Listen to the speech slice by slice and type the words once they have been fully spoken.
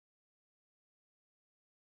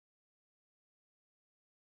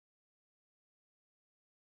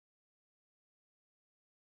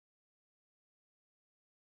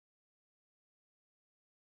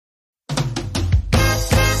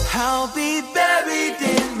I'll be buried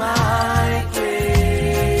in my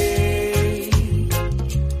grave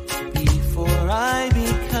before I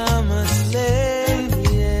become a slave,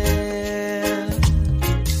 yeah.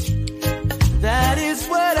 That is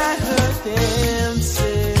what I heard them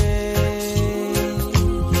say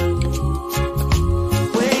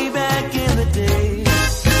way back in the day.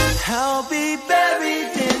 I'll be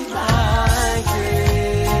buried in my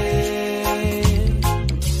grave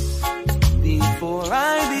before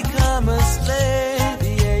I become a slave,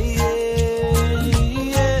 yeah,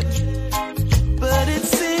 yeah. But it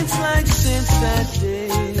seems like since that day,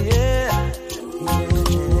 yeah,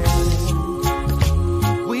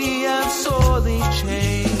 we have sorely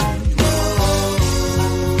changed.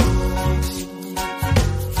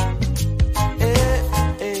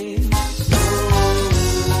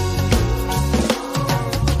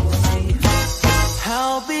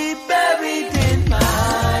 I'll be buried in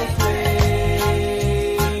my grave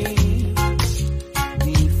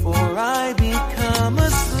before I become a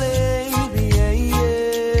slave, yeah,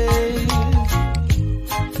 yeah.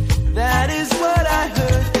 That is what I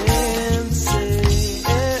heard them say,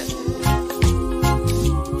 yeah.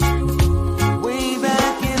 Way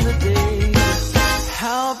back in the day.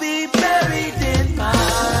 I'll be buried in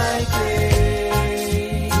my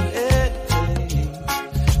grave, yeah,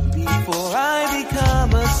 before I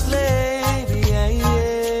become a slave, yeah,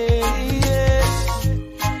 yeah, yeah.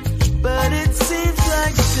 But it seems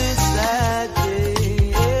like since that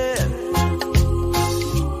day, yeah,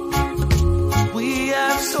 we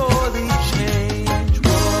have sorely changed.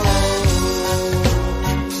 Whoa.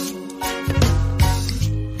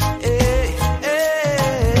 Hey,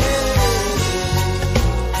 hey.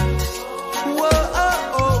 Whoa,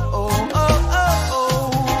 oh, oh, oh, oh,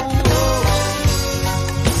 oh,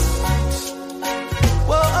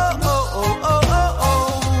 whoa, oh, oh, oh, oh,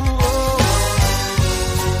 oh.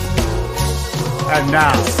 And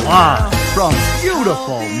now, live from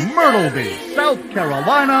beautiful Myrtle Beach, South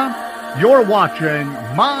Carolina, you're watching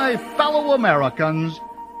My Fellow Americans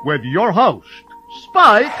with your host,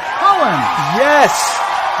 Spike Cohen. Yes!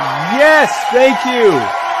 Yes! Thank you!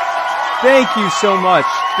 Thank you so much.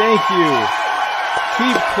 Thank you.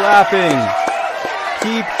 Keep clapping.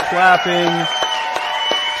 Keep clapping.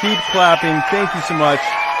 Keep clapping. Thank you so much.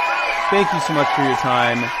 Thank you so much for your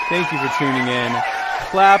time. Thank you for tuning in.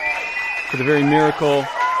 Clap for the very miracle.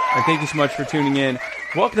 And thank you so much for tuning in.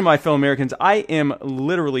 Welcome to My Fellow Americans. I am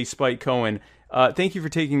literally Spike Cohen. Thank you for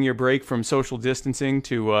taking your break from social distancing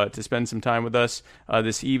to spend some time with us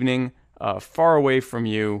this evening, far away from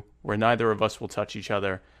you, where neither of us will touch each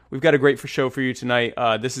other. We've got a great show for you tonight.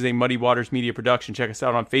 This is a Muddy Waters Media production. Check us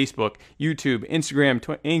out on Facebook, YouTube,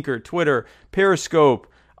 Instagram, Anchor, Twitter, Periscope,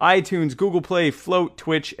 iTunes, Google Play, Float,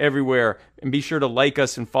 Twitch, everywhere. And be sure to like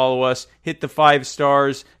us and follow us. Hit the 5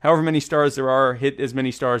 stars. However many stars there are, hit as many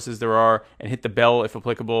stars as there are. And hit the bell if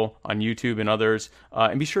applicable on YouTube and others.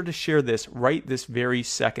 And be sure to share this right this very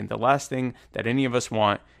second. The last thing that any of us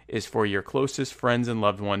want is for your closest friends and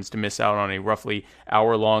loved ones to miss out on a roughly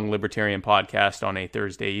hour-long libertarian podcast on a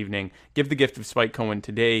Thursday evening. Give the gift of Spike Cohen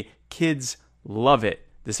today. Kids love it.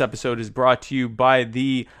 This episode is brought to you by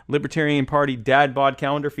the Libertarian Party Dad Bod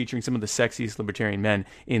Calendar, featuring some of the sexiest libertarian men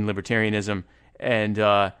in libertarianism. And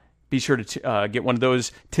be sure to get one of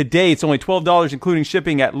those today. It's only $12, including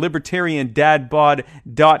shipping, at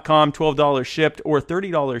libertariandadbod.com. $12 shipped or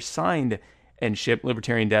 $30 signed and shipped.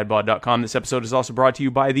 libertariandadbod.com. This episode is also brought to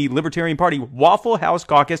you by the Libertarian Party Waffle House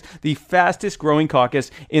Caucus, the fastest growing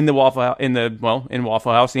caucus in the Waffle House, in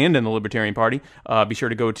Waffle House and in the Libertarian Party. Be sure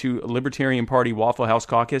to go to Libertarian Party Waffle House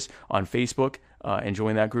Caucus on Facebook and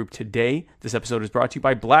join that group today. This episode is brought to you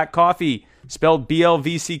by Black Coffee, spelled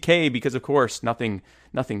BLVCK, because of course nothing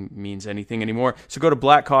means anything anymore. So go to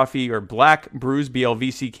Black Coffee or Black Brews,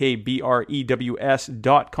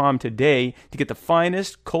 BLVCKBREWS.com today to get the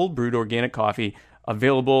finest cold brewed organic coffee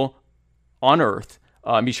available on earth.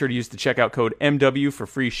 Be sure to use the checkout code MW for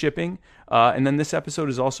free shipping. And then this episode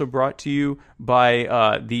is also brought to you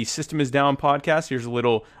by the System Is Down podcast. Here's a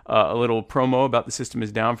little promo about the System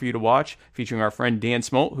Is Down for you to watch, featuring our friend Dan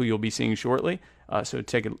Smolt, who you'll be seeing shortly. So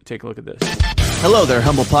take a look at this. Hello there,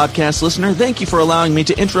 humble podcast listener. Thank you for allowing me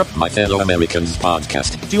to interrupt My Fellow Americans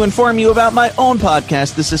podcast to inform you about my own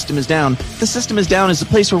podcast, The System Is Down. The System Is Down is a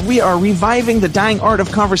place where we are reviving the dying art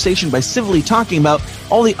of conversation by civilly talking about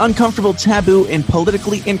all the uncomfortable, taboo, and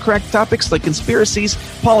politically incorrect topics like conspiracies,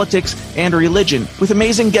 politics, and religion. With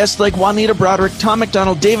amazing guests like Juanita Broderick, Tom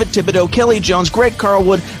McDonald, David Thibodeau, Kelly Jones, Greg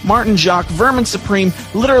Carlwood, Martin Jacques, Vermin Supreme,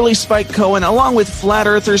 literally Spike Cohen, along with flat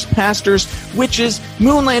earthers, pastors, witches, witches,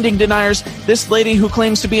 moon landing deniers, this lady who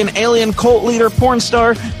claims to be an alien cult leader porn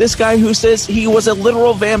star, this guy who says he was a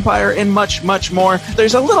literal vampire, and much, much more.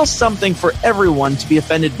 There's a little something for everyone to be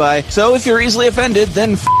offended by. So if you're easily offended,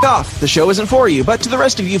 then f*** off. The show isn't for you. But to the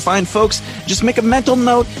rest of you fine folks, just make a mental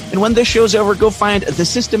note, and when this show's over, go find The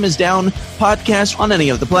System Is Down podcast on any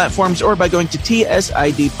of the platforms or by going to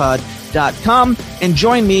tsidpod.com and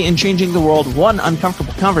join me in changing the world one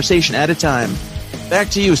uncomfortable conversation at a time. Back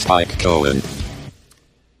to you, Spike Cohen.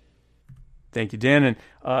 Thank you, Dan.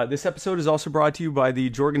 And this episode is also brought to you by the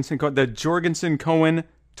Jorgensen Cohen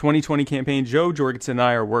 2020 campaign. Joe Jorgensen and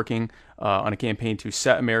I are working on a campaign to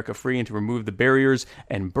set America free and to remove the barriers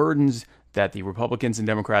and burdens that the Republicans and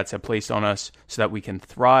Democrats have placed on us so that we can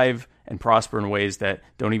thrive and prosper in ways that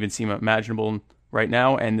don't even seem imaginable right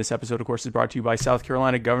now. And this episode, of course, is brought to you by South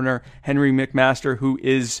Carolina Governor Henry McMaster, who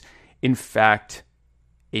is, in fact,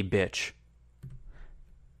 a bitch.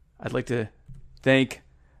 I'd like to thank...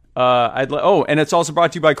 and it's also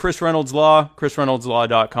brought to you by Chris Reynolds Law,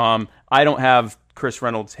 chrisreynoldslaw.com. I don't have Chris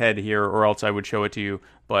Reynolds' head here, or else I would show it to you,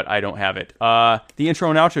 but I don't have it. The intro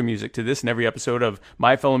and outro music to this and every episode of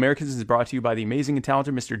My Fellow Americans is brought to you by the amazing and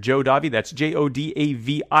talented Mr. Joe Davi. That's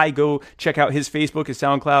Jodavi. Go check out his Facebook, his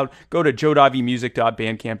SoundCloud. Go to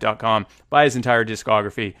jodavimusic.bandcamp.com. Buy his entire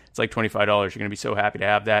discography. It's like $25. You're going to be so happy to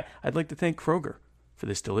have that. I'd like to thank Kroger for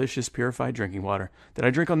this delicious, purified drinking water that I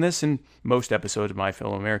drink on this and most episodes of My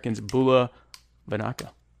Fellow Americans, Bula Vanaka.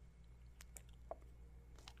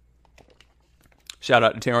 Shout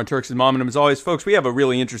out to Taron Turks and Mom and as always, folks, we have a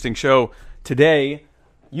really interesting show today.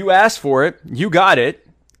 You asked for it, you got it,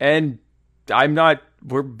 and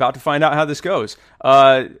we're about to find out how this goes.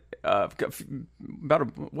 About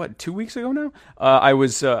 2 weeks ago now,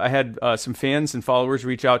 I had some fans and followers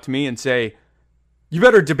reach out to me and say, "You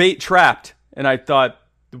better debate Trapped." And I thought,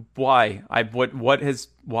 why? What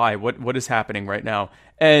is happening right now?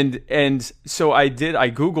 And so I did.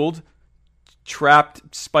 I Googled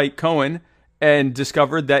Trapped Spike Cohen and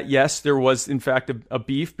discovered that yes, there was in fact a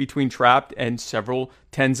beef between Trapped and several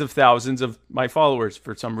tens of thousands of my followers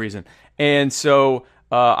for some reason. And so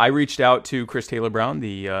I reached out to Chris Taylor Brown,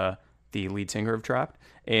 the lead singer of Trapped,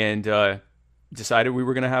 and decided we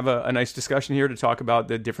were going to have a nice discussion here to talk about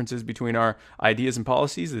the differences between our ideas and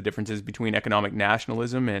policies, the differences between economic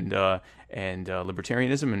nationalism and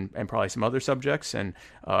libertarianism, and probably some other subjects. And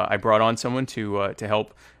I brought on someone to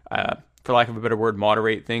help, for lack of a better word,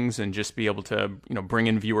 moderate things and just be able to bring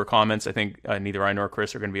in viewer comments. I think neither I nor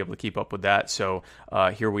Chris are going to be able to keep up with that. So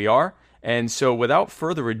here we are. And so without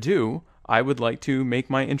further ado, I would like to make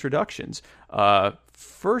my introductions.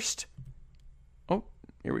 First,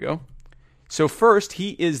 here we go. So first,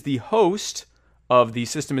 he is the host of the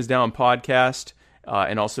System Is Down podcast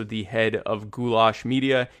and also the head of Goulash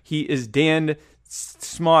Media. He is Dan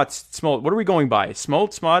Smots. What are we going by?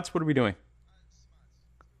 Smots? What are we doing?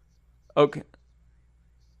 Okay.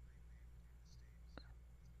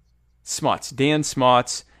 Smots. Dan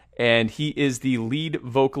Smots. And he is the lead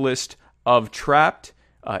vocalist of Trapped.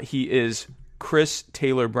 He is Chris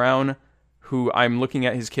Taylor Brown, who I'm looking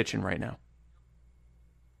at his kitchen right now.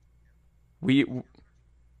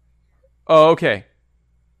 Okay.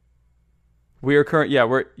 We are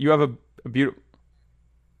you have a beautiful,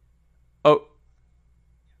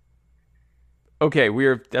 okay,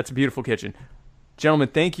 that's a beautiful kitchen. Gentlemen,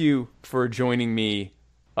 thank you for joining me,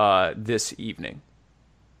 this evening.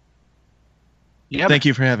 Yep. Thank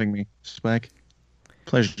you for having me, Spike.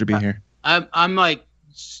 Pleasure to be here. I'm like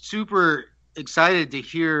super excited to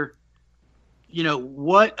hear,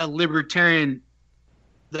 what a libertarian,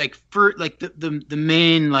 the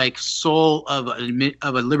main soul of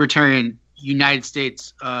a libertarian United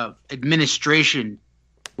States administration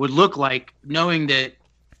would look like, knowing that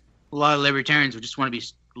a lot of libertarians would just want to be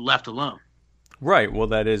left alone. Right. Well,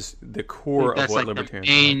 that is the core of what libertarians.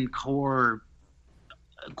 The main core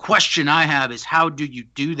question I have is, how do you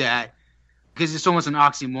do that? Because it's almost an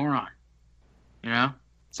oxymoron.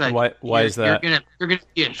 It's like, why is that? You're gonna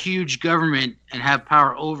be a huge government and have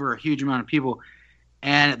power over a huge amount of people.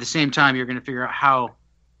 And at the same time, you're going to figure out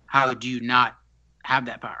how do you not have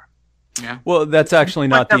that power? Well, that's actually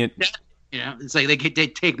not the. It's like they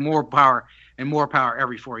take more power and more power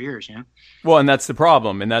every 4 years. Well, and that's the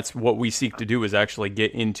problem, and that's what we seek to do, is actually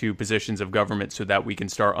get into positions of government so that we can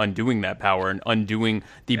start undoing that power and undoing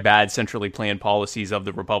the bad centrally planned policies of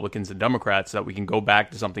the Republicans and Democrats, so that we can go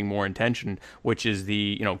back to something more intentioned, which is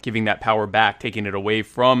the giving that power back, taking it away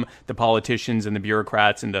from the politicians and the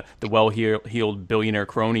bureaucrats and the well-heeled billionaire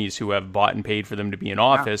cronies who have bought and paid for them to be in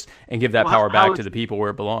office, and give that power back to the people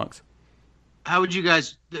where it belongs. How would you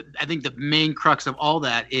guys? I think the main crux of all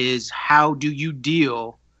that is, how do you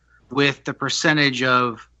deal with the percentage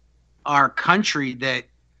of our country that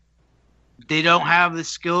they don't have the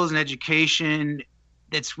skills and education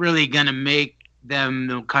that's really going to make them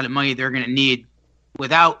the kind of money they're going to need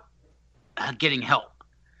without getting help.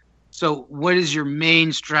 So what is your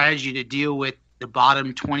main strategy to deal with the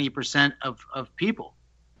bottom 20% of people?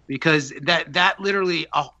 Because that literally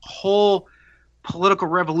a whole political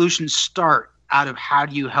revolution start out of how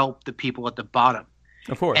do you help the people at the bottom.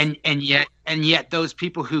 Of course. And yet those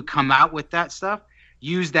people who come out with that stuff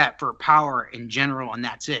use that for power in general, and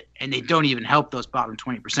that's it. And they don't even help those bottom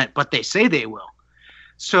 20%, but they say they will.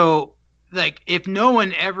 So, like, if no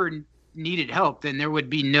one ever needed help, then there would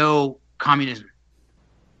be no communism.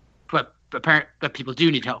 But people do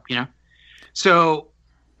need help, you know. So,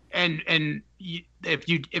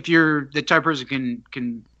 if you're the type of person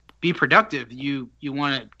can be productive, you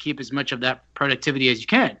want to keep as much of that productivity as you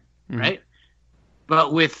can, right?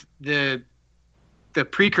 But with the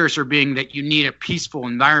precursor being that you need a peaceful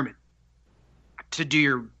environment to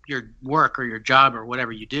do your work or your job or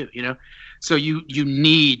whatever you do, you know? So you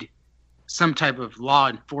need some type of law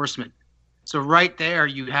enforcement. So right there,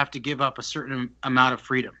 you have to give up a certain amount of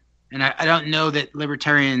freedom. And I don't know that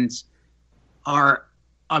libertarians are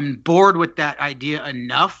on board with that idea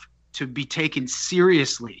enough to be taken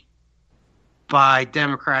seriously by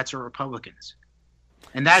Democrats or Republicans.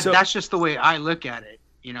 And that's just the way I look at it,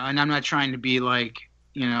 you know, and I'm not trying to be like,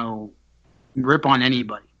 you know, rip on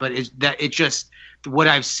anybody, but it's just what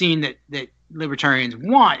I've seen that libertarians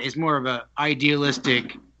want is more of a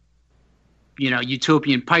idealistic, you know,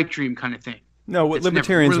 utopian pipe dream kind of thing. No, what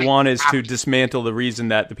libertarians want is to dismantle the reason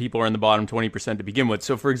that the people are in the bottom 20% to begin with.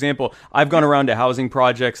 So, for example, I've gone around to housing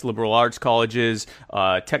projects, liberal arts colleges,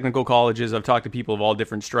 technical colleges. I've talked to people of all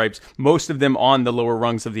different stripes, most of them on the lower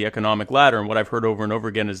rungs of the economic ladder. And what I've heard over and over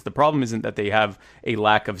again is the problem isn't that they have a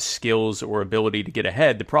lack of skills or ability to get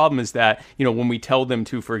ahead. The problem is that, you know, when we tell them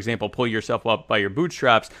to, for example, pull yourself up by your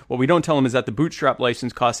bootstraps, what we don't tell them is that the bootstrap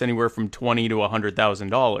license costs anywhere from $20,000 to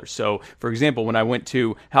 $100,000. So, for example, when I went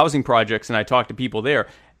to housing projects and I talked to people there,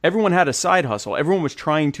 everyone had a side hustle. Everyone was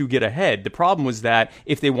trying to get ahead. The problem was that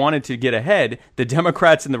if they wanted to get ahead, the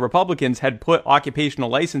Democrats and the Republicans had put occupational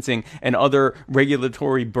licensing and other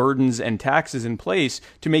regulatory burdens and taxes in place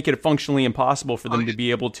to make it functionally impossible for them to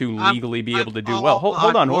be able to legally be able to do well.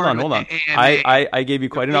 Hold on. I gave you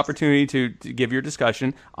quite an opportunity to give your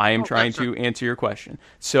discussion. I am trying to answer your question.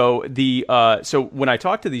 So so when I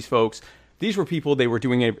talk to these folks, these were people, they were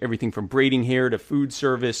doing everything from braiding hair to food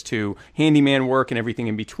service to handyman work and everything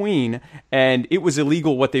in between. And it was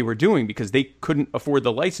illegal what they were doing because they couldn't afford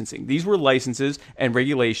the licensing. These were licenses and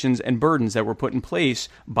regulations and burdens that were put in place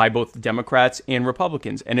by both Democrats and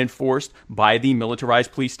Republicans and enforced by the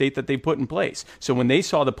militarized police state that they put in place. So when they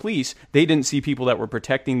saw the police, they didn't see people that were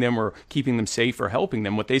protecting them or keeping them safe or helping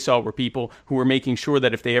them. What they saw were people who were making sure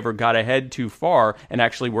that if they ever got ahead too far and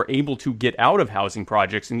actually were able to get out of housing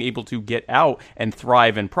projects and able to get out and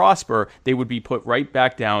thrive and prosper, they would be put right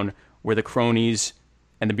back down where the cronies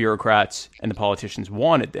and the bureaucrats and the politicians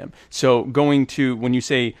wanted them. So going to, when you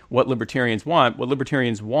say what libertarians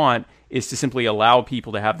want is to simply allow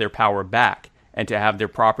people to have their power back and to have their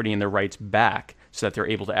property and their rights back so that they're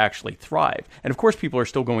able to actually thrive. And of course, people are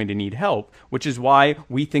still going to need help, which is why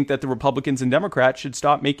we think that the Republicans and Democrats should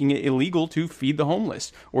stop making it illegal to feed the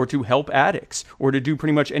homeless or to help addicts or to do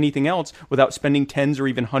pretty much anything else without spending tens or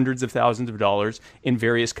even hundreds of thousands of dollars in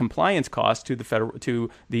various compliance costs to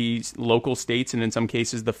the local states and in some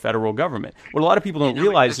cases the federal government. What a lot of people don't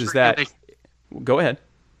realize is that... Go ahead.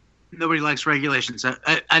 Nobody likes regulations.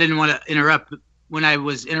 I didn't want to interrupt. When I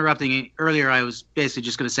was interrupting earlier, I was basically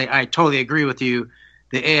just going to say I totally agree with you.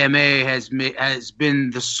 The AMA has been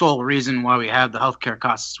the sole reason why we have the healthcare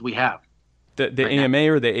costs we have. The right AMA now.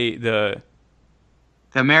 Or the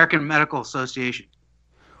American Medical Association.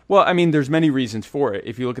 Well, I mean, there's many reasons for it.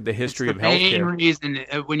 If you look at the history of healthcare, the main reason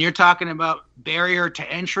when you're talking about barrier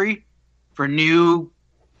to entry for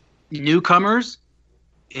newcomers,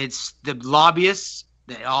 it's the lobbyists.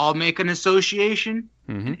 They all make an association.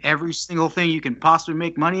 And every single thing you can possibly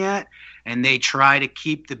make money at, and they try to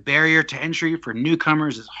keep the barrier to entry for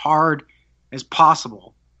newcomers as hard as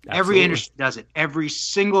possible. Absolutely. Every industry does it. Every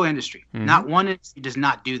single industry. Not one industry does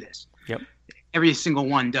not do this. Yep. Every single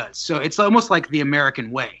one does. So it's almost like the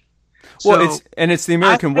American way. Well, it's the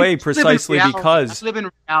American way precisely because I live in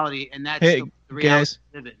reality, and that's the reality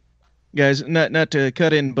I live in. Guys, not to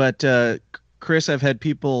cut in, but Chris, I've had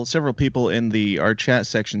several people in our chat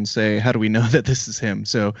section say, "How do we know that this is him?"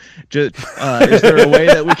 So, just is there a way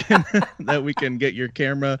that we can get your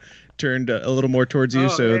camera turned a little more towards you,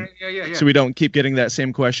 so we don't keep getting that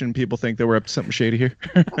same question? People think that we're up to something shady here.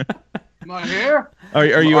 Am I here? Are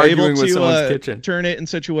you able arguing with someone's to kitchen. turn it in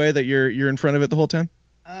such a way that you're in front of it the whole time?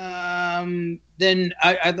 Then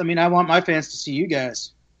I mean, I want my fans to see you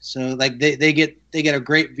guys. So like they get a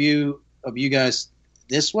great view of you guys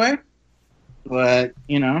this way. But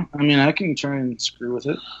I mean, I can try and screw with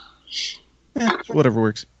it. Whatever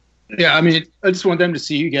works. Yeah, I mean, I just want them to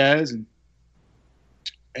see you guys, and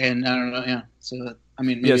I don't know, yeah. So I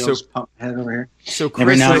mean, maybe I'll just pop my head over here. So Every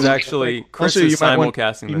Chris now is and then. actually Chris Also, is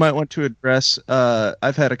simulcasting you this. might want to address.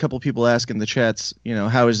 I've had a couple people ask in the chats.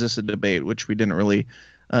 How is this a debate? Which we didn't really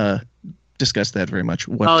discuss that very much.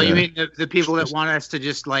 What, you mean the people that want us to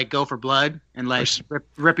just like go for blood and like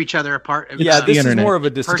rip each other apart? Yeah, this is internet. more of a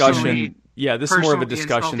discussion. Personally- Yeah, this is more of a Personally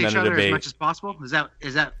discussion insult than each a other debate. as much as possible.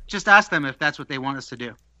 Is that just ask them if that's what they want us to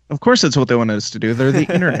do? Of course, that's what they wanted us to do. They're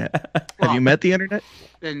the internet. Have you met the internet?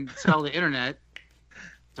 Then tell the internet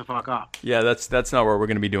to fuck off. Yeah, that's not what we're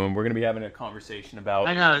going to be doing. We're going to be having a conversation about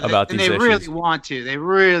I know, about and these they issues. really want to. They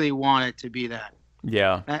really want it to be that.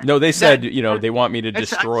 Yeah. No, they said they want me to I've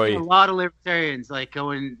destroy. seen a lot of libertarians like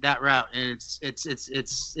going that route, and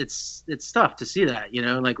it's tough to see that.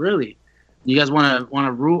 Like really, you guys want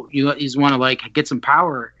to rule. You just want to like get some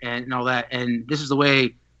power and all that, and this is the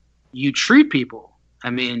way you treat people. I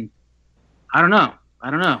mean, I don't know.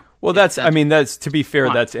 Well, that's to be fair,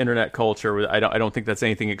 Fine. that's internet culture. I don't think that's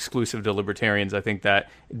anything exclusive to libertarians. I think that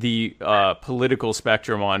the political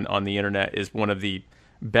spectrum on the internet is one of the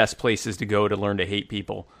best places to go to learn to hate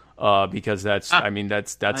people. Because that's how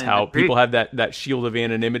agree. people have that shield of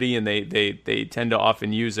anonymity, and they tend to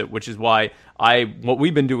often use it, which is why what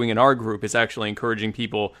we've been doing in our group is actually encouraging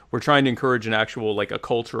people. We're trying to encourage an actual like a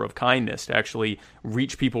culture of kindness to actually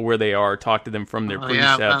reach people where they are, talk to them from their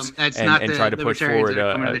precepts, and try to push forward.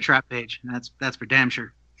 Coming to the trap page. That's for damn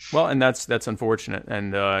sure. Well, and that's unfortunate.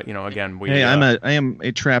 And again, we. Hey, I am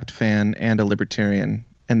a Trapped fan and a libertarian.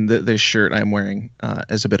 And this shirt I'm wearing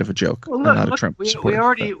as a bit of a joke. Well, I'm not a look, Trump we supporter.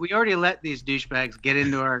 already let these douchebags get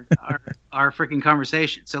into our freaking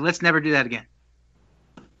conversation. So let's never do that again.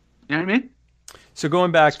 You know what I mean? So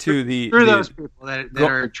going back to those people that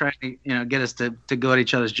are trying to get us to go at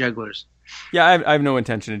each other's jugglers. Yeah, I have no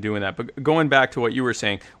intention of doing that. But going back to what you were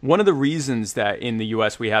saying, one of the reasons that in the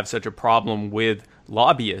U.S. we have such a problem with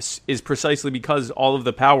lobbyists is precisely because all of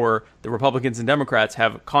the power, the Republicans and Democrats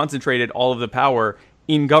have concentrated all of the power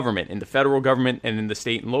in government, in the federal government and in the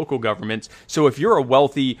state and local governments. So if you're a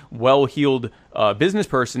wealthy, well-heeled business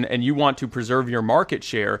person and you want to preserve your market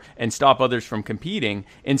share and stop others from competing,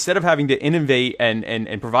 instead of having to innovate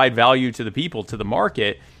and provide value to the people, to the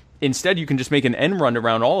market, instead you can just make an end run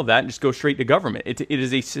around all of that and just go straight to government. It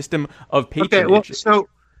is a system of patronage. Okay, well,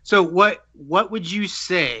 so what would you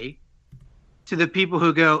say to the people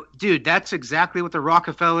who go, dude, that's exactly what the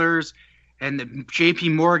Rockefellers and the J.P.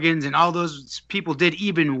 Morgans and all those people did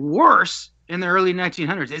even worse in the early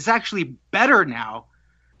 1900s. It's actually better now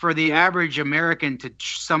for the average American to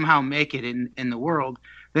somehow make it in the world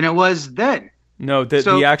than it was then. No,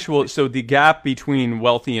 the gap between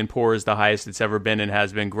wealthy and poor is the highest it's ever been and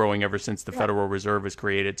has been growing ever since the Federal Reserve was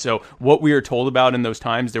created. So what we are told about in those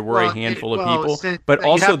times, there were a handful of people, but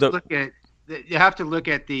also you have to look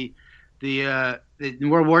at the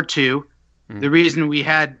World War II. The reason we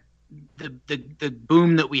had the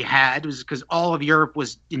boom that we had was because all of Europe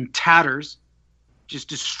was in tatters, just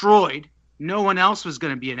destroyed. No one else was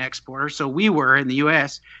going to be an exporter, so we were in the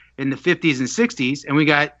U.S. in the 50s and 60s, and we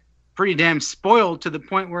got pretty damn spoiled to the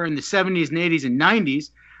point where in the 70s and 80s and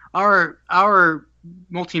 90s, our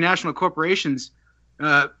multinational corporations,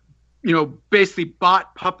 basically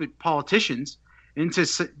bought puppet politicians into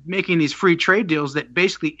making these free trade deals that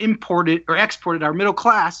basically imported or exported our middle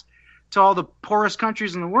class to all the poorest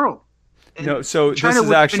countries in the world. No, so this is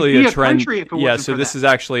actually a trend. Yeah, so this is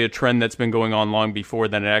actually a trend that's been going on long before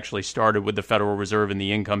then. It actually started with the Federal Reserve and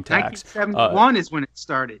the income tax. 1971 is when it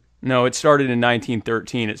started. No, it started in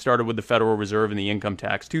 1913. It started with the Federal Reserve and the income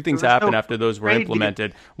tax. Two things happened after those were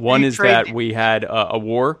implemented. One is that we had a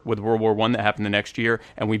war with World War I that happened the next year,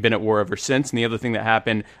 and we've been at war ever since. And the other thing that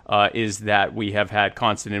happened is that we have had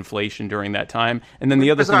constant inflation during that time. And then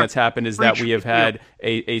the other thing that's happened is that we have had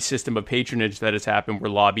a system of patronage that has happened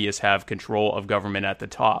where lobbyists have control of government at the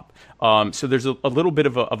top. So there's a little bit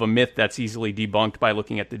of a myth that's easily debunked by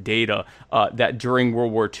looking at the data that during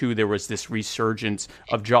World War II there was this resurgence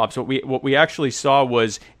of jobs. What we actually saw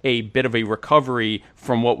was a bit of a recovery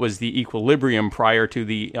from what was the equilibrium prior to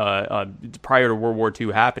World War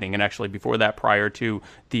II happening, and actually before that, prior to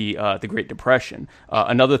the Great Depression.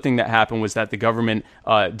 Another thing that happened was that the government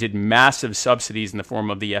did massive subsidies in the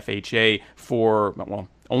form of the FHA for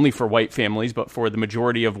only for white families, but for the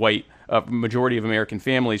majority of American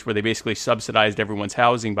families, where they basically subsidized everyone's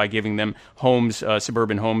housing by giving them homes,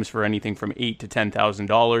 suburban homes, for anything from $8,000 to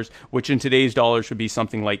 $10,000, which in today's dollars would be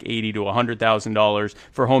something like $80,000 to $100,000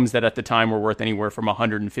 for homes that at the time were worth anywhere from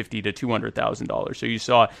 $150,000 to $200,000. So you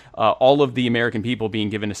saw all of the American people being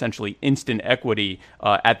given essentially instant equity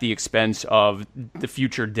at the expense of the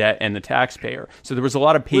future debt and the taxpayer. So there was a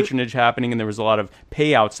lot of patronage happening, and there was a lot of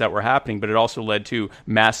payouts that were happening, but it also led to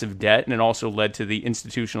massive debt, and it also led to the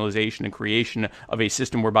institutionalization and creation of a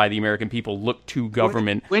system whereby the American people look to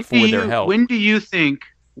government for their help. When do you think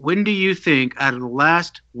out of the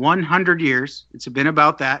last 100 years, it's been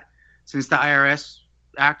about that since the IRS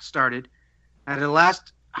Act started, out of the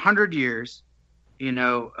last 100 years,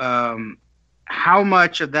 how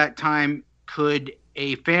much of that time could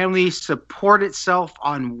a family support itself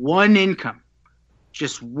on one income?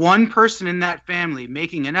 Just one person in that family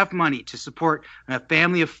making enough money to support a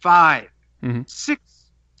family of 5, 6,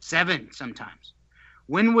 7 sometimes.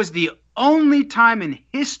 When was the only time in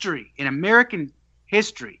history, in American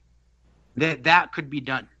history, that could be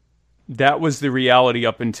done? That was the reality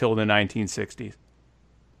up until the 1960s.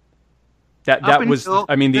 That was,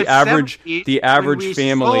 I mean, the average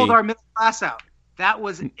family. We sold our middle class out.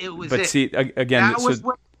 But see, again, that was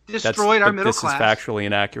what destroyed our middle class. This is factually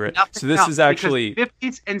inaccurate. Nothing So this else, is actually because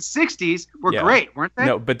 50s and 60s were great, weren't they?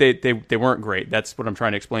 No, but they weren't great. That's what I'm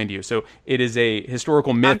trying to explain to you. So it is a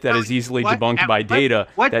historical myth that is easily debunked by data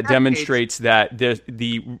that demonstrates that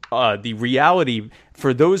the reality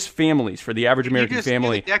for those families, for the average American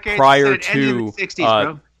family, prior to it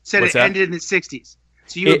ended in the 60s.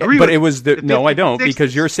 So you agree but with it was no, I don't, 60s.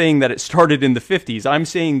 because you're saying that it started in the 50s. I'm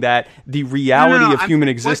saying that the reality of human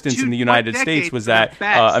existence in the United States was that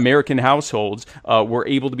American households were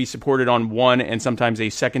able to be supported on one and sometimes a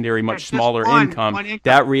secondary, much smaller income.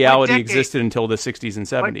 That reality existed until the 60s and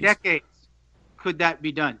 70s. What decades could that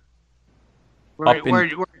be done? Where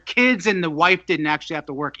kids and the wife didn't actually have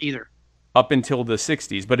to work either. Up until the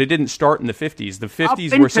 60s, but it didn't start in the 50s. The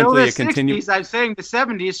 50s were simply a continued. I'm saying the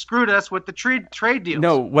 70s screwed us with the trade deals.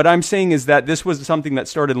 No, what I'm saying is that this was something that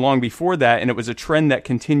started long before that, and it was a trend that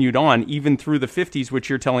continued on even through the 50s, which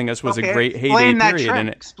you're telling us was a great heyday period.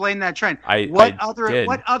 Explain that trend. What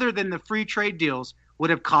other than the free trade deals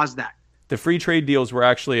would have caused that? The free trade deals were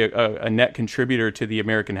actually a net contributor to the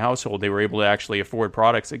American household. They were able to actually afford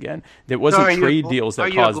products again. It wasn't trade deals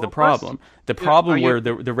that caused the problem. The problem were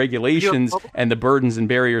the regulations and the burdens and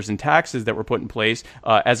barriers and taxes that were put in place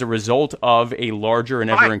as a result of a larger and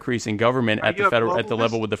ever-increasing government at the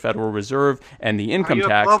level with the Federal Reserve and the income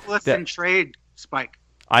tax. Are you a globalist in trade, Spike?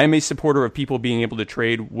 I am a supporter of people being able to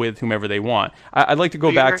trade with whomever they want. I'd like to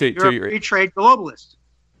go back to your free trade globalist.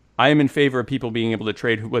 I am in favor of people being able to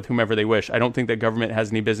trade with whomever they wish. I don't think that government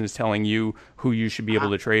has any business telling you who you should be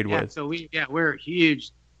able to trade with. So we're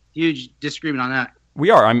huge disagreement on that.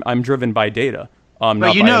 We are. I'm driven by data. Not by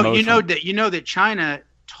emotion. You know that China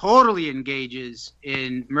totally engages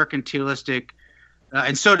in mercantilistic,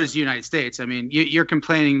 and so does the United States. I mean, you're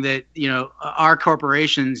complaining that our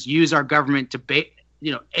corporations use our government to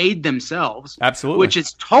aid themselves. Absolutely. Which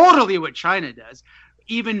is totally what China does.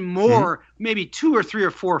 Even more, maybe 2 or 3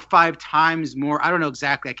 or 4 or 5 times more. I don't know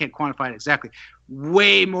exactly. I can't quantify it exactly.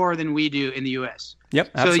 Way more than we do in the U.S.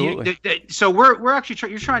 Yep, absolutely. So we're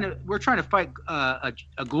actually we're trying to fight a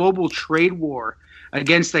global trade war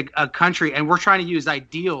against a country, and we're trying to use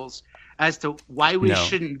ideals as to why we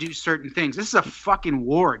shouldn't do certain things. This is a fucking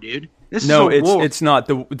war, dude. It's not.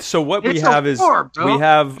 So what we have is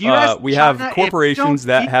we have corporations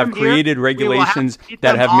that have created regulations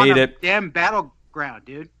that have made it damn battleground,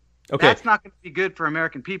 dude. Okay. That's not going to be good for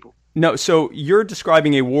American people. No, so you're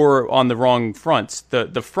describing a war on the wrong fronts.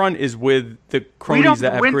 The front is with the cronies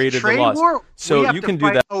that have created the laws. War. So you can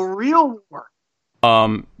do that. A real war.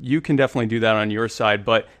 You can definitely do that on your side,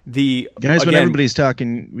 but when everybody's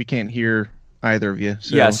talking, we can't hear either of you.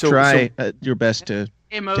 So try your best to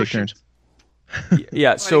take turns.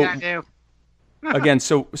 Yeah. So. Again,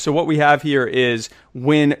 so what we have here is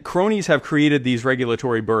when cronies have created these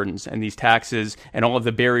regulatory burdens and these taxes and all of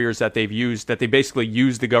the barriers that they've used, that they basically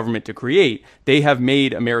use the government to create, they have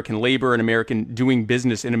made American labor and American doing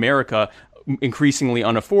business in America increasingly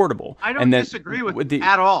unaffordable. I don't disagree with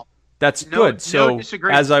at all. That's good. So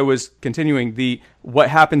as I was continuing, what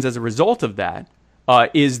happens as a result of that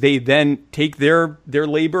is they then take their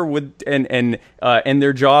labor and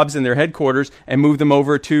their jobs and their headquarters and move them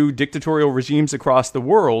over to dictatorial regimes across the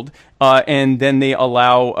world, and then they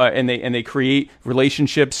allow and they create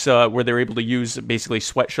relationships where they're able to use basically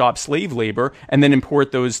sweatshop slave labor and then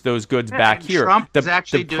import those goods back here. Trump is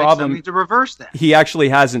actually doing something to reverse that. He actually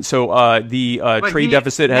hasn't. So the trade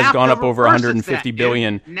deficit has gone up over 150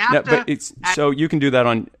 billion. So you can do that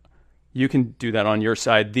on your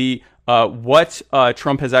side. What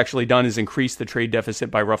Trump has actually done is increase the trade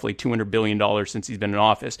deficit by roughly $200 billion since he's been in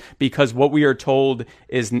office, because what we are told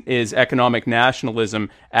is economic nationalism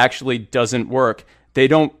actually doesn't work. They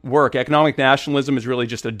don't work. Economic nationalism is really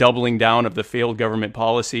just a doubling down of the failed government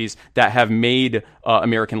policies that have made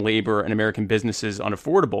American labor and American businesses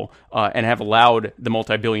unaffordable and have allowed the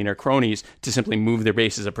multi-billionaire cronies to simply move their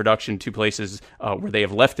bases of production to places where they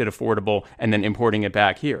have left it affordable and then importing it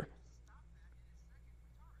back here.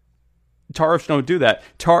 Tariffs don't do that.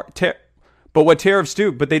 But what tariffs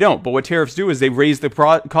do, but they don't. But what tariffs do is they raise the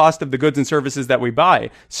cost of the goods and services that we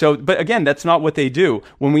buy. So, but again, that's not what they do.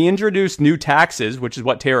 When we introduce new taxes, which is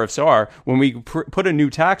what tariffs are, when we put a new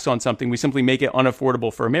tax on something, we simply make it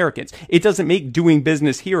unaffordable for Americans. It doesn't make doing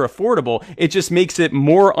business here affordable. It just makes it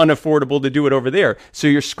more unaffordable to do it over there. So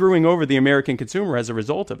you're screwing over the American consumer as a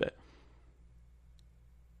result of it.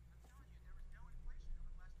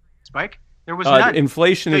 Spike? There was none.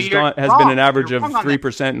 Inflation has been an average of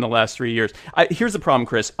 3% in the last 3 years. Here's the problem,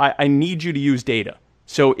 Chris. I need you to use data.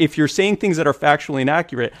 So if you're saying things that are factually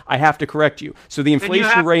inaccurate, I have to correct you. So the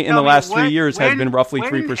inflation rate in the last 3 years has been roughly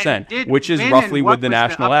 3%, which is roughly with the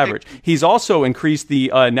national average. He's also increased the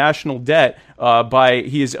national debt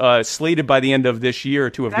he is slated by the end of this year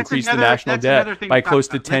to have increased the national debt by close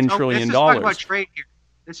to $10 trillion. Let's talk about trade here.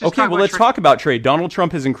 Okay, well, let's talk about trade. Donald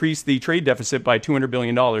Trump has increased the trade deficit by $200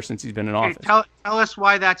 billion since he's been in office. Tell us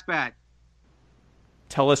why that's bad.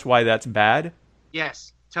 Tell us why that's bad?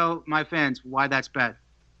 Yes. Tell my fans why that's bad.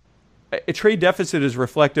 A trade deficit is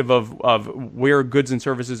reflective of where goods and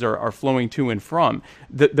services are flowing to and from.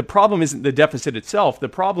 The problem isn't the deficit itself. The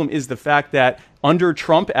problem is the fact that under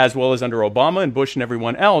Trump, as well as under Obama and Bush and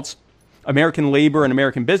everyone else, American labor and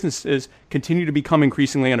American businesses continue to become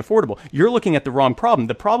increasingly unaffordable. You're looking at the wrong problem.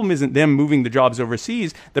 The problem isn't them moving the jobs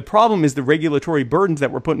overseas. The problem is the regulatory burdens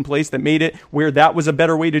that were put in place that made it where that was a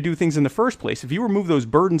better way to do things in the first place. If you remove those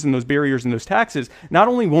burdens and those barriers and those taxes, not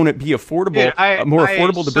only won't it be affordable, more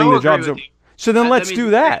affordable to bring the jobs over. So then let's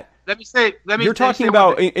do that. You're talking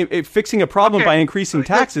about fixing a problem by increasing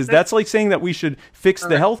taxes. That's like saying that we should fix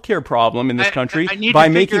the healthcare problem in this country by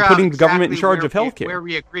putting the government in charge of healthcare. Where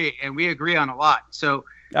we agree, and we agree on a lot. So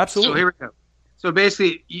absolutely. So here we go. So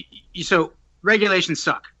basically, so regulations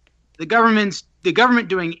suck. The government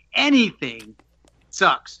doing anything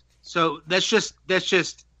sucks. So let's just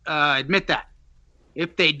admit that.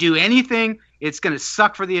 If they do anything, it's going to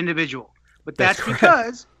suck for the individual. But that's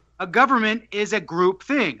because a government is a group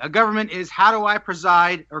thing. A government is how do I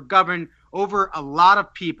preside or govern over a lot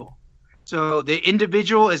of people. So the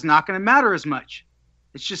individual is not going to matter as much.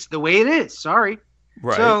 It's just the way it is. Sorry.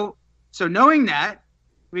 Right. So knowing that,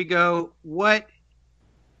 we go,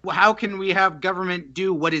 how can we have government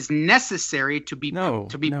do what is necessary to be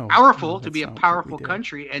powerful, to be a powerful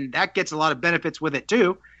country? And that gets a lot of benefits with it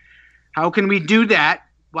too. How can we do that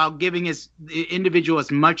while giving the individual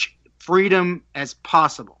as much freedom as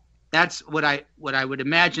possible? That's what I would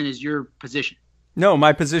imagine is your position. No,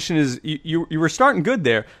 my position is you were starting good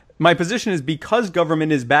there. My position is because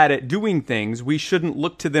government is bad at doing things, we shouldn't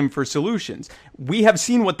look to them for solutions. We have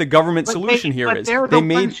seen what the government solution here is. They're the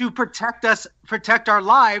ones who protect our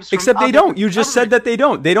lives. Except they don't. You just said that they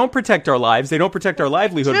don't. They don't protect our lives. They don't protect our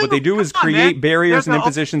livelihood. What they do is create barriers and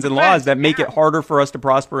impositions and laws that make it harder for us to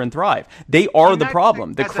prosper and thrive. They are the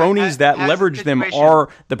problem. The cronies that leverage them are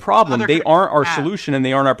the problem. They aren't our solution and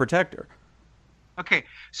they aren't our protector. Okay,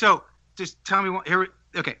 so just tell me here.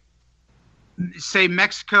 Okay. Say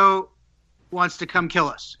Mexico wants to come kill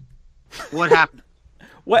us. What happens?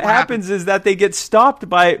 What happens is that they get stopped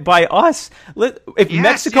by us. If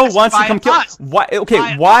Mexico wants to come kill us, why?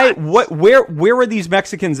 Okay, why? What? Where are these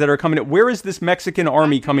Mexicans that are coming? Where is this Mexican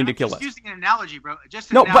army coming to kill us? Using an analogy, bro.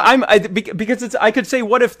 But because I could say,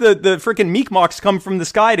 what if the freaking Meekmoks come from the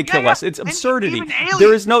sky to kill us? It's absurdity.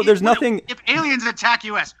 There's nothing. If aliens attack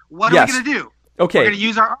us, what are we gonna do? Okay. We're going to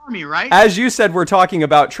use our army, right? As you said, we're talking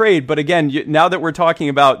about trade, but again, now that we're talking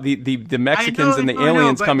about the Mexicans and the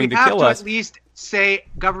aliens coming to kill us, at least say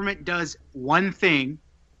government does one thing,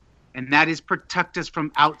 and that is protect us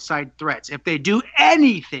from outside threats. If they do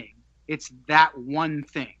anything, it's that one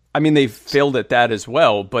thing. I mean, they've failed at that as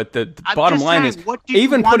well, but the bottom line is,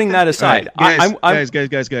 even putting that aside,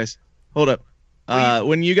 guys, hold up.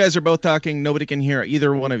 When you guys are both talking, nobody can hear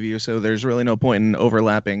either one of you, so there's really no point in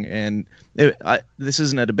overlapping. And this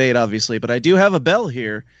isn't a debate, obviously, but I do have a bell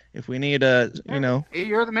here. If we need you're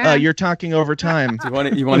the man. You're talking over time.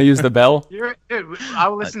 You want to use the bell? I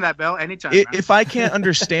will listen to that bell anytime. If I can't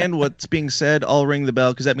understand what's being said, I'll ring the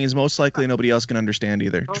bell because that means most likely nobody else can understand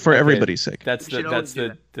either. Okay. For everybody's sake. That's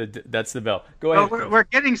the bell. Go ahead. Well, we're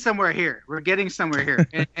getting somewhere here.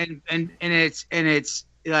 and it's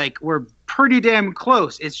like we're pretty damn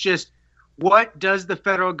close. It's just, what does the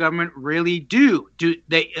federal government really do? Do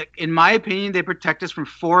they, in my opinion, they protect us from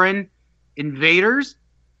foreign invaders,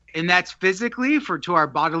 and that's physically to our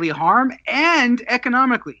bodily harm and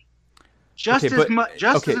economically. Just as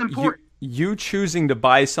important. You choosing to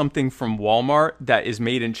buy something from Walmart that is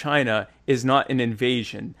made in China is not an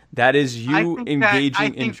invasion. That is you engaging I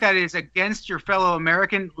think that is against your fellow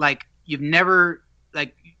American. Like, you've never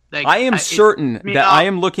I am certain that I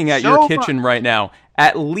am looking at your kitchen right now.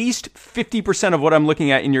 At least 50% of what I'm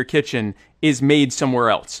looking at in your kitchen is made somewhere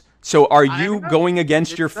else. So are you going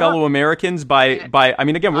against your fellow Americans by I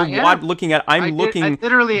mean, again, I'm looking. I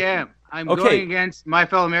literally am. I'm going against my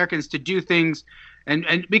fellow Americans to do things, and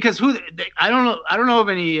because I don't know of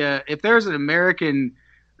any, if there's an American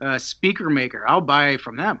speaker maker, I'll buy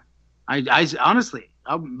from them. I honestly,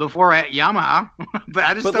 before at Yamaha, but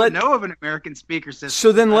I don't know of an American speaker system.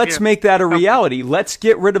 So then let's make that a reality. Let's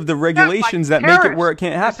get rid of the regulations that make it where it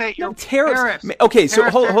can't happen. Tariffs. Okay, so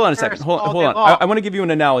hold on a second. Hold on. I want to give you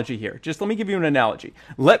an analogy here. Just let me give you an analogy.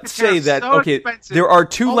 Let's say that, there are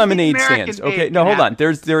two lemonade stands. Okay, no, hold on.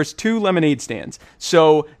 There's two lemonade stands.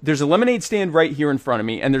 So there's a lemonade stand right here in front of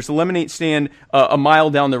me, and there's a lemonade stand a mile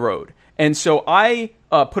down the road. And so I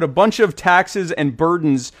put a bunch of taxes and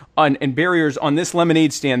burdens and barriers on this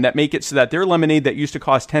lemonade stand that make it so that their lemonade that used to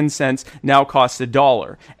cost 10 cents now costs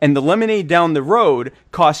 $1. And the lemonade down the road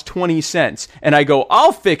costs 20 cents. And I go,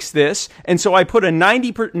 I'll fix this. And so I put a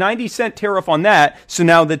 90-cent tariff on that. So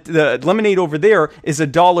now the lemonade over there is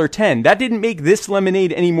 $1.10. That didn't make this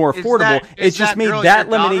lemonade any more affordable. It just made that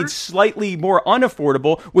lemonade slightly more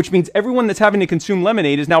unaffordable, which means everyone that's having to consume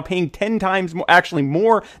lemonade is now paying 10 times more, actually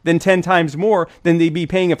more than 10 times more than they'd be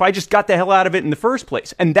paying if I just got the hell out of it in the first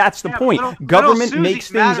place. And that's the point. Government makes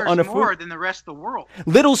things unaffordable more than the rest of the world.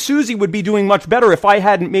 Little Susie would be doing much better if I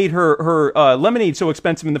hadn't made her lemonade so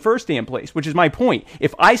expensive in the first damn place, which is my point.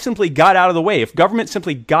 If I simply got out of the way, if government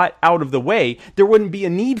simply got out of the way, there wouldn't be a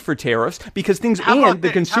need for tariffs because the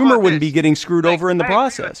consumer wouldn't be getting screwed over in the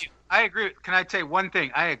process. I agree. Can I say one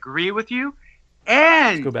thing? I agree with you.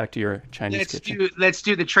 And let's go back to your Chinese kitchen. Let's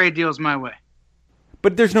do the trade deals my way.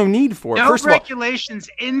 But there's no need for it. No regulations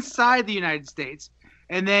inside the United States,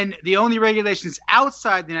 and then the only regulations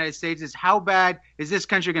outside the United States is how bad is this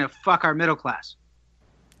country going to fuck our middle class?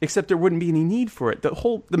 Except there wouldn't be any need for it.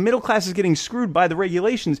 The middle class is getting screwed by the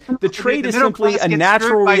regulations. The trade is simply a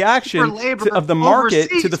natural reaction of the market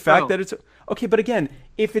to the fact that it's okay. But again,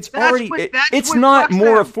 if it's it's not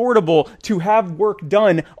more affordable to have work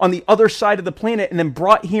done on the other side of the planet and then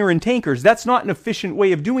brought here in tankers. That's not an efficient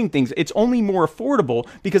way of doing things. It's only more affordable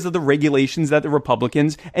because of the regulations that the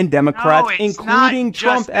Republicans and Democrats, including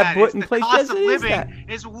Trump, have put in place. Yes, it is that.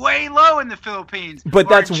 Is way low in the Philippines. But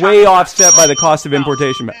that's way offset by the cost of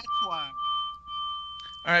importation. All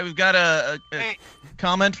right, we've got a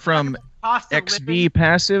comment from XB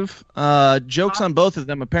Passive. Jokes on both of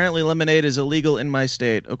them. Apparently, lemonade is illegal in my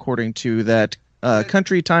state, according to that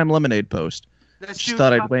Country Time Lemonade post. Just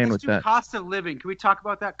thought I'd weigh in with that. Cost of living. Can we talk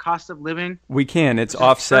about that? Cost of living? We can. It's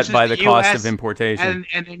offset by the cost of importation.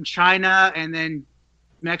 And in China and then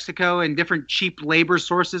Mexico and different cheap labor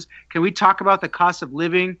sources. Can we talk about the cost of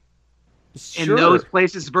living in those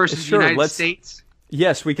places versus the United States?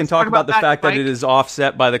 Yes, we can talk about the fact that it is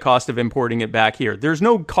offset by the cost of importing it back here. There's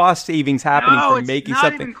no cost savings happening from making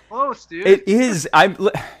something. Even close, dude. It is.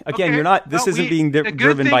 You're not. This isn't being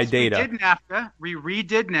driven by data. We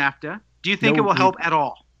redid NAFTA. Do you think it will help at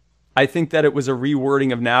all? I think that it was a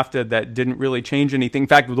rewording of NAFTA that didn't really change anything. In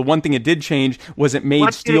fact, the one thing it did change was it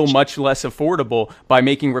made steel much less affordable by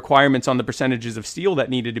making requirements on the percentages of steel that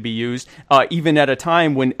needed to be used, even at a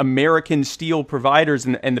time when American steel providers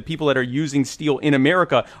and the people that are using steel in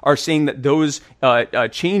America are saying that those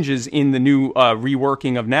changes in the new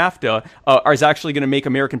reworking of NAFTA is actually going to make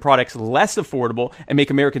American products less affordable and make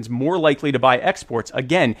Americans more likely to buy exports.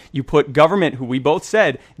 Again, you put government, who we both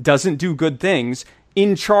said doesn't do good things,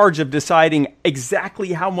 in charge of deciding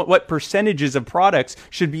exactly what percentages of products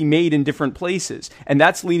should be made in different places. And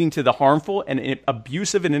that's leading to the harmful and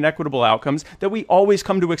abusive and inequitable outcomes that we always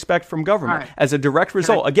come to expect from government as a direct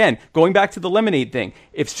result. Again, going back to the lemonade thing,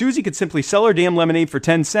 if Susie could simply sell her damn lemonade for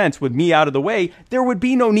 10 cents with me out of the way, there would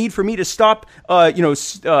be no need for me to stop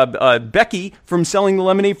Becky from selling the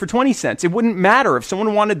lemonade for 20 cents. It wouldn't matter. If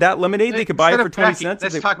someone wanted that lemonade, they could buy it for 20 cents.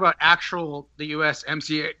 Let's talk about the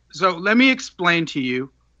USMCA. So let me explain to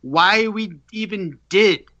you why we even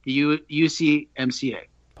did the UCMCA.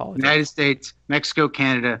 Politics. United States, Mexico,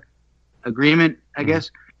 Canada agreement, I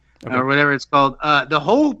guess, or whatever it's called. The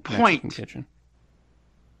whole point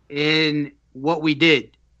in what we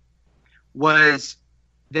did was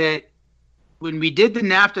that when we did the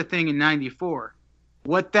NAFTA thing in '94,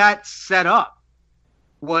 what that set up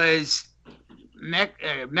was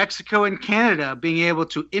Mexico and Canada being able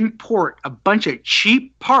to import a bunch of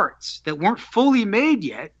cheap parts that weren't fully made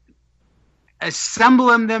yet, assemble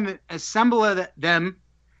them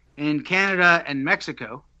in Canada and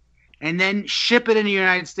Mexico, and then ship it in the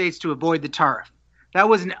United States to avoid the tariff. That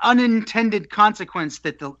was an unintended consequence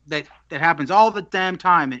that happens all the damn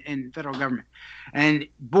time in federal government. And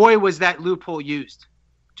boy, was that loophole used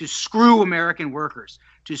to screw American workers,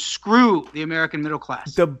 to screw the American middle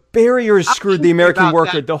class. The barriers screwed the American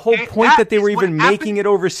worker. The whole point that they were even making it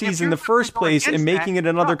overseas in the first place and making it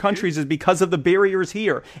in other countries is because of the barriers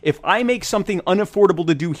here. If I make something unaffordable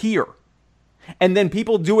to do here, and then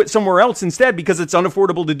people do it somewhere else instead because it's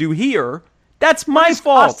unaffordable to do here, that's my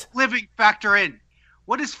fault. Cost of living factor in?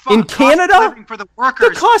 What is in Canada? Cost of living for the workers?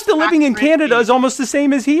 The cost of living in Canada is almost the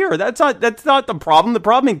same as here. That's not the problem. The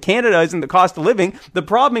problem in Canada isn't the cost of living. The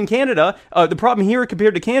problem in Canada, the problem here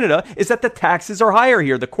compared to Canada, is that the taxes are higher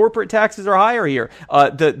here. The corporate taxes are higher here.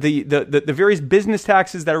 The various business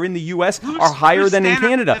taxes that are in the U.S. are higher than in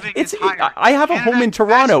Canada. I have a home in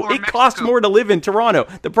Toronto. It costs more to live in Toronto.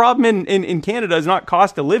 The problem in Canada is not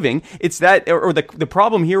cost of living. It's that, or the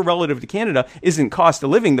problem here relative to Canada isn't cost of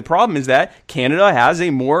living. The problem is that Canada has a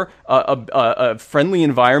more friendly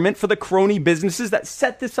environment for the crony businesses that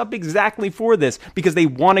set this up exactly for this, because they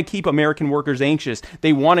want to keep American workers anxious.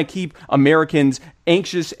 They want to keep Americans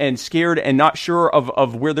anxious and scared and not sure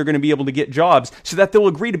of where they're going to be able to get jobs, so that they'll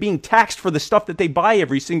agree to being taxed for the stuff that they buy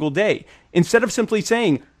every single day, instead of simply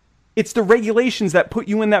saying, it's the regulations that put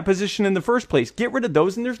you in that position in the first place. Get rid of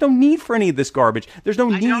those, and there's no need for any of this garbage. There's no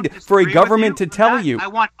need for a government to tell you. I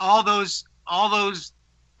want all those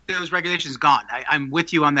regulations gone. I'm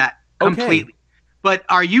with you on that completely. Okay. But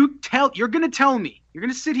you're going to tell me, you're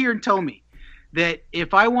going to sit here and tell me that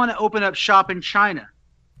if I want to open up shop in China,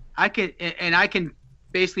 I can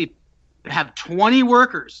basically have 20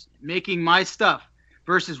 workers making my stuff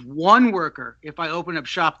versus one worker if I open up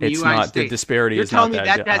shop in the United States. The disparity is not that high.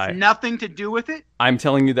 You're telling me that has nothing to do with it? I'm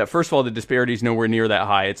telling you that, first of all, the disparity is nowhere near that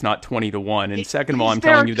high. It's not 20 to 1. And second of all, I'm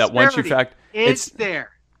telling you that once you it's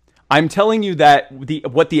there. I'm telling you that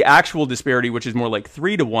what the actual disparity, which is more like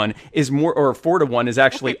 3 to 1, is more, or 4 to 1, is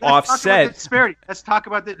actually offset. Let's talk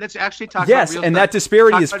about that. Let's actually talk about Yes, and that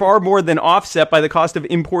disparity is far more than offset by the cost of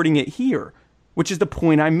importing it here, which is the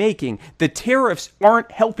point I'm making. The tariffs aren't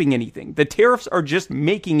helping anything. The tariffs are just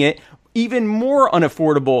making it even more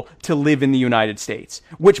unaffordable to live in the United States.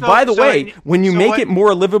 Which, by the way, when you make it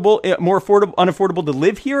more livable, more unaffordable to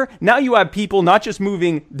live here, now you have people not just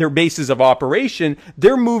moving their bases of operation,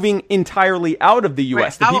 they're moving entirely out of the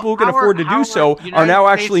U.S. The people who can afford to do so are now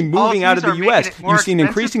actually moving out of the U.S. You see an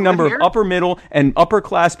increasing number of upper middle and upper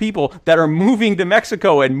class people that are moving to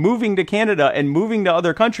Mexico and moving to Canada and moving to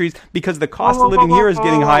other countries because the cost of living here is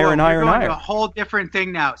getting higher and higher and higher. A whole different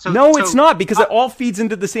thing now. No, it's not, because it all feeds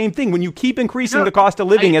into the same thing. When you keep increasing the cost of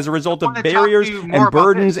living as a result of barriers and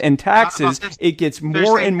burdens and taxes, it gets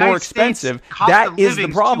more and more expensive. That is the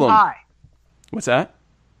problem. What's that?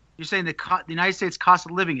 You're saying the United States cost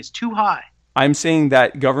of living is too high. I'm saying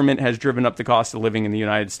that government has driven up the cost of living in the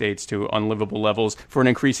United States to unlivable levels for an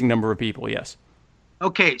increasing number of people, yes.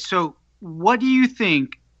 Okay, so what do you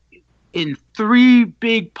think in 3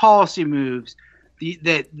 big policy moves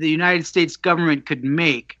that the United States government could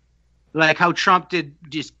make, like how Trump did,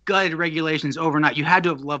 just gutted regulations overnight? You had to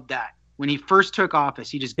have loved that. When he first took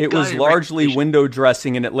office, it was largely window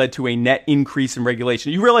dressing, and it led to a net increase in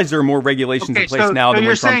regulation. You realize there are more regulations in place now than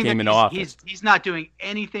when Trump came into office. He's not doing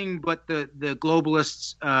anything but the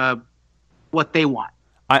globalists, what they want.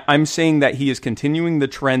 I'm saying that he is continuing the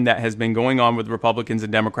trend that has been going on with Republicans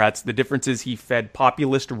and Democrats. The difference is he fed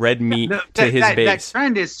populist red meat to his base. That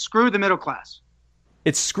trend is screw the middle class.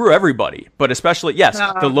 It's screw everybody, but especially, yes,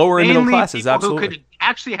 the lower and middle classes, absolutely. Who could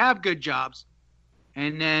actually have good jobs,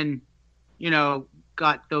 and then,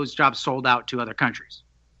 got those jobs sold out to other countries.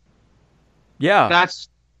 Yeah.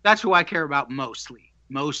 That's who I care about mostly.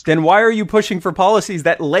 Then why are you pushing for policies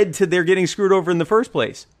that led to their getting screwed over in the first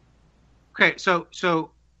place? Okay, so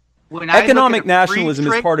when economic nationalism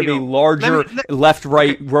is part of a larger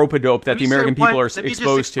left-right rope-a-dope that the American people are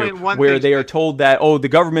exposed to, where they are told that, the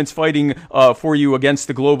government's fighting for you against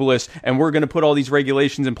the globalists, and we're going to put all these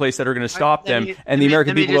regulations in place that are going to stop them. And the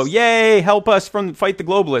American people go, yay, help us fight the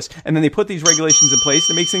globalists. And then they put these regulations in place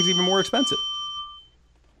that makes things even more expensive.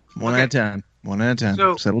 One at a time.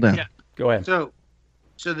 So, settle down. Yeah. Go ahead.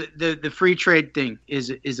 So the free trade thing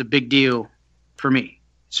is a big deal for me.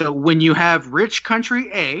 So when you have rich country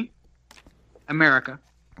A, America,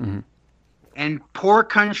 and poor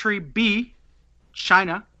country B,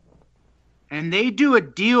 China, and they do a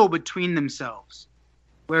deal between themselves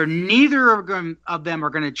where neither of them are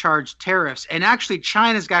going to charge tariffs, and actually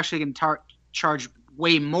China's actually going to charge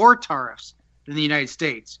way more tariffs than the United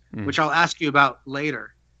States, which I'll ask you about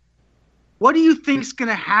later. What do you think is going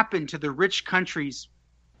to happen to the rich country's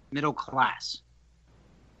middle class?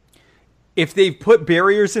 If they've put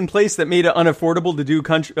barriers in place that made it unaffordable to do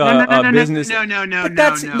business,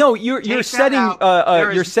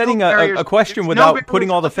 you're setting a question without putting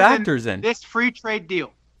all the factors in. This free trade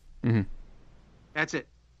deal. That's it.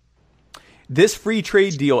 This free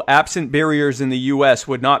trade deal, absent barriers in the U.S.,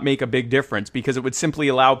 would not make a big difference because it would simply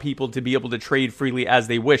allow people to be able to trade freely as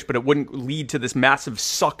they wish, but it wouldn't lead to this massive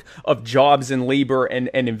suck of jobs and labor and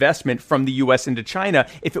investment from the U.S. into China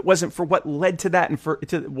if it wasn't for what led to that and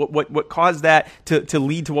to what caused that to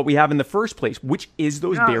lead to what we have in the first place, which is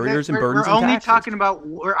those barriers and burdens and taxes. We're only talking about,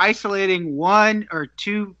 we're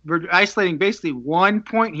isolating basically one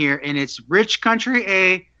point here, and it's rich country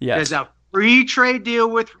A. Yes. There's a free trade deal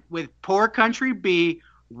with poor country B.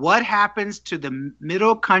 What happens to the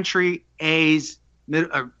country A's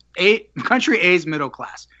middle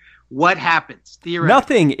class? What happens theoretically?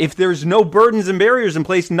 Nothing. If there's no burdens and barriers in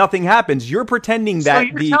place, nothing happens. You're pretending that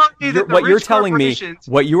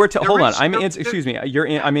hold on. I'm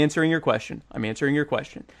answering your question.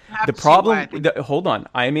 The problem. Hold on.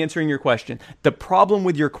 I am answering your question. The problem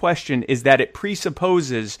with your question is that it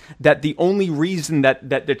presupposes that the only reason that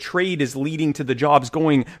the trade is leading to the jobs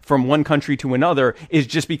going from one country to another is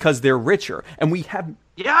just because they're richer, and we have.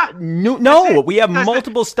 Yeah. No, we have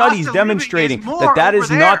multiple studies demonstrating that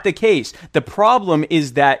is not the case. The problem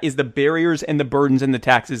is the barriers and the burdens and the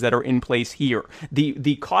taxes that are in place here.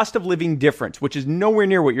 The cost of living difference, which is nowhere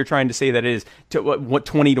near what you're trying to say that is to what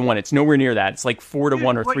 20 to 1. It's nowhere near that. It's like 4 to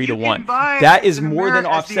 1 or 3 to 1. That is more than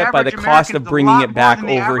offset by the cost of bringing it back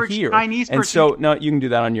over here. And so no, you can do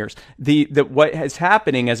that on yours. What is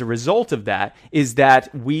happening as a result of that is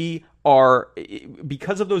that we are,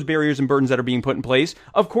 because of those barriers and burdens that are being put in place,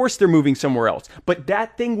 of course they're moving somewhere else. But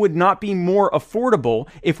that thing would not be more affordable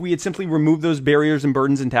if we had simply removed those barriers and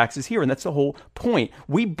burdens and taxes here. And that's the whole point.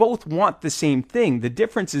 We both want the same thing. The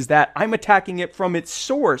difference is that I'm attacking it from its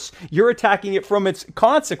source. You're attacking it from its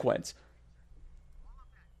consequence.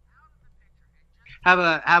 Have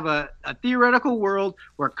a theoretical world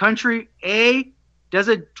where country A does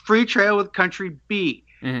a free trade with country B.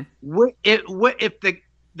 If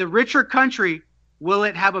the richer country, will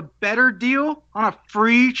it have a better deal on a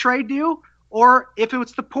free trade deal, or if it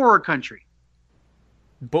was the poorer country?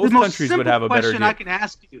 Both countries would have a better deal. The most simple question I can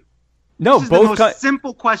ask you. No, this is the most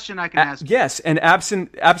simple question I can ask you. Yes, and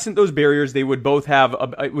absent those barriers, they would both have.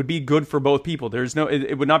 It would be good for both people. There's no.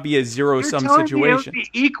 It would not be a zero-sum situation. It would be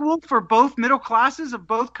equal for both middle classes of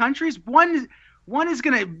both countries. One is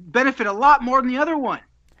going to benefit a lot more than the other one.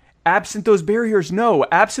 Absent those barriers, no.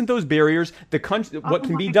 Absent those barriers, what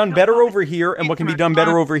can be done better over here and what can be done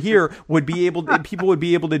better over here people would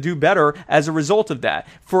be able to do better as a result of that.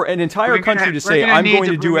 For an entire country to say, I'm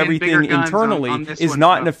going to do everything internally is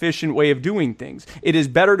not an efficient way of doing things. It is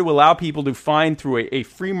better to allow people to find through a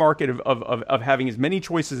free market of having as many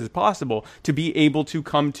choices as possible to be able to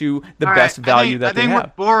come to the best value that they have. I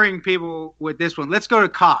think we're boring people with this one. Let's go to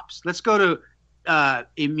cops. Let's go to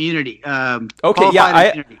immunity. Okay,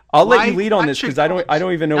 yeah, I'll let you lead on this because I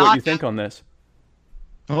don't even know what you think on this.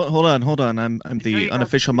 Hold on. I'm the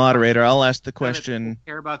unofficial moderator. I'll ask the question.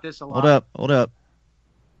 Care about this a lot. Hold up.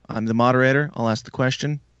 I'm the moderator. I'll ask the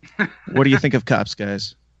question. What do you think of cops,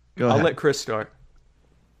 guys? Go ahead. I'll let Chris start.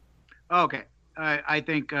 Okay, I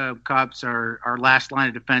think cops are our last line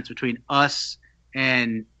of defense between us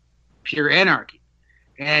and pure anarchy,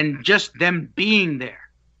 and just them being there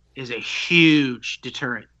is a huge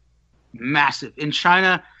deterrent. Massive. In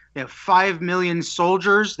China, they have 5 million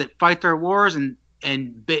soldiers that fight their wars, and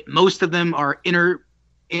most of them are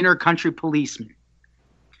inter-country policemen.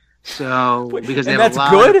 So because they And have a that's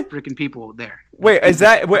lot good? of freaking people there. Wait,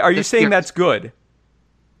 are you saying that's good?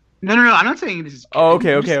 No. I'm not saying this is good. Oh,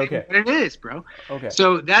 okay. But it is, bro. Okay.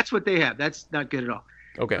 So that's what they have. That's not good at all.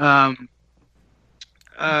 Okay.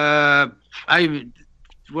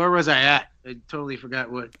 Where was I at? I totally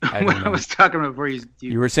forgot what I I was talking about before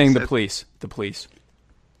you were saying the police. The police.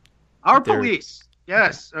 Our police.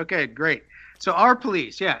 Yes. Okay, great. So our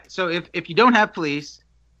police, yeah. So if you don't have police,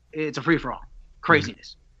 it's a free-for-all.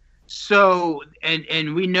 Craziness. So,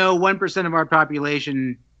 and we know 1% of our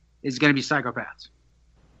population is going to be psychopaths.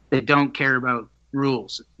 They don't care about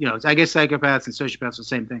rules. I guess psychopaths and sociopaths are the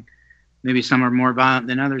same thing. Maybe some are more violent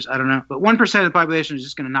than others. I don't know. But 1% of the population is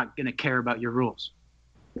just not going to care about your rules.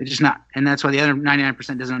 They're just not. And that's why the other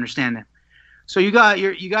 99% doesn't understand that. So you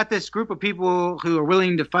got this group of people who are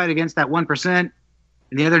willing to fight against that 1%, and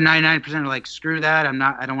the other 99% are like, screw that.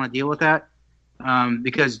 I don't want to deal with that.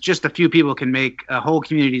 Because just a few people can make a whole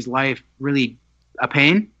community's life really a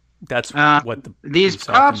pain. That's what these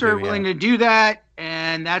cops are willing to do that,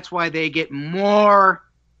 and that's why they get more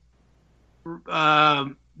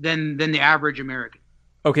than the average American.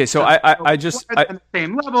 Okay, so I just on the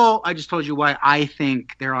same level. I just told you why I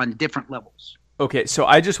think they're on different levels. Okay, so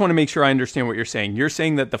I just want to make sure I understand what you're saying. You're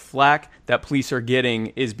saying that the flack that police are getting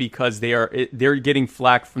is because they're getting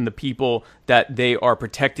flack from the people that they are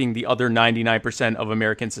protecting the other 99% of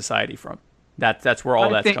American society from. That's where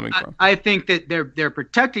that's coming from. I think that they're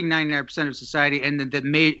protecting 99% of society, and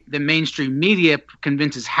the mainstream media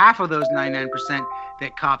convinces half of those 99%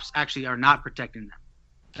 that cops actually are not protecting them.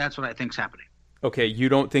 That's what I think's happening. Okay, you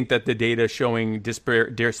don't think that the data showing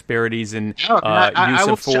disparities in use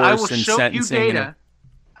of force and sentencing?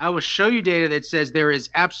 I will show you data that says there is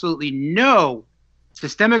absolutely no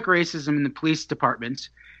systemic racism in the police departments,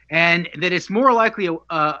 and that it's more likely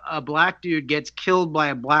a black dude gets killed by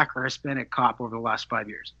a black or Hispanic cop over the last 5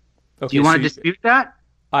 years. Okay, do you want to dispute that?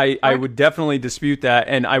 I would definitely dispute that,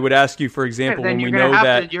 and I would ask you, for example, when we know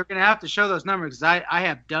that... You're going to have to show those numbers, because I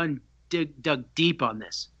have dug deep on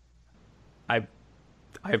this.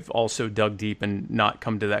 I've also dug deep and not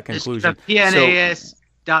come to that conclusion. Just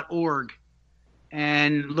PNAS.org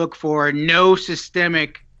and look for no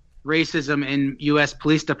systemic racism in U.S.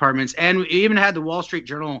 police departments. And we even had the Wall Street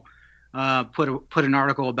Journal put an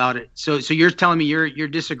article about it. So you're telling me you're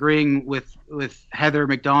disagreeing with Heather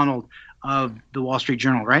McDonald of the Wall Street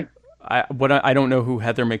Journal, right? I don't know who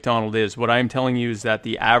Heather McDonald is. What I'm telling you is that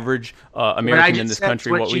the average American in this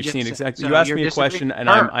country, what we've seen exactly. You asked me a question, and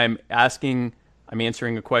I'm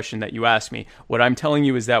answering a question that you asked me. What I'm telling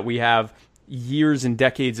you is that we have years and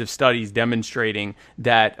decades of studies demonstrating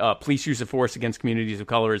that police use of force against communities of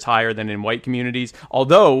color is higher than in white communities.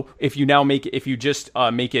 Although, if you just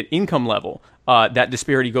make it income level, that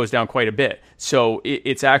disparity goes down quite a bit. So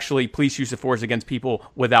it's actually police use of force against people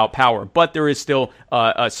without power. But there is still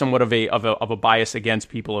somewhat of a bias against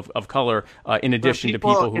people of color, in addition to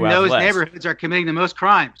people who have less. Those neighborhoods are committing the most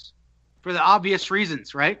crimes for the obvious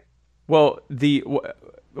reasons, right? Well,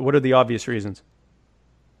 what are the obvious reasons?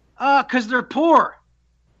 Because they're poor.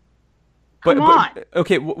 Come on.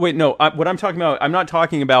 Okay, wait, no. What I'm talking about, I'm not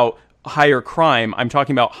talking about higher crime. I'm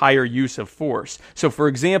talking about higher use of force. So, for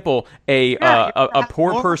example, a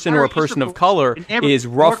poor person or a person of color is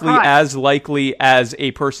roughly as likely as a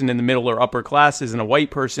person in the middle or upper classes and a white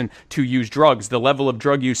person to use drugs. The level of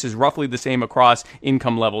drug use is roughly the same across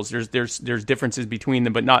income levels. There's differences between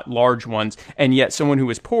them, but not large ones. And yet, someone who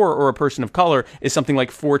is poor or a person of color is something like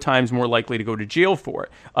 4 times more likely to go to jail for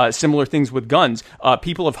it. Similar things with guns.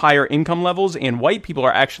 People of higher income levels and white people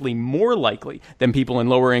are actually more likely than people in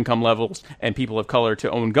lower income levels and people of color to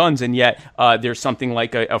own guns, and yet there's something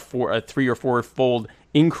like a 3 or 4 fold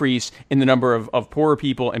increase in the number of poorer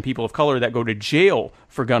people and people of color that go to jail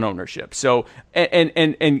for gun ownership. So,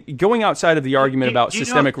 and going outside of the argument about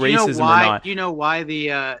systemic racism or not, do you know why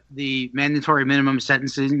the mandatory minimum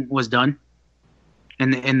sentencing was done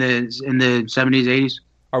in the 70s, 80s?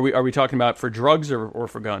 Are we talking about for drugs or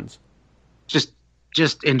for guns?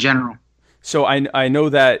 Just in general. So I know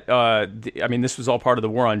that, this was all part of the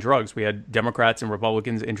war on drugs. We had Democrats and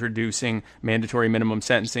Republicans introducing mandatory minimum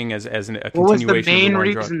sentencing as a continuation of the war on drugs. What was the main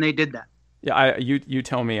reason they did that? Yeah, you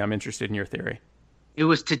tell me. I'm interested in your theory. It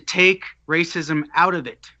was to take racism out of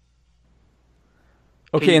it.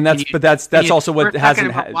 Okay, that's also what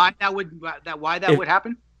hasn't happened. Why that would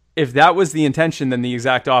happen? If that was the intention, then the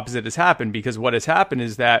exact opposite has happened, because what has happened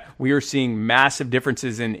is that we are seeing massive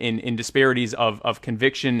differences in disparities of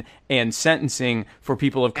conviction and sentencing for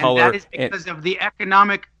people of color. And that is because of the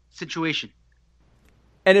economic situation.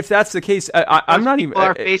 And if that's the case, I'm not even... People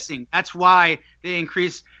are facing. That's why they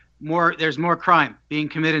increase there's more crime being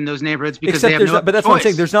committed in those neighborhoods because Except they have no but that's choice. what I'm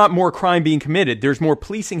saying. There's not more crime being committed. There's more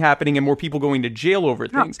policing happening and more people going to jail over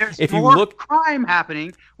things. There's If more you look, crime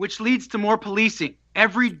happening, which leads to more policing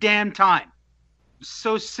every damn time. I'm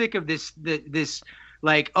so sick of this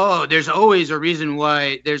like, oh, there's always a reason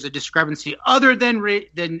why there's a discrepancy other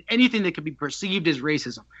than anything that could be perceived as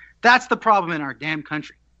racism. That's the problem in our damn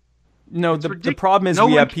country. No, the problem is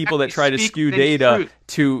we have people that try to skew data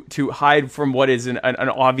to hide from what is an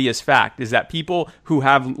obvious fact, is that people who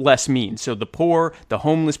have less means, so the poor, the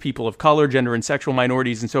homeless, people of color, gender and sexual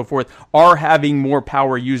minorities, and so forth, are having more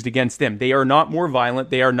power used against them. They are not more violent.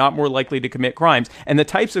 They are not more likely to commit crimes. And the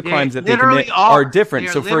types of crimes that they commit are different.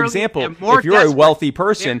 So, for example, if you're a wealthy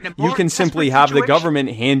person, you can simply have the government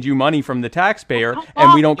hand you money from the taxpayer,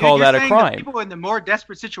 and we don't call that a crime. People in the more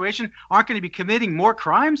desperate situation aren't going to be committing more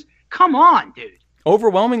crimes? Come on, dude.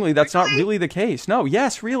 Overwhelmingly, that's not really the case. No,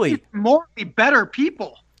 yes, really. Morally better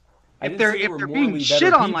people. If they're being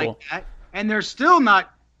shit on like that, and they're still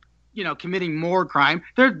not, committing more crime,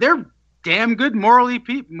 they're damn good morally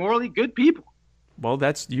good people. Well,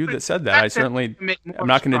 that's you that said that. I'm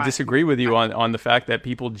not going to disagree with you on the fact that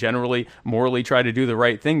people generally morally try to do the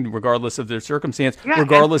right thing regardless of their circumstance,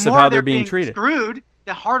 regardless of how they're being treated. Screwed,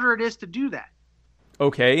 the harder it is to do that.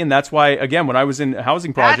 Okay, and that's why, again, when I was in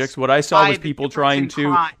housing projects, what I saw was people trying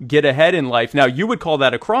to get ahead in life. Now, you would call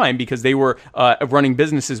that a crime because they were running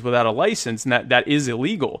businesses without a license, and that is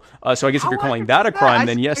illegal. So I guess if you're calling that a crime,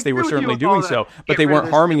 then yes, they were certainly doing so. But they weren't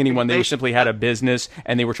harming anyone. They simply had a business,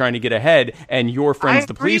 and they were trying to get ahead. And your friends,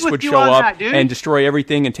 the police, would show up and destroy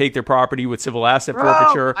everything and take their property with civil asset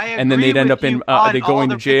forfeiture, and then they'd end up going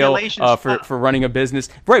to jail for running a business.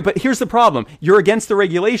 Right, but here's the problem. You're against the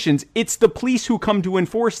regulations. It's the police who come to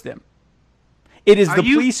enforce them. It is the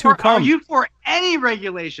police who come. Are you for any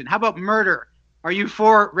regulation? How about murder? Are you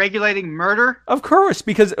for regulating murder? Of course,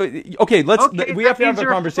 because we have to have a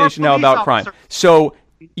conversation now about crime. So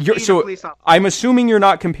I'm assuming you're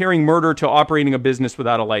not comparing murder to operating a business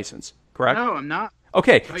without a license, correct? No, I'm not.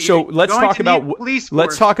 Okay, so let's talk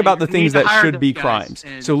about the things that should be crimes.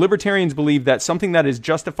 So libertarians believe that something that is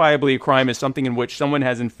justifiably a crime is something in which someone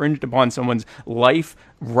has infringed upon someone's life,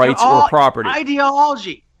 rights, or property.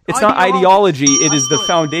 Ideology. It's not ideology. It is the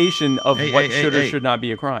foundation of what should or should not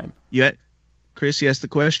be a crime. Chris, you asked the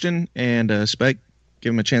question, and Spike,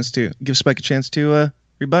 give Spike a chance to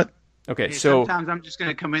rebut. Okay, so sometimes I'm just going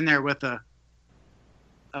to come in there with a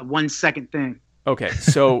 1 second thing. Okay,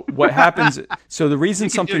 so what happens? So the reason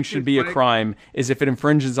something should be a crime is if it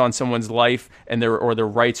infringes on someone's life and their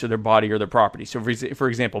rights or their body or their property. So, for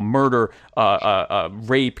example, murder,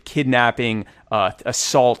 rape, kidnapping,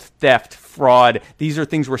 assault, theft, fraud. These are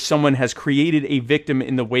things where someone has created a victim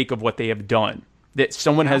in the wake of what they have done. That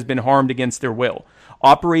someone has been harmed against their will.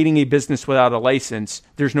 Operating a business without a license,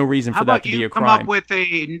 there's no reason for that to be a crime. Come up with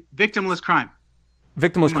a victimless crime.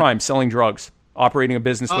 Victimless crime: selling drugs. Operating a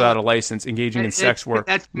business without a license, engaging in sex work.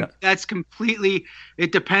 That's completely.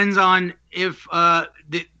 It depends on if why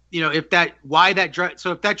that drug.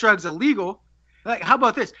 So if that drug's illegal, like how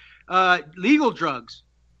about this? Legal drugs,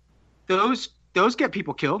 those get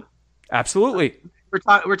people killed. Absolutely.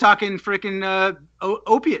 We're talking freaking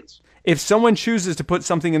opiates. If someone chooses to put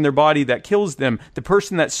something in their body that kills them, the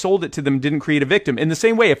person that sold it to them didn't create a victim. In the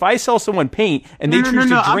same way, if I sell someone paint and they choose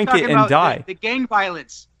to drink it and die, the gang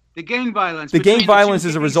violence. The gang violence. The gang violence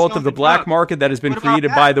is a result of the black market that has been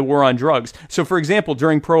created by the war on drugs. So, for example,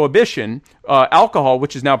 during Prohibition, alcohol,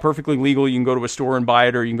 which is now perfectly legal, you can go to a store and buy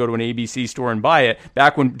it, or you can go to an ABC store and buy it.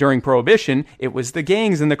 Back during Prohibition, it was the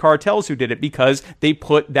gangs and the cartels who did it because they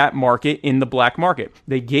put that market in the black market.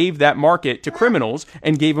 They gave that market to criminals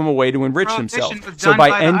and gave them a way to enrich themselves. So,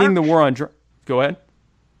 by ending the war on drugs, go ahead.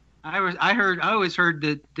 I always heard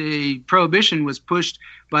that the Prohibition was pushed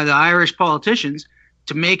by the Irish politicians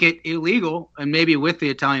to make it illegal, and maybe with the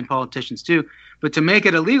Italian politicians too, but to make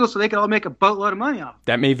it illegal so they could all make a boatload of money off it.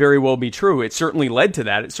 That may very well be true. It certainly led to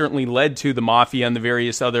that. It certainly led to the mafia and the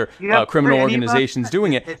various other criminal organizations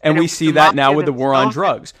doing it. And we see that now with the war on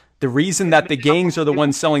drugs. The reason that the gangs are the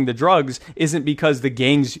ones selling the drugs isn't because the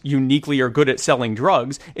gangs uniquely are good at selling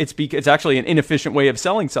drugs. It's actually an inefficient way of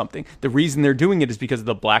selling something. The reason they're doing it is because of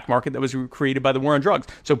the black market that was created by the war on drugs.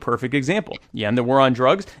 So perfect example. You end the war on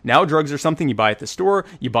drugs. Now drugs are something you buy at the store,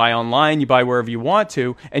 you buy online, you buy wherever you want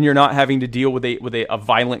to, and you're not having to deal with a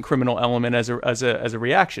violent criminal element as a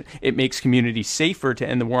reaction. It makes communities safer to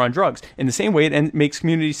end the war on drugs. In the same way, it makes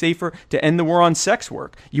communities safer to end the war on sex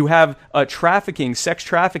work. You have sex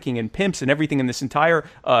trafficking trafficking and pimps and everything in this entire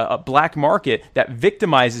black market that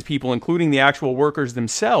victimizes people, including the actual workers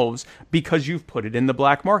themselves, because you've put it in the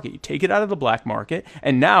black market. You take it out of the black market,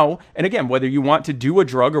 and now, and again, whether you want to do a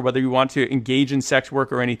drug or whether you want to engage in sex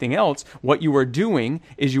work or anything else, what you are doing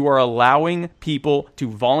is you are allowing people to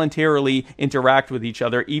voluntarily interact with each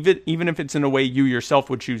other, even if it's in a way you yourself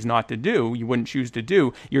would choose not to do, you wouldn't choose to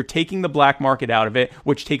do. You're taking the black market out of it,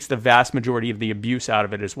 which takes the vast majority of the abuse out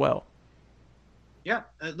of it as well. Yeah,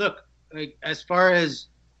 look, as far as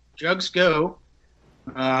drugs go,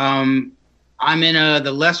 I'm in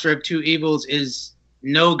the lesser of two evils is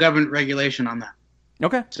no government regulation on that.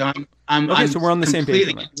 Okay. So I'm so we're on the same page.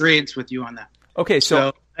 Completely in agreement with you on that. Okay,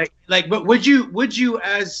 so but would you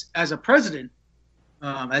as a president,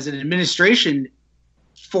 as an administration,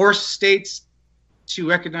 force states to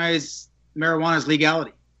recognize marijuana's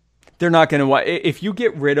legality? They're not going to. If you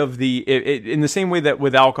get rid of in the same way that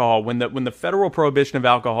with alcohol, when the federal prohibition of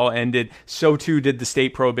alcohol ended, so too did the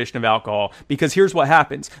state prohibition of alcohol. Because here's what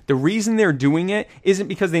happens: the reason they're doing it isn't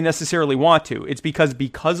because they necessarily want to. It's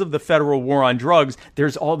because of the federal war on drugs,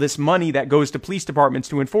 there's all this money that goes to police departments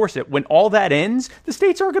to enforce it. When all that ends, the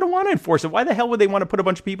states aren't going to want to enforce it. Why the hell would they want to put a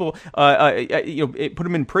bunch of people, put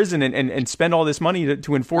them in prison and spend all this money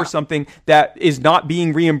to enforce something that is not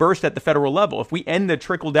being reimbursed at the federal level? If we end the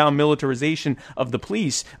trickle down militarization of the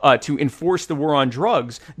police to enforce the war on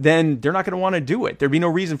drugs, then they're not going to want to do it. There'd be no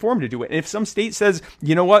reason for them to do it. And if some state says,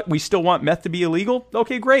 you know what, we still want meth to be illegal,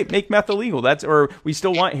 okay, great, make meth illegal. Or we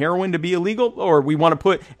still want heroin to be illegal, or we want to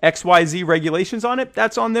put XYZ regulations on it,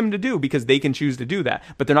 that's on them to do because they can choose to do that.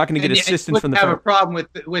 But they're not going to get assistance from the federal. Have a problem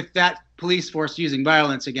with that police force using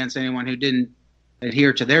violence against anyone who didn't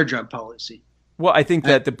adhere to their drug policy. Well, I think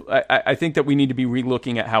that I think that we need to be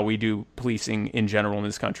relooking at how we do policing in general in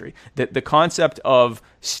this country. That the concept of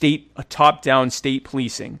top-down state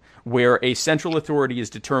policing, where a central authority is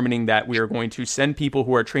determining that we are going to send people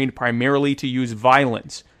who are trained primarily to use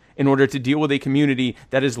violence in order to deal with a community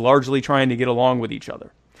that is largely trying to get along with each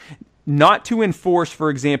other. Not to enforce, for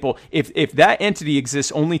example, if that entity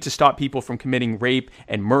exists only to stop people from committing rape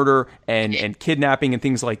and murder and kidnapping and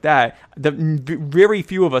things like that, very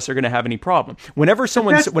few of us are going to have any problem. Whenever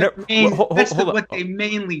someone's what they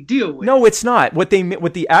mainly deal with. No, it's not. What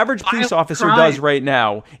the average police officer does right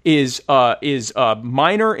now is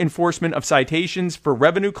minor enforcement of citations for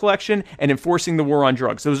revenue collection and enforcing the war on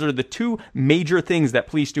drugs. Those are the two major things that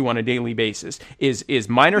police do on a daily basis. Is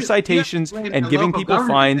minor citations and giving people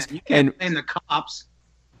fines. And the cops.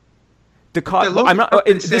 I'm not.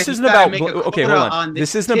 This isn't about. Okay, hold on.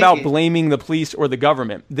 This isn't about blaming the police or the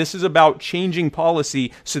government. This is about changing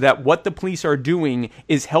policy so that what the police are doing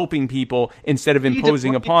is helping people instead of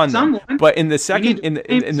imposing upon them. But in the second, in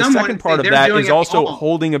the second part of that is also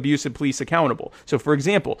holding abusive police accountable. So, for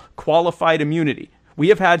example, qualified immunity. We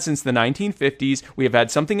have had since the 1950s, we have had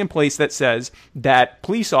something in place that says that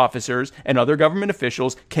police officers and other government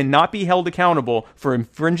officials cannot be held accountable for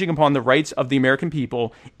infringing upon the rights of the American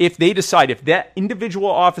people if that individual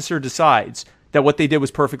officer decides that what they did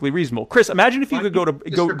was perfectly reasonable. Chris, imagine if you could go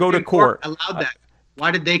to court. Allowed that.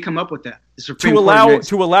 Why did they come up with that?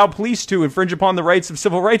 To allow police to infringe upon the rights of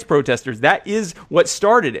civil rights protesters. That is what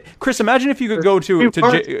started it. Chris, imagine if you could go to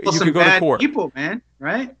court. People, man,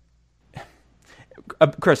 right?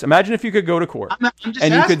 Chris, imagine if you could go to court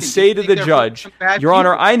and you could say to the judge, Your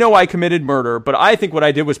Honor, I know I committed murder, but I think what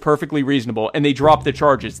I did was perfectly reasonable, and they dropped the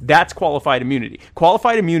charges. That's qualified immunity.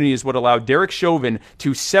 Qualified immunity is what allowed Derek Chauvin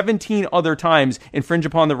to 17 other times infringe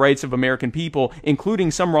upon the rights of American people, including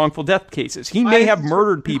some wrongful death cases. He may have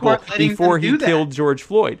murdered people before he killed George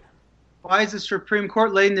Floyd. Why is the Supreme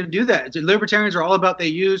Court letting them do that? The libertarians are all about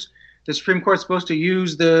the Supreme Court's supposed to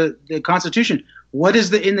use the Constitution. What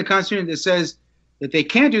is in the Constitution that says that they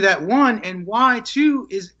can't do that, one, and why, two,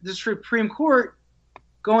 is the Supreme Court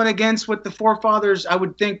going against what the forefathers, I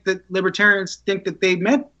would think that libertarians think that they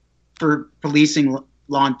meant for policing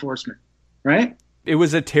law enforcement, right? It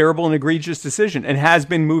was a terrible and egregious decision and has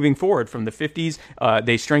been moving forward from the 50s.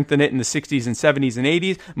 They strengthened it in the 60s and 70s and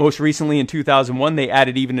 80s. Most recently in 2001, they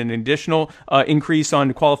added even an additional increase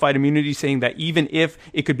on qualified immunity, saying that even if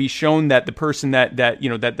it could be shown that the person that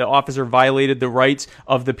the officer violated the rights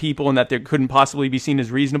of the people and that they couldn't possibly be seen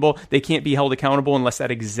as reasonable, they can't be held accountable unless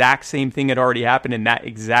that exact same thing had already happened in that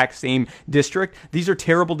exact same district. These are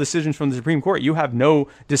terrible decisions from the Supreme Court. You have no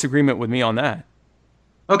disagreement with me on that.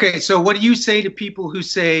 Okay, so what do you say to people who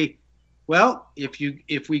say, well,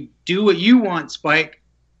 if we do what you want, Spike,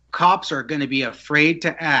 cops are going to be afraid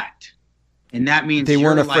to act, and that means they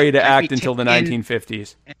weren't afraid to act until the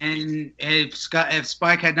 1950s. And if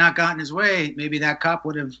Spike had not gotten his way, maybe that cop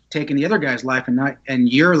would have taken the other guy's life, and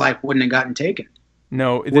your life wouldn't have gotten taken.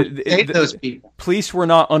 No, those people. Police were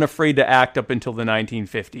not unafraid to act up until the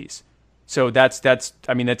 1950s. So that's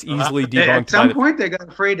easily debunked. At some point, they got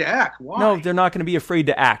afraid to act. Why? No, they're not going to be afraid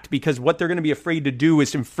to act, because what they're going to be afraid to do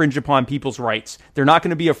is infringe upon people's rights. They're not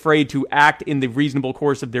going to be afraid to act in the reasonable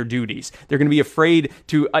course of their duties. They're going to be afraid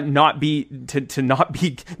to not be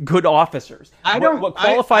good officers. What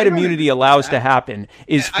qualified immunity allows to happen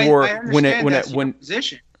is for when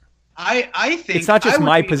position. I think it's not just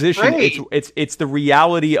my position. It's the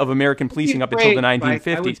reality of American policing up until the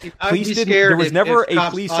 1950s. There was never a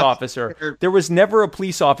police officer. There was never a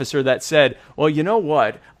police officer that said, "Well, you know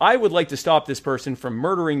what? I would like to stop this person from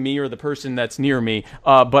murdering me or the person that's near me,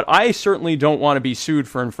 but I certainly don't want to be sued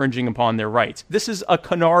for infringing upon their rights." This is a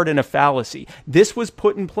canard and a fallacy. This was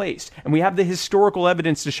put in place, and we have the historical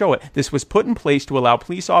evidence to show it. This was put in place to allow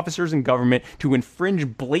police officers and government to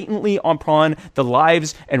infringe blatantly upon the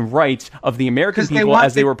lives and rights of the American people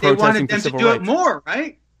as they were protesting for civil rights. They wanted them to do it more,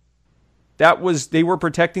 right? They were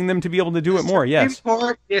protecting them to be able to do it more, yes. Supreme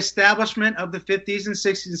Court, the establishment of the 50s and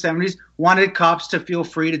 60s and 70s wanted cops to feel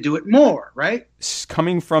free to do it more, right?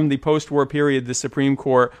 Coming from the post-war period, the Supreme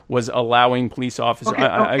Court was allowing police officers...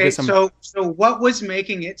 So what was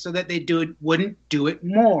making it so that they wouldn't do it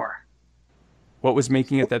more? What was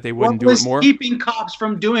making it that they wouldn't do it more? What was keeping cops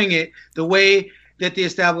from doing it the way that the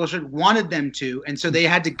establishment wanted them to, and so they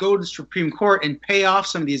had to go to the Supreme Court and pay off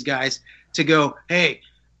some of these guys to go, hey,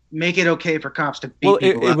 make it okay for cops to beat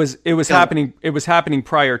people up. It was happening. It was happening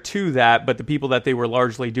prior to that, but the people that they were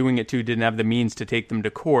largely doing it to didn't have the means to take them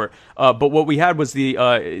to court. But what we had was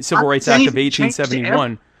the Civil Rights Act of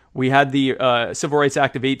 1871. We had the Civil Rights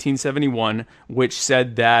Act of 1871, which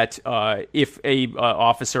said that if a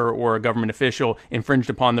officer or a government official infringed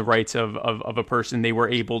upon the rights of a person, they were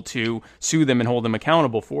able to sue them and hold them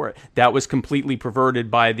accountable for it. That was completely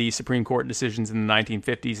perverted by the Supreme Court decisions in the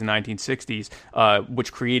 1950s and 1960s,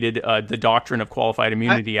 which created the doctrine of qualified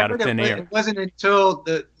immunity out of thin air. It wasn't until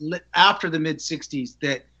after the mid-60s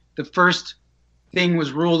that the first thing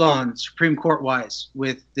was ruled on Supreme Court wise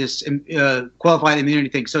with this qualified immunity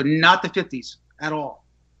thing. So not the 50s at all.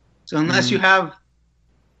 So unless you're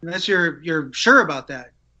sure about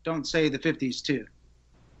that, don't say the 50s too.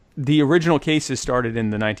 The original cases started in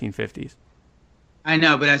the 1950s. I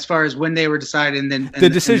know, but as far as when they were decided, the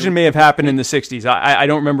decision may have happened in the 60s. I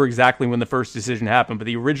don't remember exactly when the first decision happened, but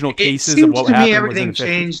the original cases of what happened everything was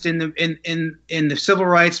in the 50s. changed in the civil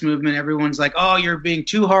rights movement. Everyone's like, "Oh, you're being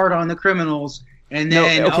too hard on the criminals." And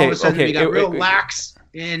then all of a sudden we got real lax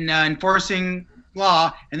in enforcing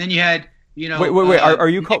law, and then you had, Wait! Are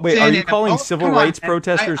you calling civil rights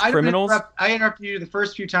protesters criminals? I interrupted you the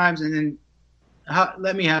first few times, and then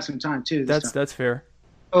let me have some time too. That's fair.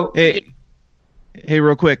 Oh, hey,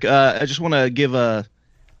 real quick, I just want to give a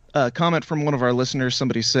comment from one of our listeners.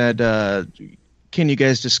 Somebody said, "Can you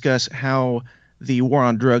guys discuss how the war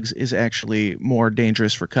on drugs is actually more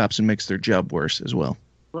dangerous for cops and makes their job worse as well?"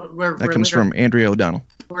 That comes from Andrea O'Donnell.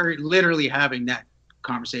 We're literally having that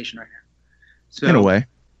conversation right now. So, in a way.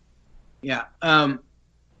 Yeah.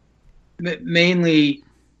 Mainly,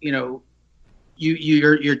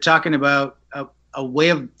 you're talking about a way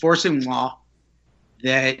of enforcing law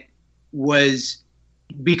that was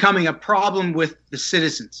becoming a problem with the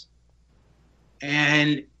citizens.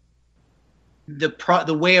 And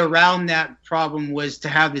the way around that problem was to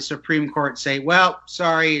have the Supreme Court say, well,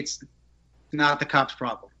 sorry, it's not the cops'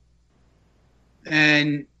 problem.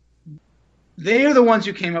 And they are the ones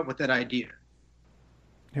who came up with that idea.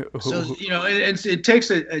 So, it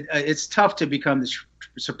takes it's tough to become the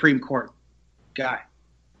Supreme Court guy,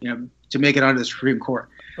 to make it onto the Supreme Court.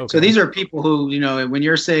 Okay. So these are people who, when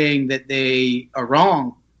you're saying that they are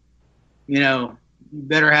wrong, you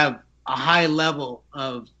better have a high level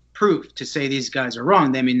of proof to say these guys are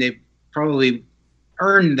wrong. I mean, they probably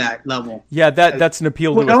earned that level. Yeah, that's an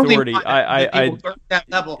appeal to authority. I earned that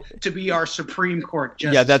level to be our Supreme Court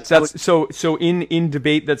justice. Yeah, that's so in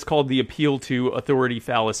debate that's called the appeal to authority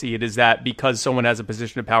fallacy. It is that because someone has a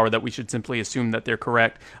position of power that we should simply assume that they're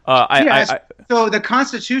correct. So the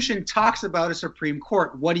Constitution talks about a Supreme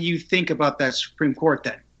Court. What do you think about that Supreme Court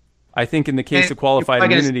then? I think in the case of qualified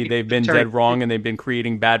immunity, they've been dead wrong, and they've been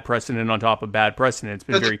creating bad precedent on top of bad precedent. It's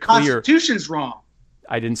been very clear. The Constitution's wrong.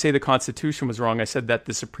 I didn't say the Constitution was wrong. I said that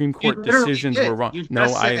the Supreme Court decisions were wrong.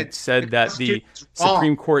 I said that the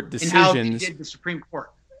Supreme Court decisions. Did the Supreme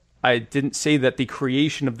Court. I didn't say that the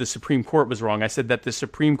creation of the Supreme Court was wrong. I said that the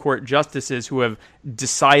Supreme Court justices who have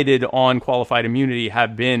decided on qualified immunity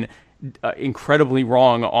have been incredibly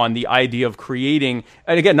wrong on the idea of creating,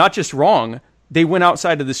 and again, not just wrong, they went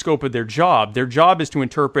outside of the scope of their job. Their job is to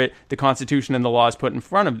interpret the Constitution and the laws put in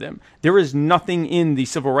front of them. There is nothing in the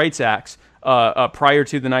Civil Rights Acts prior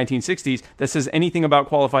to the 1960s that says anything about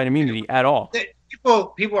qualified immunity at all.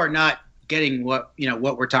 People are not getting what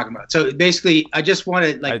we're talking about. So basically, I just want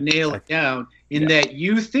to nail it down in that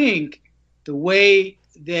you think the way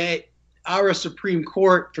that our Supreme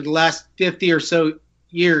Court for the last 50 or so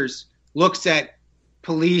years looks at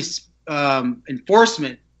police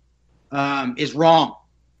enforcement is wrong,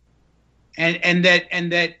 and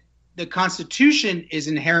that the Constitution is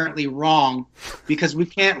inherently wrong because we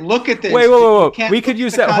can't look at this. Wait. We could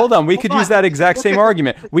use that. Hold on. We could use that exact same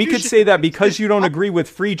argument. We could say that because you don't agree with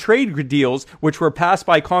free trade deals, which were passed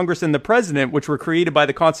by Congress and the president, which were created by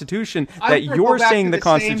the Constitution, that you're saying the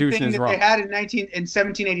Constitution is wrong. They had in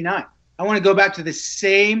 1789. I want to go back to the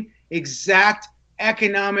same exact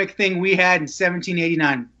economic thing we had in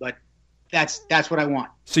 1789, but that's what I want.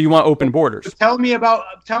 So you want open borders? So tell me about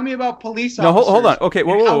police officers. No, hold on. Okay,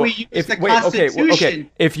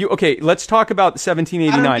 let's talk about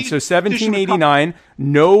 1789. So 1789,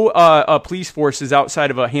 no police forces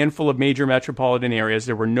outside of a handful of major metropolitan areas.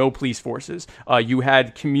 There were no police forces. You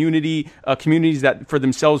had communities that for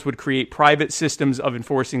themselves would create private systems of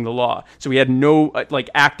enforcing the law. So we had no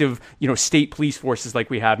active state police forces like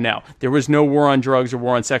we have now. There was no war on drugs or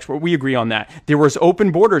war on sex. We agree on that. There was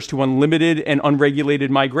open borders to unlimited and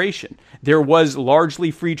unregulated migration. There was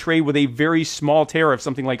largely free trade with a very small tariff,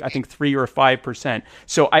 something like I think 3 or 5%.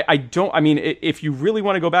 So if you really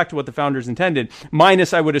want to go back to what the founders intended,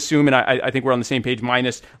 minus I would assume, and I think we're on the same page,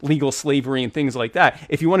 minus legal slavery and things like that.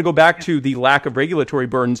 If you want to go back to the lack of regulatory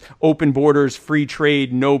burdens, open borders, free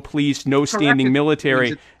trade, no police, no standing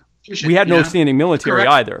military. We had no standing military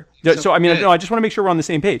either. So, I just want to make sure we're on the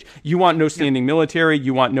same page. You want no standing military.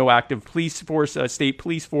 You want no active police force, state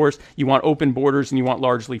police force. You want open borders, and you want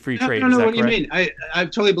largely free trade. No, what do you mean? I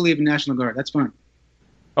totally believe in National Guard. That's fine.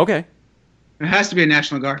 Okay. There has to be a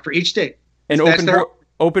National Guard for each state. And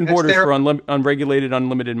open borders for unregulated,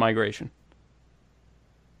 unlimited migration.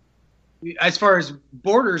 As far as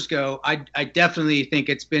borders go, I definitely think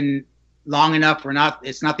it's been long enough.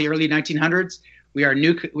 It's not the early 1900s. We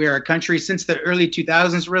are a country since the early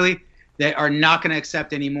 2000s, really, that are not going to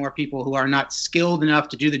accept any more people who are not skilled enough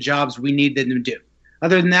to do the jobs we need them to do.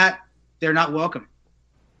 Other than that, they're not welcome.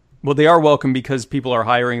 Well, they are welcome because people are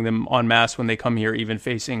hiring them en masse when they come here, even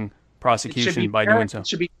facing prosecution by doing so. It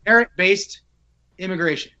should be merit-based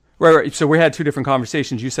immigration. Right. So we had two different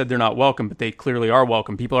conversations. You said they're not welcome, but they clearly are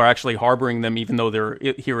welcome. People are actually harboring them even though they're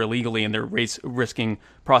here illegally and they're risking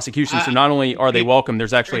prosecution. So not only are they welcome,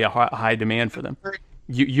 there's actually a high demand for them.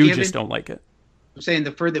 You just don't like it. I'm saying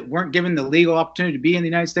the fur that weren't given the legal opportunity to be in the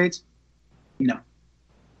United States? No.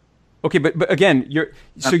 Okay, but again,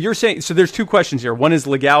 you're saying, so there's two questions here. One is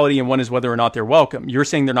legality and one is whether or not they're welcome. You're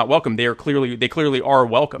saying they're not welcome. They clearly are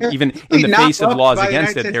welcome. Even in the face of laws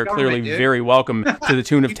against it, they're clearly very welcome to the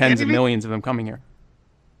tune of tens of millions of them coming here.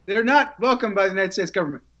 They're not welcomed by the United States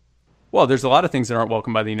government. Well, there's a lot of things that aren't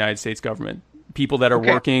welcomed by the United States government. People that are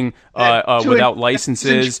working without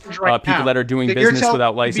licenses, people that are doing business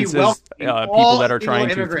without licenses, people that are trying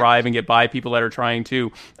to thrive and get by, people that are trying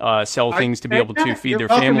to sell things to be able to feed their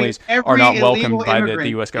families are not welcomed by the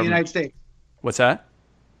U.S. government. United States. What's that?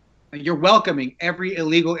 You're welcoming every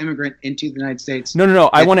illegal immigrant into the United States. No.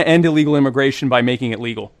 I want to end illegal immigration by making it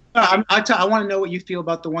legal. I want to know what you feel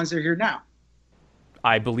about the ones that are here now.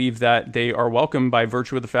 I believe that they are welcome by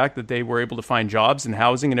virtue of the fact that they were able to find jobs and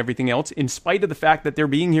housing and everything else in spite of the fact that their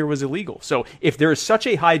being here was illegal. So if there is such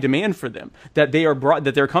a high demand for them that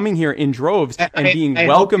they're coming here in droves and being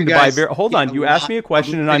welcomed by hold on, you asked me a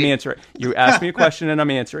question and I'm answering it. You asked me a question and I'm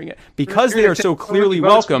answering it. Because they are so clearly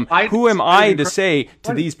welcome, who am I to say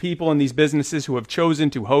to these people and these businesses who have chosen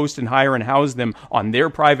to host and hire and house them on their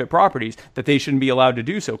private properties that they shouldn't be allowed to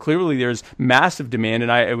do so? Clearly there's massive demand,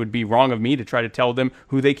 and it would be wrong of me to try to tell them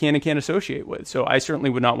who they can and can't associate with. So I certainly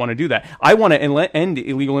would not want to do that. I want to end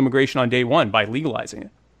illegal immigration on day one by legalizing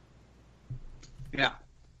it. Yeah.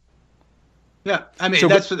 I mean,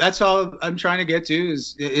 that's all I'm trying to get to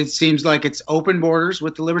is it seems like it's open borders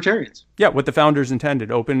with the libertarians. Yeah, what the founders intended.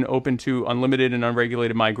 Open to unlimited and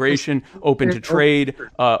unregulated migration, open to trade,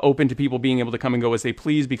 open to people being able to come and go as they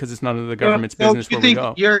please because it's none of the government's business where we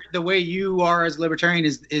go. The way you are as a libertarian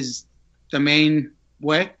is the main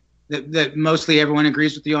way? That mostly everyone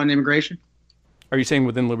agrees with you on immigration? Are you saying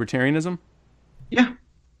within libertarianism? Yeah.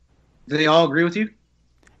 Do they all agree with you?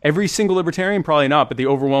 Every single libertarian, probably not, but the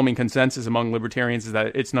overwhelming consensus among libertarians is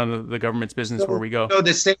that it's none of the government's business where we go. So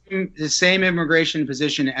the same immigration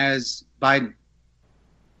position as Biden?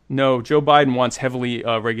 No, Joe Biden wants heavily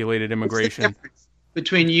regulated immigration. What's the difference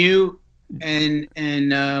between you and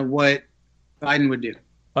what Biden would do?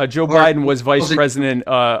 Joe Biden was vice president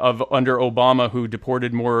under Obama, who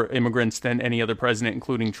deported more immigrants than any other president,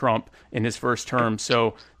 including Trump, in his first term.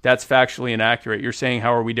 So that's factually inaccurate. You're saying,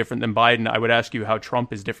 how are we different than Biden? I would ask you how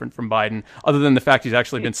Trump is different from Biden, other than the fact he's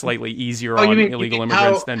actually been slightly easier on illegal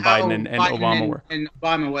immigrants than Biden and Obama were. And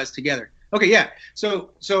Obama was together. Okay, yeah.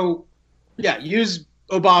 So yeah, use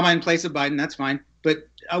Obama in place of Biden. That's fine. But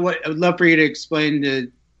I would love for you to explain to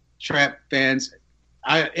Trump fans,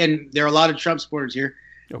 and there are a lot of Trump supporters here,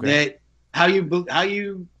 that how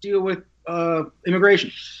you deal with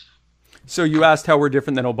immigration. So you asked how we're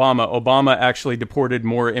different than Obama. Obama actually deported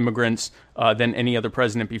more immigrants than any other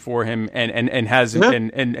president before him, and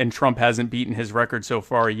hasn't, and Trump hasn't beaten his record so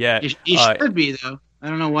far yet. He should be, though. I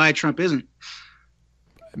don't know why Trump isn't.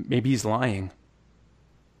 Maybe he's lying.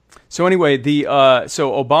 So anyway, Obama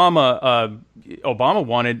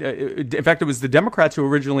wanted. In fact, it was the Democrats who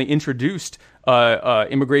originally introduced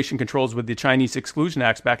immigration controls with the Chinese Exclusion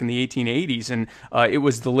Acts back in the 1880s, and it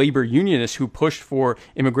was the labor unionists who pushed for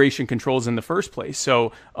immigration controls in the first place.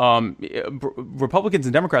 So Republicans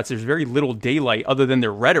and Democrats, there's very little daylight other than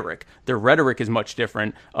their rhetoric. Their rhetoric is much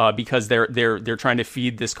different because they're trying to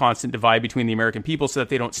feed this constant divide between the American people so that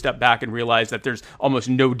they don't step back and realize that there's almost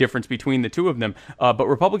no difference between the two of them. But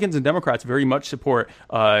Republicans and Democrats very much support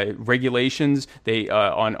regulations. They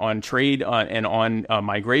on trade and on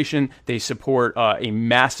migration. They support a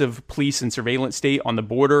massive police and surveillance state on the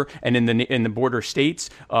border and in the border states.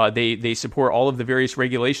 They support all of the various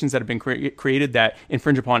regulations that have been created that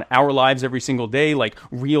infringe upon our lives every single day, like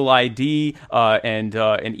Real ID and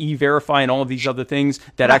E-Verify and all of these other things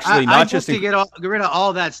that actually not just to get rid of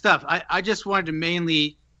all that stuff. I just wanted to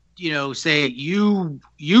mainly, say you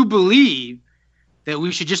believe that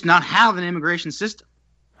we should just not have an immigration system.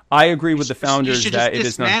 I agree with the founders that it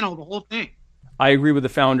is not dismantle the whole thing. I agree with the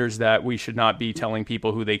founders that we should not be telling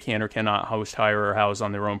people who they can or cannot host, hire, or house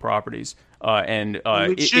on their own properties.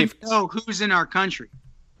 We should know who's in our country.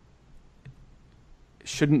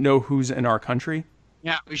 Shouldn't know who's in our country?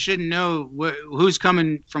 Yeah, we shouldn't know who's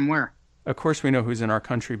coming from where. Of course we know who's in our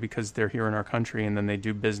country because they're here in our country, and then they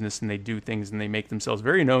do business and they do things and they make themselves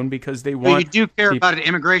very known because they want... you do care about an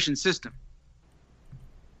immigration system.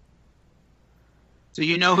 So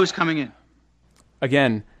you know who's coming in.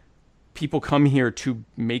 Again, people come here to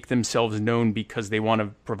make themselves known because they want to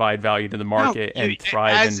provide value to the market and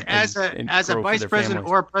thrive as a vice president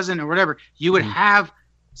or a president or whatever. You would have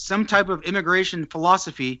some type of immigration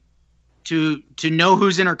philosophy to know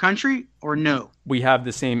who's in our country, or no? We have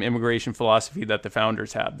the same immigration philosophy that the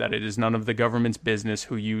founders have, that it is none of the government's business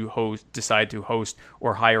who you decide to host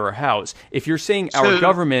or hire or house. If you're saying our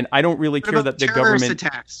government, I don't really care that the government... terrorist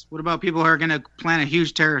attacks? What about people who are going to plan a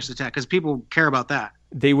huge terrorist attack? Because people care about that.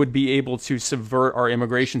 They would be able to subvert our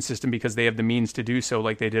immigration system because they have the means to do so,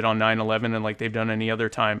 like they did on 9/11 and like they've done any other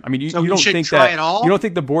time. I mean, you don't think that you don't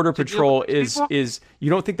think the Border Patrol is you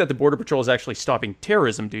don't think that the Border Patrol is actually stopping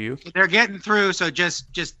terrorism, do you? They're getting through, so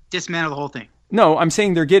just dismantle the whole thing. No, I'm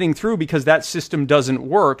saying they're getting through because that system doesn't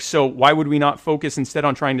work. So why would we not focus instead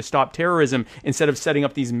on trying to stop terrorism instead of setting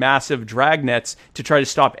up these massive dragnets to try to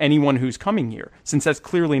stop anyone who's coming here? Since that's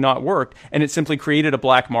clearly not worked, and it simply created a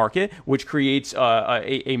black market, which creates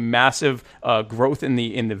a massive growth in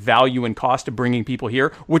the value and cost of bringing people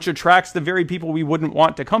here, which attracts the very people we wouldn't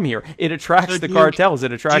want to come here. It attracts the cartels.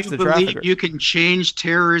 It attracts the traffickers. You can change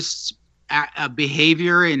terrorists'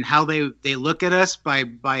 behavior and how they look at us by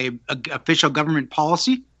official government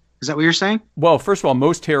policy? Is that what you're saying? Well, first of all,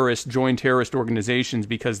 most terrorists join terrorist organizations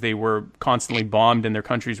because they were constantly bombed and their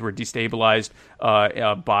countries were destabilized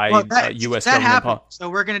by U.S. government. So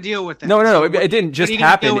we're going to deal with that. No, it didn't just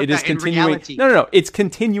happen. It is continuing. No, it's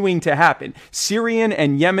continuing to happen. Syrian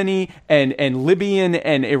and Yemeni and Libyan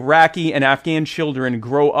and Iraqi and Afghan children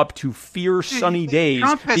grow up to fear sunny days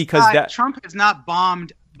Trump has not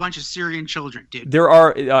bombed bunch of Syrian children, dude. There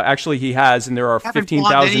are actually he has, and there are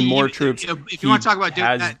 15,000 more troops. If you want to talk about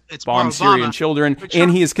doing that, it's bombed Syrian children, and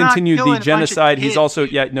he has continued the genocide. He's also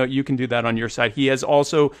you can do that on your side. He has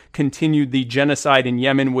also continued the genocide in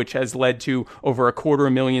Yemen, which has led to over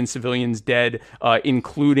 250,000 civilians dead,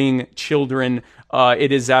 including children.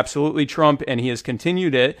 It is absolutely Trump, and he has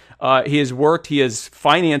continued it. He has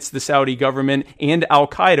financed the Saudi government and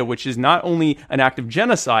Al-Qaeda, which is not only an act of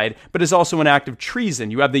genocide, but is also an act of treason.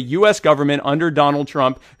 You have the U.S. government under Donald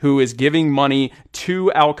Trump, who is giving money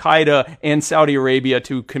to Al-Qaeda and Saudi Arabia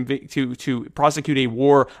to prosecute a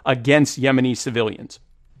war against Yemeni civilians.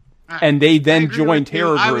 And they then join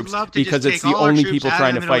terror groups because it's the only people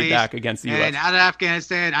trying to fight back against the U.S. And out of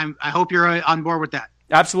Afghanistan, I hope you're on board with that.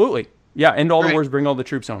 Absolutely. Yeah, end all the wars, bring all the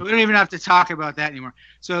troops home. We don't even have to talk about that anymore.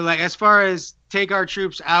 So, like, as far as take our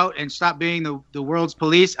troops out and stop being the world's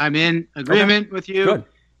police, I'm in agreement with you. Good.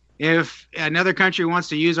 If another country wants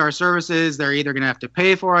to use our services, they're either going to have to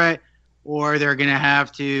pay for it, or they're going to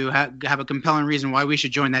have to have a compelling reason why we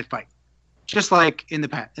should join that fight, just like in the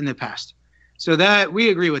past. So that we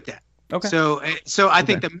agree with that. Okay. So I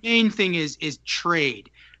think the main thing is trade.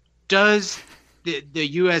 Does the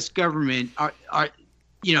U.S. government are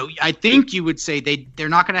I think you would say they're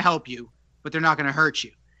not going to help you, but they're not going to hurt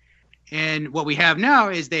you. And what we have now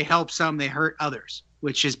is they help some, they hurt others,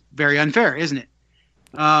 which is very unfair, isn't it?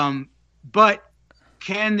 But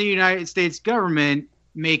can the United States government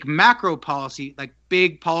make macro policy, like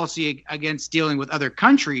big policy against dealing with other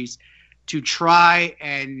countries, to try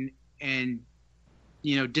and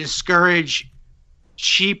discourage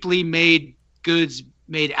cheaply made goods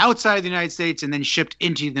made outside the United States and then shipped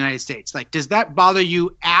into the United States? Like, does that bother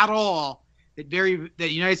you at all that the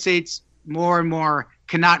United States more and more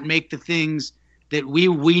cannot make the things that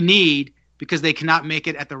we need because they cannot make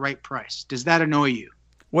it at the right price? Does that annoy you?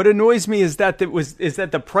 What annoys me is that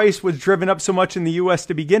the price was driven up so much in the U.S.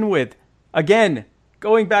 to begin with. Again,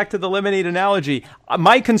 going back to the lemonade analogy,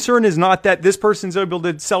 my concern is not that this person's able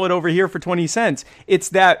to sell it over here for 20 cents. It's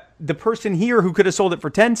that the person here who could have sold it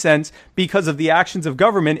for 10 cents because of the actions of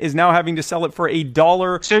government is now having to sell it for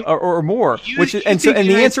 $1 or more.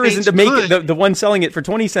 The answer isn't to make the one selling it for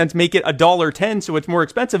 20 cents make it $1.10 so it's more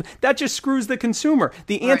expensive. That just screws the consumer.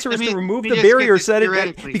 The answer is to remove the barrier,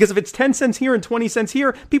 because if it's 10 cents here and 20 cents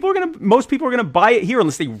here, most people are gonna buy it here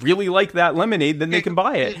unless they really like that lemonade. Then they can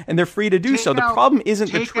buy it and they're free to do so. The problem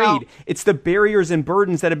isn't the trade; it's the barriers and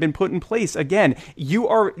burdens that have been put in place. Again,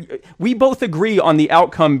 we both agree on the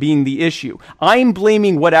outcome being the issue. I'm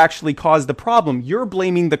blaming what actually caused the problem. You're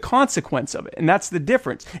blaming the consequence of it. And that's the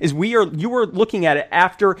difference. You are looking at it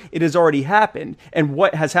after it has already happened and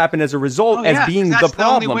what has happened as a result as being the problem. That's the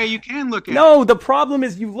only way you can look at it. No, the problem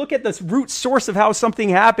is you look at the root source of how something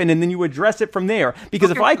happened and then you address it from there.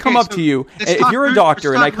 Because if I come up to you, if you're a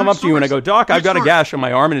doctor and I come up to you and I go, "Doc, I've got a gash on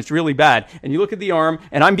my arm and it's really bad." And you look at the arm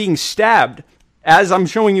and I'm being stabbed as I'm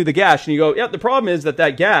showing you the gash, and you go, "Yeah, the problem is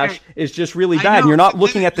that gash is just really bad," and you're not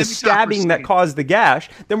looking at the stabbing that caused the gash,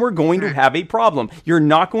 then we're going to have a problem. You're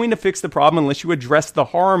not going to fix the problem unless you address the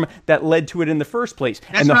harm that led to it in the first place.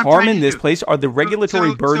 And the harm in this place are the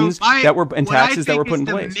regulatory burdens and taxes that were put in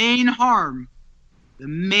place. The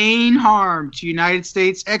main harm to United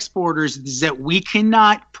States exporters is that we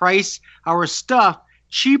cannot price our stuff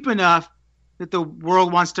cheap enough that the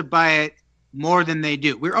world wants to buy it more than they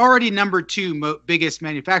do. We're already number 2 biggest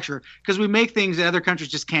manufacturer because we make things that other countries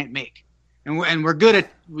just can't make. And we're good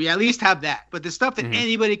at, we at least have that. But the stuff that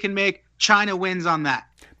anybody can make, China wins on that.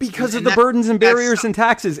 Because of the burdens and barriers and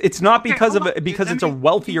taxes. It's not because it's a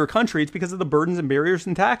wealthier country. It's because of the burdens and barriers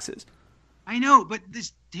and taxes. I know, but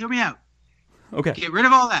hear me out. Okay. Get rid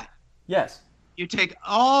of all that. Yes. You take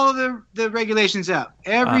all the regulations out.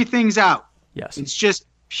 Everything's out. Yes. It's just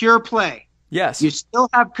pure play. Yes. You still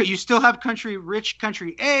have rich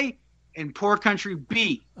country A and poor country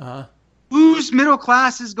B. Whose middle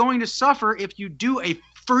class is going to suffer if you do a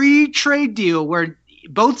free trade deal where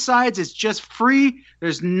both sides is just free?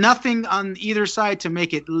 There's nothing on either side to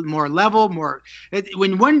make it more level,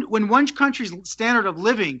 when one country's standard of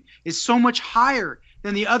living is so much higher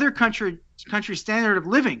than the other country's standard of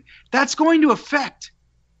living, that's going to affect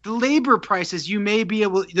the labor prices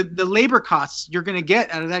the labor costs you're going to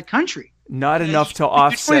get out of that country. Not enough to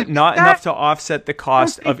offset the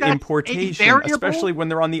cost of importation, especially when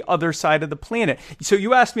they're on the other side of the planet. So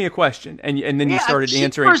you asked me a question, and then you started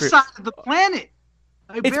answering. Side of the planet.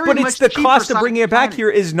 It's the cost of bringing it back here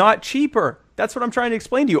is not cheaper. That's what I'm trying to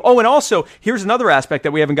explain to you. Oh, and also, here's another aspect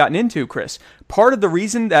that we haven't gotten into, Chris. Part of the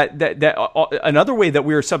reason that another way that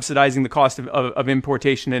we are subsidizing the cost of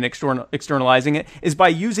importation and externalizing it is by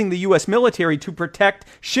using the U.S. military to protect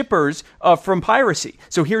shippers from piracy.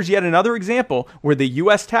 So here's yet another example where the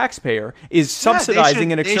U.S. taxpayer is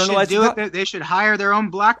subsidizing and externalizing. They should hire their own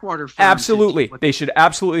Blackwater firms. Absolutely. They should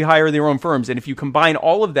absolutely hire their own firms. And if you combine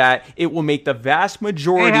all of that, it will make the vast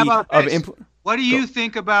majority of... What do you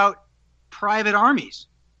think about private armies?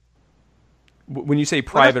 When you say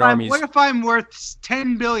private armies, what if I'm worth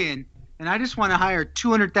 $10 billion and I just want to hire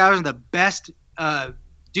 200,000 of the best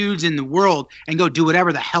dudes in the world and go do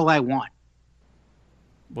whatever the hell I want?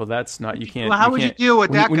 Well, that's not, you can't. Well, how would you deal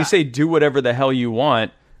with that? When you say do whatever the hell you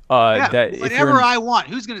want, whatever I want,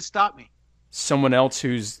 who's going to stop me? Someone else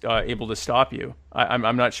who's able to stop you.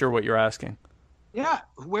 I'm not sure what you're asking. Yeah,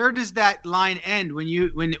 where does that line end when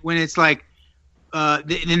it's like?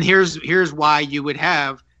 Then here's why you would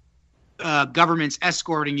have governments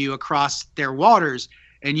escorting you across their waters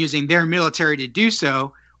and using their military to do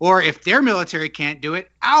so. Or if their military can't do it,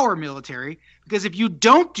 our military. Because if you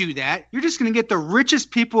don't do that, you're just going to get the richest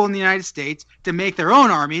people in the United States to make their own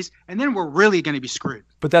armies, and then we're really going to be screwed.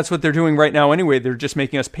 But that's what they're doing right now anyway. They're just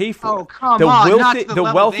making us pay for it. Oh, come on.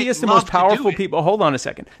 The wealthiest and most powerful people, hold on a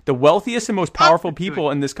second. The wealthiest and most powerful people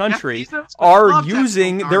in this country are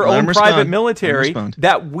using their own private military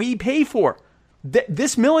that we pay for.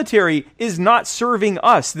 This military is not serving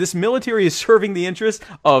us. This military is serving the interests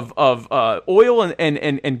of oil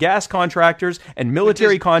and gas contractors and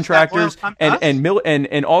military contractors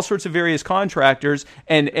and all sorts of various contractors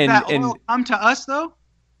and oil come to us though.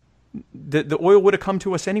 The oil would have come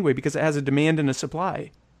to us anyway because it has a demand and a supply.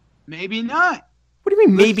 Maybe not. What do you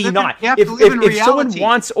mean maybe not? If someone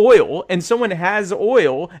wants oil and someone has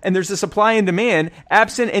oil and there's a supply and demand,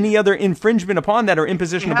 absent any other infringement upon that or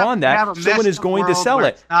imposition upon that, someone is going to sell it.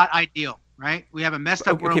 It's not ideal, right? We have a messed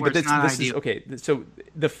up world where it's not ideal. Okay, so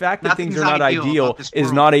the fact that things are not ideal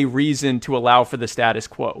is not a reason to allow for the status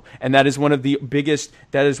quo. And that is one of the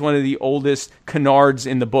oldest canards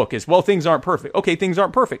in the book is, well, things aren't perfect. Okay, things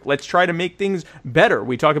aren't perfect. Let's try to make things better.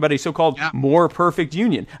 We talk about a so-called more perfect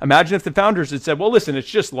union. Imagine if the founders had said, well, listen, it's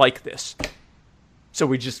just like this. So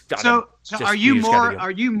we just got to... So are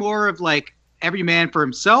you more of like every man for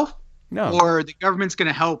himself? No. Or the government's going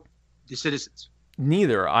to help the citizens?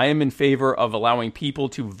 Neither. I am in favor of allowing people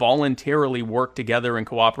to voluntarily work together in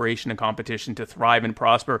cooperation and competition to thrive and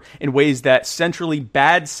prosper in ways that centrally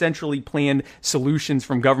planned solutions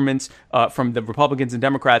from governments, from the Republicans and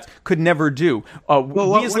Democrats could never do.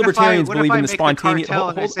 We as libertarians believe in the spontaneous...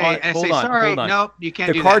 Hold on. Nope, you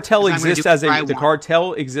can't do that. The cartel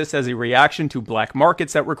exists as a reaction to black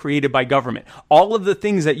markets that were created by government. All of the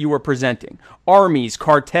things that you are presenting, armies,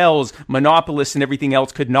 cartels, monopolists, and everything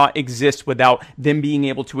else could not exist without them being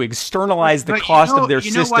able to externalize the cost of their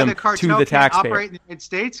system to the taxpayer. Operate in the United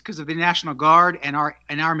States because of the National Guard and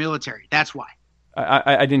our military. That's why.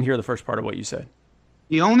 I didn't hear the first part of what you said.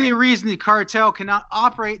 The only reason the cartel cannot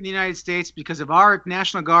operate in the United States because of our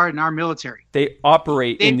National Guard and our military. They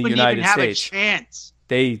operate in the United States. They wouldn't even have a chance.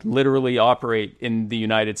 They literally operate in the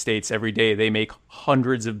United States every day. They make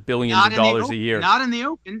hundreds of billions of dollars a year. Not in the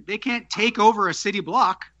open. They can't take over a city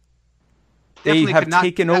block. They have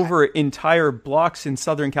taken over entire blocks in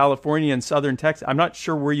Southern California and Southern Texas. I'm not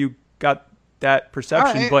sure where you got that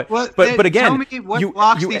perception, but again, tell me what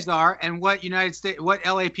blocks these are and what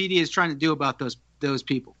LAPD is trying to do about those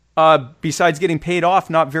people. Besides getting paid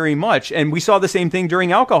off, not very much. And we saw the same thing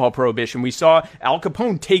during alcohol prohibition. We saw Al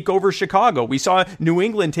Capone take over Chicago. We saw New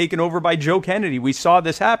England taken over by Joe Kennedy. We saw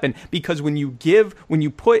this happen because when you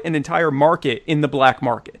put an entire market in the black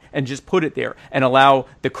market and just put it there and allow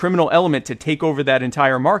the criminal element to take over that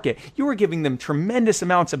entire market, you are giving them tremendous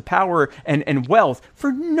amounts of power and wealth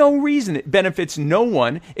for no reason. It benefits no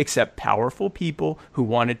one except powerful people who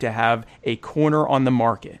wanted to have a corner on the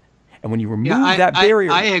market. And when you remove that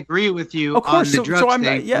barrier, I agree with you on the drug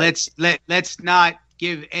thing. Let's not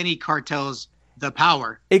give any cartels the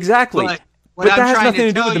power. Exactly. But that has nothing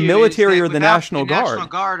to do with the military or the National Guard. National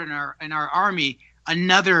Guard and our army,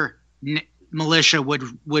 another militia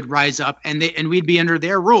would rise up, and we'd be under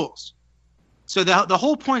their rules. So the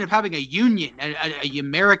whole point of having a union, a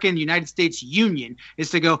American United States union, is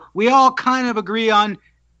to go, we all kind of agree on,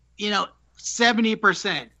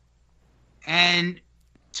 70%, and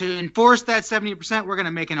to enforce that 70%, we're going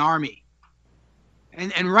to make an army,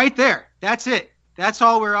 and right there, that's it. That's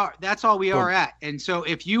all we are at. And so,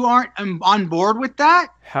 if you aren't on board with that,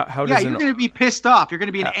 you're going to be pissed off. You're going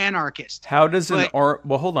to be an anarchist. How does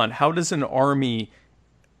hold on. How does an army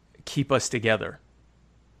keep us together?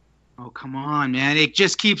 Oh, come on, man! It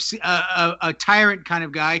just keeps a tyrant kind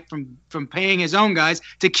of guy from paying his own guys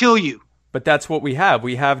to kill you. But that's what we have.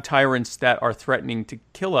 We have tyrants that are threatening to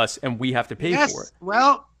kill us, and we have to pay for it.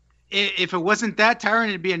 Well, if it wasn't that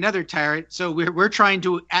tyrant, it'd be another tyrant. So we're trying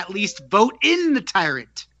to at least vote in the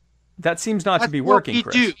tyrant. That seems not to be working,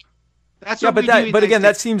 Chris. Do. That's what we do. But again,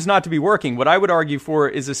 that seems not to be working. What I would argue for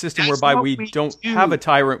is a system whereby we don't have a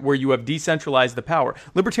tyrant, where you have decentralized the power.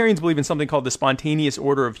 Libertarians believe in something called the spontaneous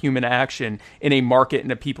order of human action in a market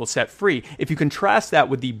and a people set free. If you contrast that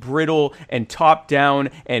with the brittle and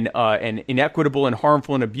top-down and inequitable and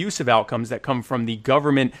harmful and abusive outcomes that come from the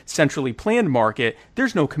government centrally planned market,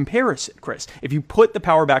 there's no comparison, Chris. If you put the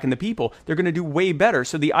power back in the people, they're going to do way better.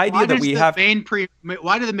 So the idea that we have...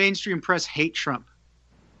 Why do the mainstream press hate Trump?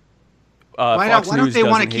 Why don't they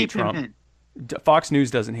want to keep him in? Fox News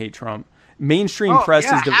doesn't hate Trump. Mainstream press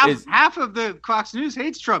is half of the Fox News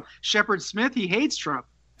hates Trump. Shepard Smith, he hates Trump.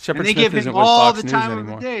 Shepard Smith give him all the time of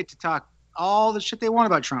the day to talk all the shit they want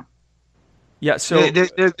about Trump. Yeah, so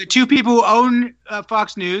the two people who own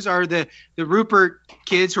Fox News are the Rupert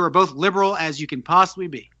kids, who are both liberal as you can possibly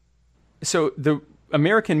be. So the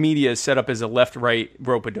American media is set up as a left-right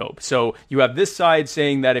rope-a-dope. So you have this side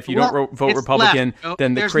saying that if you don't vote Republican,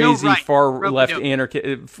 then the crazy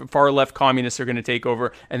far-left communists are going to take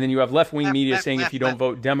over. And then you have left-wing media saying if you don't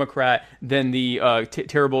vote Democrat, then the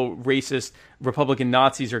terrible racist Republican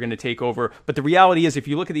Nazis are going to take over. But the reality is, if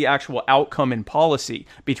you look at the actual outcome and policy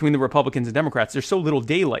between the Republicans and Democrats, there's so little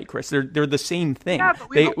daylight, Chris. They're the same thing. Yeah,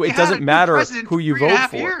 it doesn't matter who you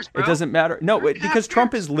vote for. It doesn't matter. No, because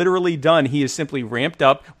Trump is literally done. He has simply ramped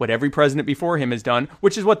up what every president before him has done,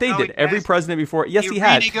 which is what they did. Every president before, yes, he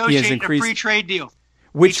has. He has increased a free trade deal.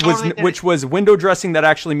 Which was window dressing that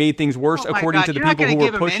actually made things worse, according to the people who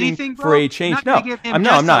were pushing for a change. No, I'm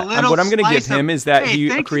not. What I'm going to give him is that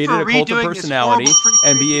he created a cult of personality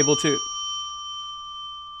and be able to.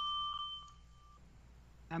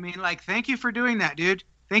 I mean, thank you for doing that, dude.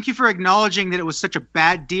 Thank you for acknowledging that it was such a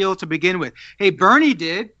bad deal to begin with. Hey, Bernie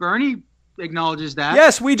did. Bernie acknowledges that.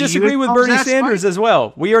 Yes, we disagree with Bernie Sanders as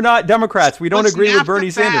well. We are not Democrats. We don't agree with Bernie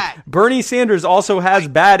Sanders. Bernie Sanders also has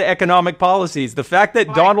bad economic policies. The fact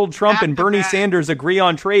that Donald Trump and Bernie Sanders agree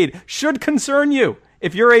on trade should concern you.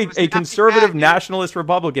 If you're a conservative nationalist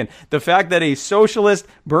Republican, the fact that a socialist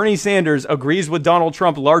Bernie Sanders agrees with Donald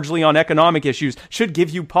Trump largely on economic issues should give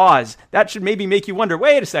you pause. That should maybe make you wonder,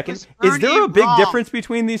 wait a second, is there a big difference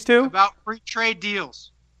between these two? About free trade deals.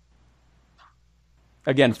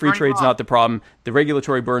 Again, free trade's not the problem. The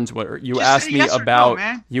regulatory burdens were. You asked me about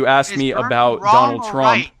Donald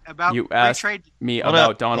Trump. You asked me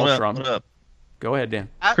about Donald Trump. Go ahead, Dan.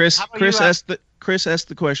 Chris asked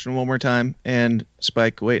the question one more time, and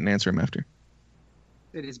Spike, wait and answer him after.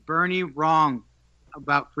 Is Bernie wrong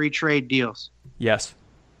about free trade deals? Yes.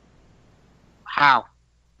 How?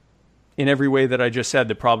 In every way that I just said.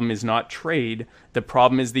 The problem is not trade. The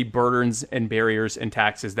problem is the burdens and barriers and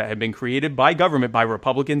taxes that have been created by government, by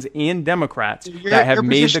Republicans and Democrats, that have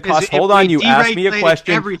made the cost. Hold on, you asked me a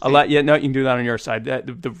question. I'll let you. No, you can do that on your side.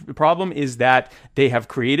 The problem is that they have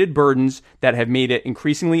created burdens that have made it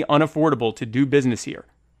increasingly unaffordable to do business here.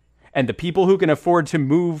 And the people who can afford to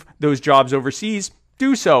move those jobs overseas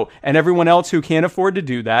do so, and everyone else who can't afford to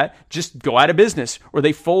do that just go out of business, or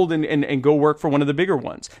they fold and go work for one of the bigger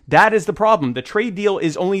ones. That is the problem. The trade deal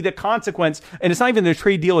is only the consequence, and it's not even the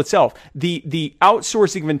trade deal itself. The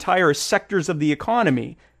outsourcing of entire sectors of the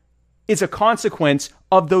economy is a consequence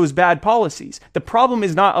of those bad policies. The problem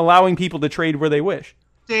is not allowing people to trade where they wish.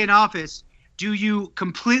 Stay in office. Do you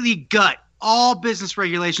completely gut all business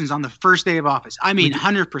regulations on the first day of office? I mean,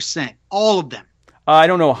 100%, all of them. I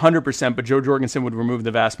don't know 100%, but Joe Jorgensen would remove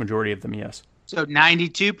the vast majority of them, yes. So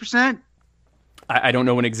 92%? I don't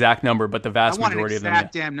know an exact number, but the vast majority of them. I want an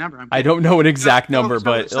exact damn number. I don't know an exact number,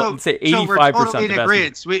 but let's say 85%. So we're totally in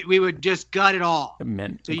agreement. We would just gut it all.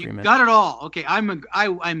 So you gut it all. Okay,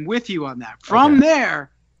 I'm with you on that. From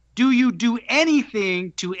there, do you do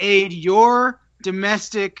anything to aid your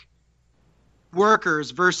domestic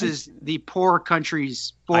workers versus the poor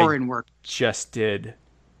country's foreign workers?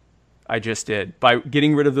 I just did. By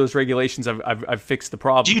getting rid of those regulations, I've fixed the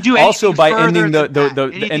problem. Do you do also by ending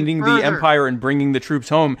the empire and bringing the troops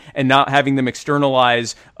home and not having them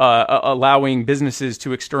externalize, allowing businesses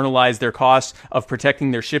to externalize their costs of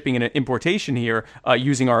protecting their shipping and importation here,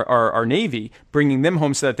 using our Navy, bringing them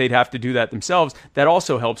home so that they'd have to do that themselves. That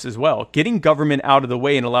also helps as well. Getting government out of the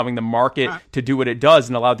way and allowing the market to do what it does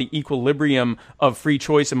and allow the equilibrium of free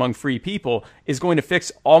choice among free people is going to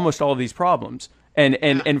fix almost all of these problems.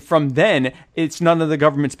 And from then, it's none of the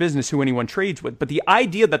government's business who anyone trades with. But the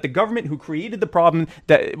idea that the government who created the problem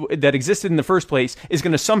that existed in the first place is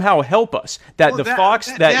going to somehow help us, that let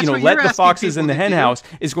the foxes in the hen house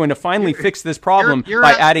is going to finally fix this problem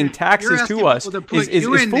by adding taxes to us is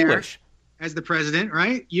foolish. As the president,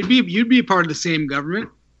 right? You'd be a part of the same government.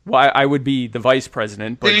 Well, I would be the vice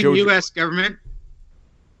president. But same U.S. government.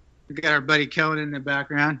 We got our buddy Kellen in the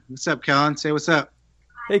background. What's up, Kellen? Say what's up.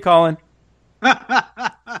 Hey, Colin.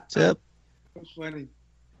 What's up? So funny.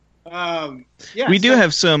 We do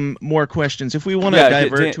have some more questions. If we want to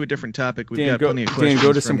divert to a different topic, we've got plenty of questions. Dan,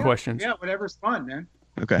 go to some questions. Yeah, whatever's fun, man.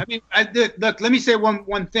 Okay. I mean, look, let me say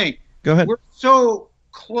one thing. Go ahead. We're so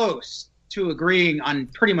close to agreeing on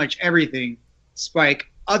pretty much everything,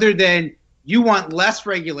 Spike, other than you want less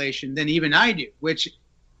regulation than even I do, which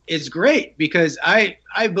is great because I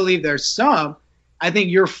believe there's some. I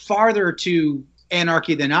think you're farther to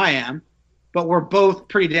anarchy than I am. But we're both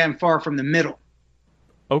pretty damn far from the middle.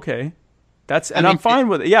 Okay, I'm fine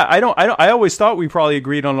with it. Yeah, I always thought we probably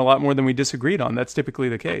agreed on a lot more than we disagreed on. That's typically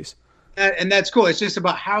the case. And that's cool. It's just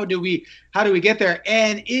about how do we get there?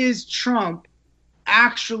 And is Trump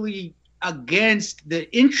actually against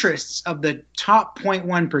the interests of the top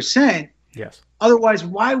 0.1%. Yes. Otherwise,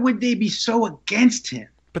 why would they be so against him?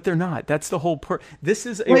 But they're not. That's the whole This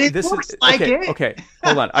is okay.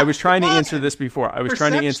 Hold on. I was trying to answer this before.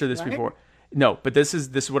 No, but this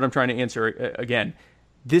is what I'm trying to answer again.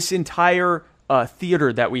 This entire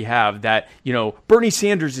theater that we have, that, you know, Bernie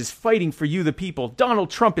Sanders is fighting for you, the people. Donald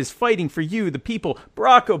Trump is fighting for you, the people.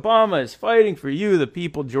 Barack Obama is fighting for you, the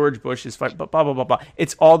people. George Bush is fighting, blah, blah, blah, blah.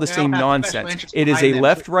 It's all the same nonsense. It is a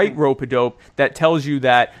left-right rope-a-dope that tells you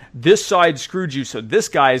that this side screwed you, so this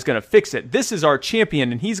guy is going to fix it. This is our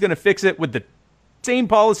champion, and he's going to fix it with the same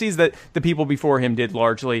policies that the people before him did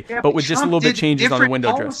largely, but with just a little bit changes on the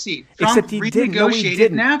window dress. Except he didn't. No, he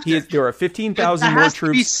didn't. There are 15,000 more troops. There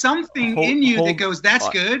has to be something in you that goes, that's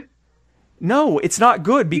good. No, it's not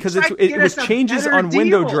good, because it was changes on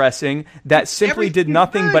window dressing that simply did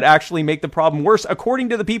nothing but actually make the problem worse. According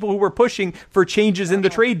to the people who were pushing for changes in the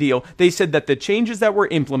trade deal, they said that the changes that were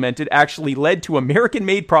implemented actually led to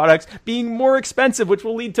American-made products being more expensive, which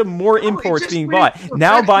will lead to more imports being bought.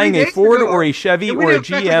 Now buying a Ford or a Chevy or a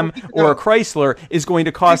GM or a Chrysler is going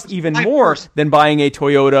to cost even more than buying a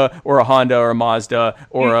Toyota or a Honda or a Mazda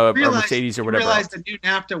or a Mercedes or whatever. You realize the new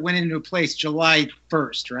NAFTA went into place July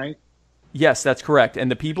 1st, right? Yes, that's correct. And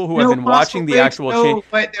the people who have been watching the actual change,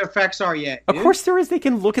 what the effects are yet. Of course there is. They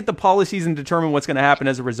can look at the policies and determine what's going to happen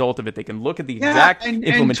as a result of it. They can look at the exact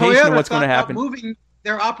implementation of what's going to happen. Moving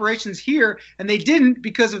their operations here, and they didn't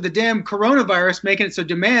because of the damn coronavirus, making it so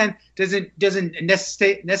demand doesn't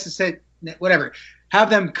necessitate whatever. Have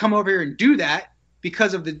them come over here and do that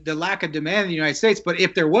because of the lack of demand in the United States. But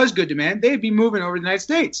if there was good demand, they'd be moving over to the United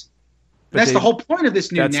States. That's the whole point of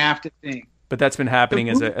this new NAFTA thing. But that's been happening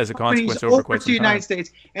as a consequence over quite some time. United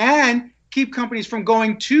States and keep companies from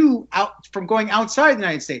going outside the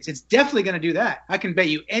United States. It's definitely going to do that. I can bet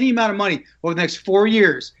you any amount of money over the next 4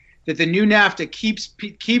 years that the new NAFTA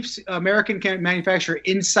keeps American manufacturer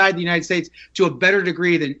inside the United States to a better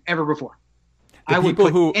degree than ever before. I would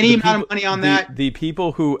put any amount of money on that. The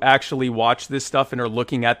people who actually watch this stuff and are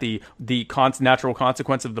looking at the natural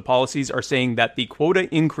consequence of the policies are saying that the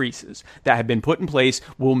quota increases that have been put in place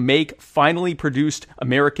will make finally produced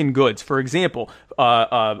American goods. For example,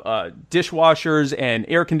 dishwashers and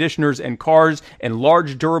air conditioners and cars and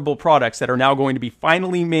large durable products that are now going to be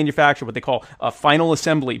finally manufactured, what they call a final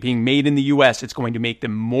assembly, being made in the U.S. It's going to make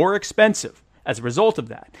them more expensive as a result of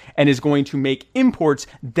that, and is going to make imports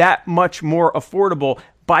that much more affordable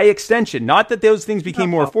by extension. Not that those things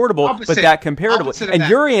became more affordable, but that comparatively. And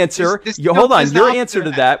your answer, your answer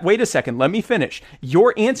to that, wait a second, let me finish.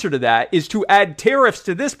 Your answer to that is to add tariffs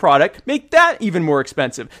to this product, make that even more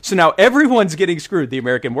expensive. So now everyone's getting screwed. The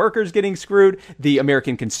American worker's getting screwed. The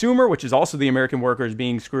American consumer, which is also the American worker, is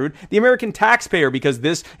being screwed. The American taxpayer,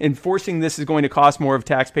 because enforcing this is going to cost more of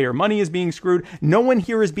taxpayer money, is being screwed. No one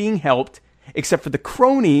here is being helped, except for the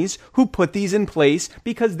cronies who put these in place,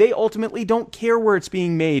 because they ultimately don't care where it's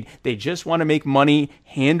being made. They just want to make money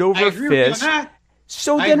hand over fist.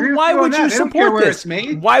 So then why would you support this?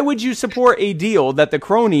 Why would you support a deal that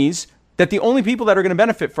the only people that are going to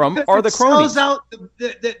benefit from are the cronies?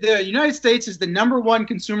 The United States is the #1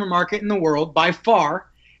 consumer market in the world by far,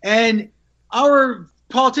 and our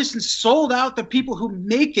politicians sold out the people who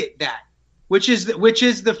make it that. Which is the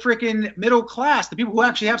freaking middle class, the people who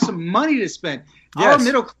actually have some money to spend. Yes. Our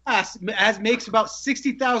middle class makes about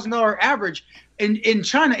 $60,000 average. In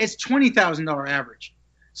China, it's $20,000 average.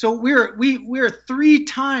 So we're 3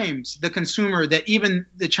 times the consumer that even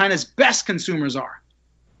the China's best consumers are.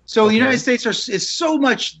 So the United States is so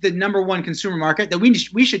much the #1 consumer market that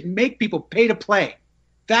we should make people pay to play.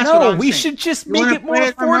 That's what I'm saying. Should just make it more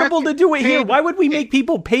affordable to do it here. Why would we make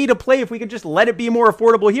people pay to play if we could just let it be more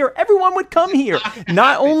affordable here? Everyone would come here.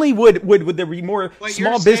 Not only would there be more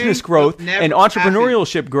small business growth and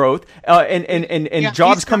entrepreneurship growth and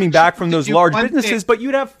jobs coming back from those large businesses, but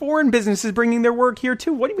you'd have foreign businesses bringing their work here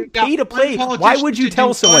too. What do you mean pay to play? Why would you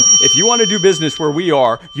tell someone, if you want to do business where we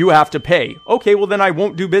are, you have to pay? Okay, well then I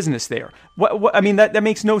won't do business there. What I mean, that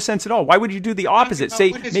makes no sense at all. Why would you do the opposite?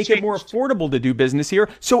 Say, make it more affordable to do business here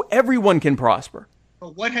so everyone can prosper.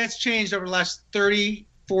 But what has changed over the last 30,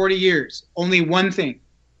 40 years? Only one thing,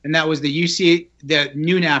 and that was the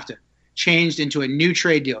new NAFTA changed into a new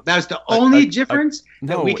trade deal. That was the only difference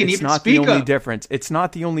that we can even speak of. No, it's not the only difference. It's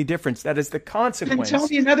not the only difference. That is the consequence of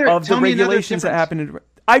the regulations that happened.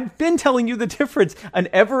 I've been telling you the difference. An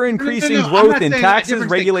ever-increasing growth in taxes,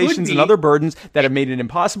 regulations, and other burdens that have made it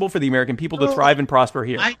impossible for the American people to thrive and prosper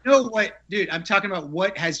here. I know I'm talking about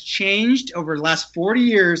what has changed over the last 40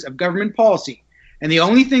 years of government policy. And the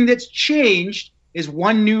only thing that's changed is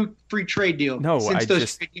one new free trade deal since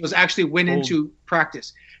those trade deals actually went into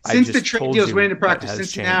practice. Since the trade deals went into practice,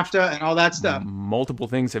 since NAFTA and all that stuff. Multiple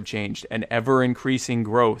things have changed. An ever-increasing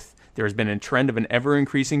growth. There has been a trend of an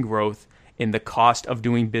ever-increasing growth in the cost of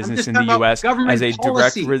doing business in the U.S. as a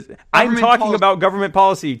direct. I'm talking about government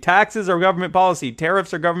policy. Taxes are government policy.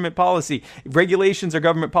 Tariffs are government policy. Regulations are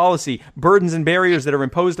government policy. Burdens and barriers that are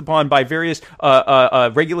imposed upon by various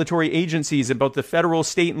regulatory agencies at both the federal,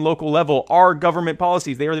 state, and local level are government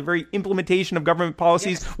policies. They are the very implementation of government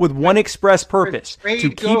policies with one express purpose: to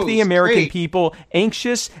keep the American people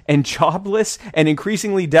anxious and jobless and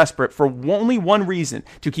increasingly desperate for only one reason: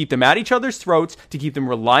 to keep them at each other's throats, to keep them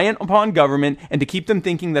reliant upon government, and to keep them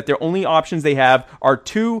thinking that their only options they have are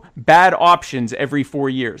two bad options every 4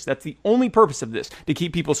 years. That's the only purpose of this, to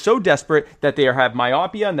keep people so desperate that they have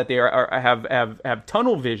myopia and that they have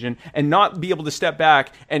tunnel vision and not be able to step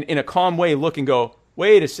back and in a calm way look and go,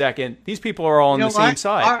 wait a second, these people are all on the same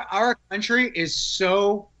side. Our country is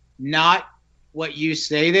so not what you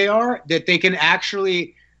say they are that they can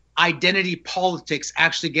actually, identity politics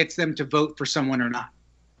actually gets them to vote for someone or not.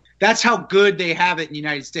 That's how good they have it in the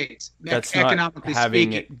United States. That's economically not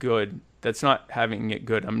having speaking. it good. That's not having it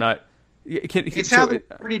good. I'm not. It's having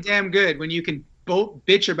pretty damn good when you can both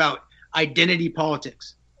bitch about identity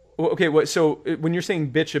politics. Okay, so when you're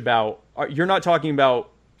saying bitch about, you're not talking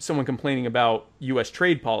about someone complaining about U.S.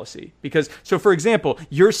 trade policy. Because, so for example,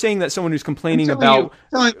 you're saying that someone who's complaining about...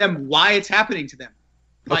 telling them why it's happening to them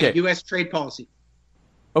by U.S. trade policy.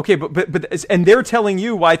 Okay, but and they're telling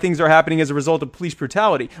you why things are happening as a result of police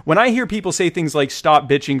brutality. When I hear people say things like "stop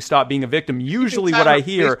bitching, stop being a victim," usually what I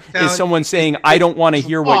hear is someone saying, "I don't want to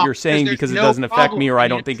hear what you're saying because it doesn't affect me, or I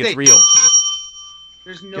don't think it's real."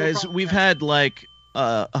 Guys, we've had like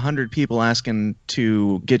 100 people asking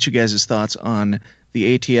to get you guys' thoughts on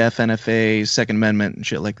the ATF, NFA, Second Amendment, and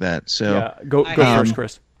shit like that. So yeah, go first,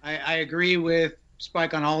 Chris. I agree with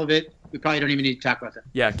Spike on all of it. We probably don't even need to talk about that.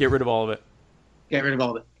 Yeah, get rid of all of it. Get rid of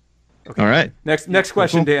all of it. Okay. All right. Next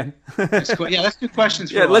question, Dan. Let's do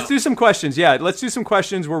questions. Let's do some questions. Yeah, let's do some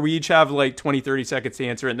questions where we each have like 20, 30 seconds to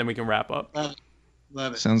answer it, and then we can wrap up.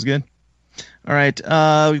 Love it. Sounds good. All right.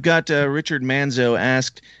 We've got Richard Manzo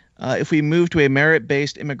asked, if we move to a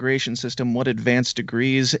merit-based immigration system, what advanced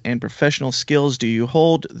degrees and professional skills do you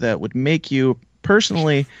hold that would make you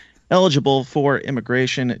personally eligible for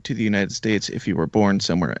immigration to the United States if you were born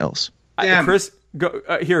somewhere else? Chris...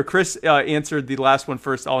 Chris answered the last one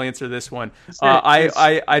first. I'll answer this one.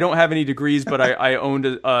 I don't have any degrees, but I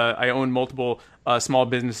own multiple small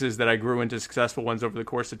businesses that I grew into successful ones over the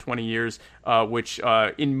course of 20 years, which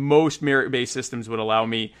in most merit-based systems would allow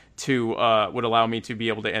me to be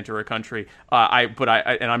able to enter a country.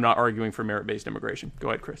 And I'm not arguing for merit-based immigration. Go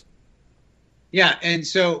ahead, Chris. Yeah, and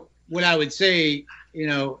so what I would say, in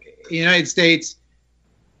the United States,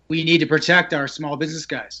 we need to protect our small business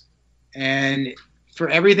guys. And for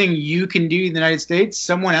everything you can do in the United States,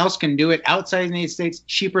 someone else can do it outside the United States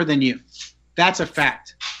cheaper than you. That's a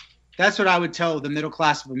fact. That's what I would tell the middle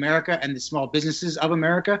class of America and the small businesses of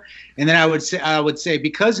America. And then I would say,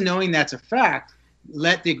 because knowing that's a fact,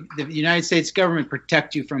 let the United States government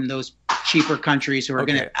protect you from those cheaper countries who are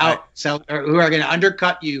going to outsell or who are going to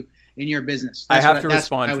undercut you in your business. I have to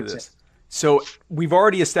respond to this. So we've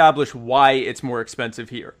already established why it's more expensive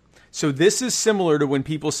here. So this is similar to when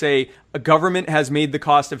people say a government has made the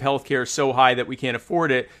cost of healthcare so high that we can't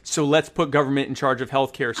afford it, so let's put government in charge of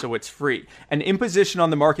healthcare so it's free. An imposition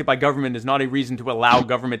on the market by government is not a reason to allow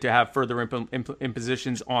government to have further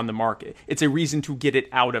impositions on the market. It's a reason to get it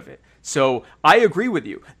out of it. So I agree with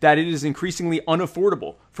you that it is increasingly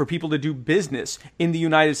unaffordable for people to do business in the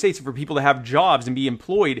United States, for people to have jobs and be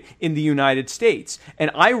employed in the United States. And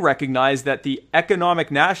I recognize that the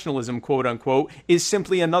economic nationalism, quote unquote, is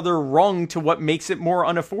simply another rung to what makes it more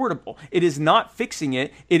unaffordable. It is not fixing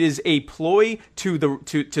it. It is a ploy to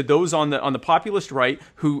those on the populist right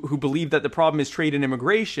who believe that the problem is trade and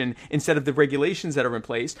immigration instead of the regulations that are in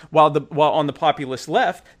place. While on the populist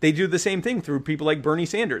left, they do the same thing through people like Bernie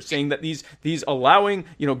Sanders, saying that these allowing,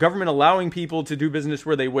 government allowing people to do business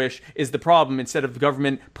where they wish is the problem instead of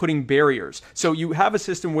government putting barriers. So you have a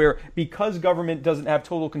system where, because government doesn't have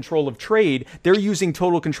total control of trade, they're using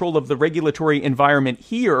total control of the regulatory environment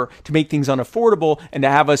here to make things unaffordable and to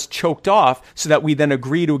have us choked off so that we then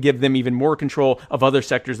agree to give them even more control of other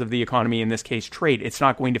sectors of the economy, in this case trade. It's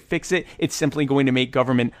not going to fix it. It's simply going to make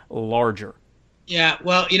government larger. Yeah,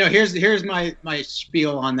 well, here's my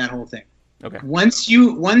spiel on that whole thing. Okay. Once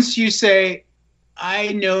you say,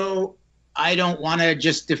 I know I don't want to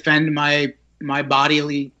just defend my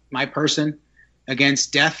person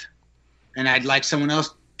against death, and I'd like someone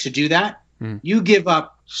else to do that, you give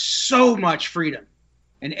up so much freedom.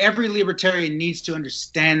 And every libertarian needs to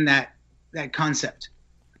understand that concept.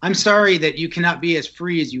 I'm sorry that you cannot be as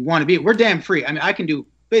free as you want to be. We're damn free. I mean, I can do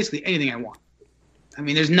basically anything I want. I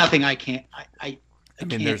mean, there's nothing I can't. I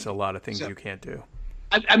mean, there's a lot of things you can't do.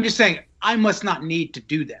 I'm just saying, I must not need to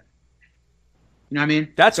do them. You know what I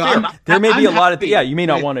mean? That's fair. There may be a lot of you may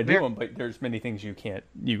not want to do them, but there's many things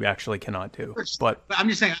you actually cannot do. But I'm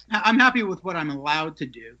just saying, I'm happy with what I'm allowed to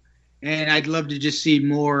do, and I'd love to just see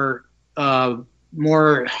more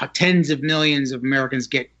tens of millions of Americans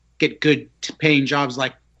get good paying jobs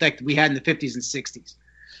like we had in the 50s and 60s.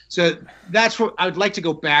 So that's what I would like to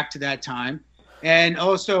go back to that time. And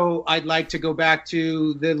also I'd like to go back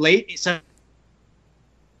to the late.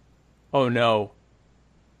 Oh no.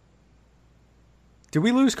 Did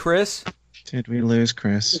we lose Chris? Did we lose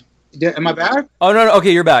Chris? Am I back? Oh no.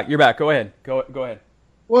 Okay, you're back. You're back. Go ahead. Go ahead.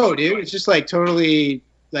 Whoa, dude. It's just like totally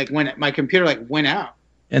like when my computer went out.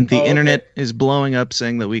 And the internet is blowing up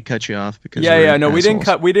saying that we cut you off because no, assholes.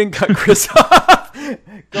 we didn't cut Chris off.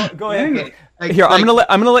 Go ahead. Here, I'm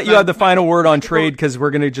gonna let you have the final word on trade because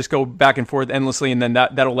we're gonna just go back and forth endlessly, and then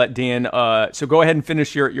that'll let Dan. So go ahead and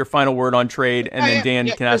finish your final word on trade, and then Dan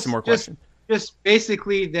can ask some more questions. Just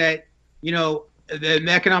basically that the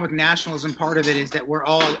economic nationalism part of it is that we're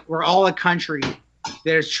all a country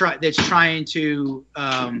that's trying to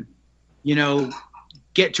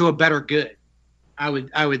get to a better good. I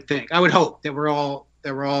would think. I would hope that we're all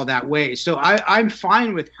that way. So I'm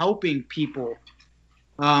fine with helping people,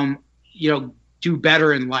 do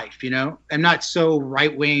better in life. I'm not so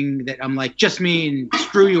right wing that I'm like just me and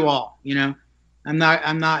screw you all. I'm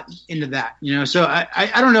not into that. So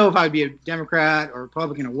I don't know if I'd be a Democrat or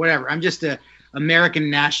Republican or whatever. I'm just a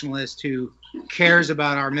American nationalist who cares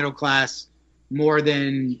about our middle class more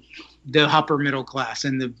than the upper middle class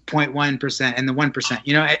and the 0.1% and the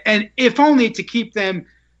 1%, and if only to keep them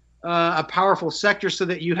a powerful sector so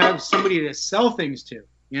that you have somebody to sell things to,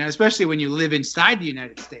 especially when you live inside the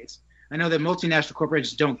United States. I know that multinational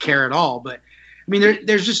corporations don't care at all, but I mean,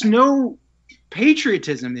 there's just no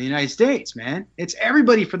patriotism in the United States, man. It's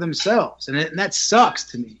everybody for themselves. And that sucks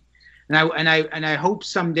to me. And I hope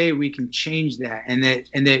someday we can change that and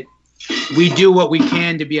that we do what we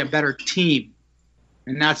can to be a better team.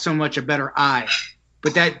 And not so much a better I,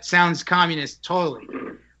 but that sounds communist totally.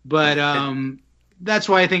 But that's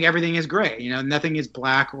why I think everything is gray. Nothing is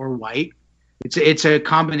black or white. It's a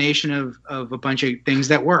combination of a bunch of things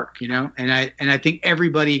that work. And I think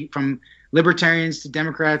everybody from libertarians to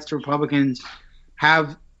Democrats to Republicans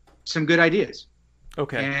have some good ideas.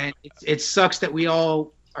 Okay. And it sucks that we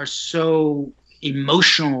all are so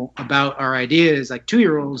emotional about our ideas, like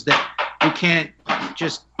 2-year-olds, that we can't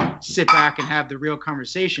just sit back and have the real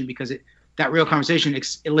conversation because that real conversation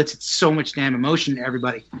elicits so much damn emotion to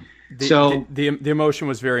everybody. The emotion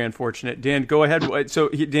was very unfortunate. Dan, go ahead. So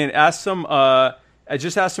Dan, ask some. I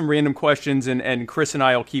just asked some random questions, and Chris and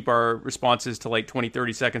I will keep our responses to like 20,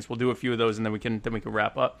 30 seconds. We'll do a few of those, and then we can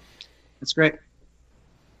wrap up. That's great.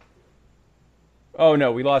 Oh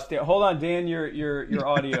no, we lost Dan. Hold on, Dan. Your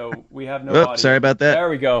audio. We have no audio. Sorry about that. There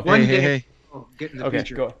we go. Hey. Get in the okay,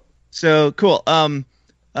 future. go. So cool.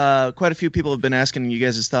 Quite a few people have been asking you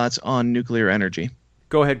guys' thoughts on nuclear energy.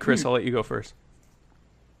 Go ahead, Chris. I'll let you go first.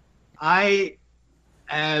 I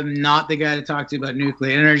am not the guy to talk to about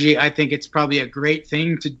nuclear energy. I think it's probably a great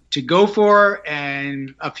thing to go for,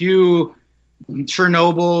 and a few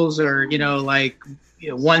Chernobyls or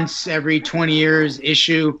once every 20 years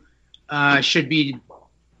issue should be,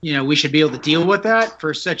 we should be able to deal with that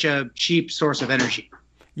for such a cheap source of energy.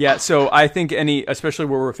 Yeah, so I think especially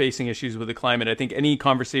where we're facing issues with the climate, I think any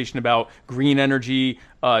conversation about green energy,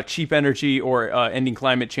 cheap energy, or ending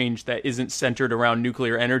climate change that isn't centered around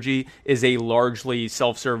nuclear energy is a largely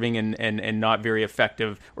self-serving and not very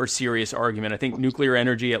effective or serious argument. I think nuclear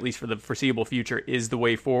energy, at least for the foreseeable future, is the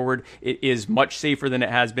way forward. It is much safer than it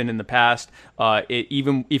has been in the past.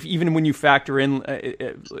 Even when you factor in,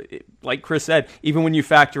 like Chris said, even when you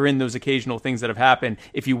factor in those occasional things that have happened,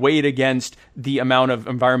 if you weigh it against the amount of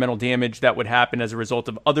environmental damage that would happen as a result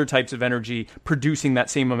of other types of energy producing that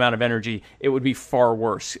same amount of energy, it would be far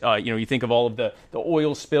worse. You think of all of the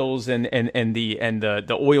oil spills and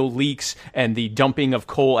the oil leaks and the dumping of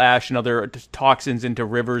coal ash and other toxins into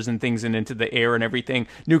rivers and things and into the air and everything.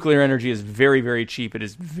 Nuclear energy is very, very cheap. It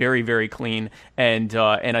is very, very clean, and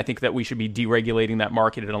I think that we should be deregulating that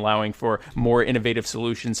market and allowing for more innovative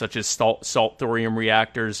solutions such as salt thorium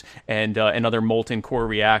reactors and other molten core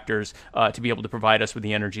reactors to be able to provide us with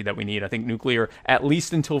the energy that we need. I think nuclear, at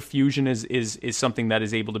least until fusion is something that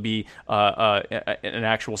is able to be an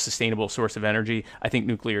actual sustainable source of energy, I think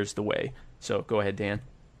nuclear is the way. So go ahead, Dan.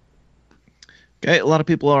 Okay, a lot of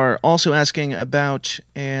people are also asking about,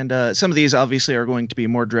 and some of these obviously are going to be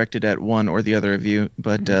more directed at one or the other of you,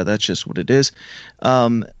 but that's just what it is.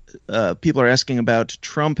 People are asking about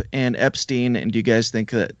Trump and Epstein, and do you guys think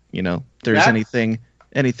that there's anything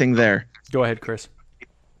there? Go ahead, Chris.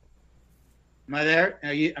 Am I there?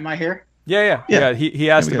 Am I here? Yeah. He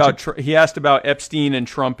asked about Epstein and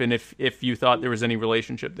Trump, and if you thought there was any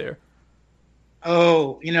relationship there.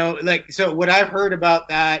 Oh, so what I've heard about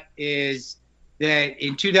that is that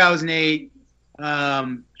in 2008,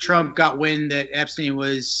 Trump got wind that Epstein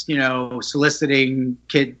was, soliciting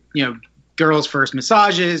girls' first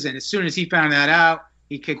massages, and as soon as he found that out,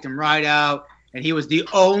 he kicked him right out, and he was the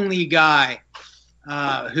only guy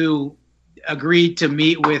who agreed to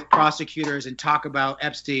meet with prosecutors and talk about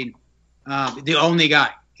Epstein. The only guy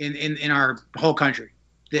in our whole country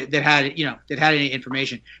that had any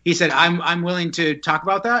information. He said, "I'm willing to talk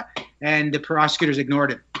about that," and the prosecutors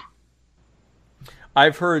ignored him.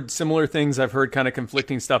 I've heard similar things. I've heard kind of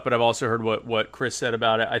conflicting stuff, but I've also heard what Chris said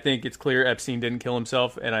about it. I think it's clear Epstein didn't kill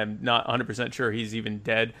himself, and I'm not 100% sure he's even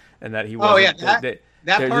dead, and that he wasn't. Oh yeah,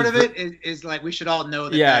 that part of it is like we should all know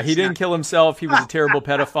that. Yeah, he didn't kill himself. He was a terrible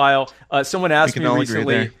pedophile. Someone asked me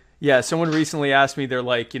recently. Yeah, someone recently asked me, they're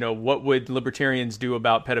like, what would libertarians do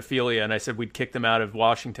about pedophilia? And I said we'd kick them out of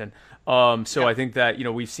Washington. I think that,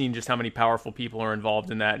 we've seen just how many powerful people are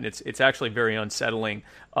involved in that. And it's actually very unsettling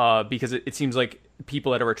because it seems like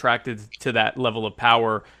people that are attracted to that level of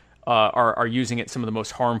power are using it some of the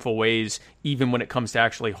most harmful ways, even when it comes to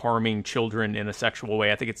actually harming children in a sexual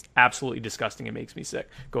way. I think it's absolutely disgusting. It makes me sick.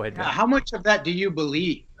 Go ahead, Dan. How much of that do you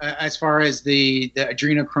believe as far as the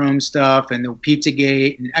adrenochrome stuff and the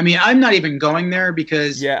Pizzagate? I mean, I'm not even going there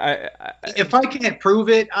because if I can't prove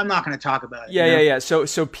it, I'm not going to talk about it. Yeah. So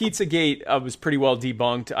Pizzagate was pretty well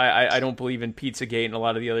debunked. I don't believe in Pizzagate and a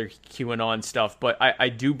lot of the other QAnon stuff, but I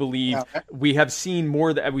do believe we have seen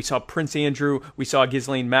more that we saw Prince Andrew, we saw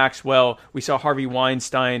Ghislaine Maxwell, we saw Harvey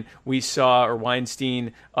Weinstein, we saw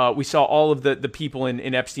all of the people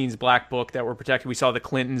in Epstein's black book that were protected. We saw the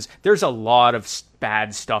Clintons. There's a lot of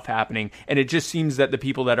bad stuff happening, and it just seems that the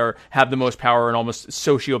people that have the most power in almost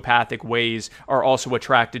sociopathic ways are also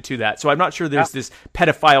attracted to that. So I'm not sure there's this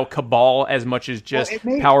pedophile cabal as much as just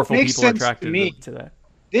powerful people attracted to that.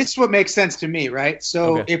 This is what makes sense to me, right?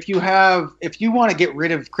 So if you want to get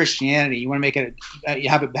rid of Christianity, you want to make it you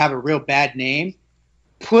have a real bad name,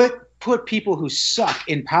 put people who suck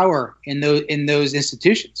in power in those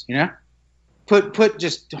institutions, put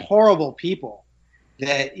just horrible people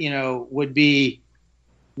that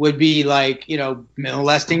would be like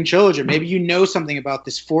molesting children. Maybe something about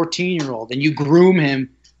this 14-year-old and you groom him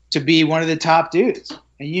to be one of the top dudes,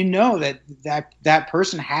 and that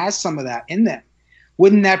person has some of that in them.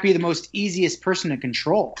 Wouldn't that be the most easiest person to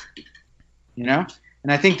control?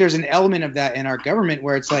 And I think there's an element of that in our government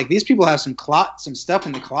where it's like these people have some stuff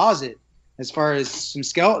in the closet as far as some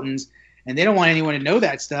skeletons, and they don't want anyone to know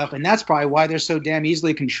that stuff, and that's probably why they're so damn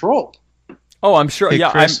easily controlled. Oh, I'm sure. Hey,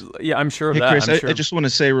 Chris, I'm sure of hey, that. Chris, sure. I just want to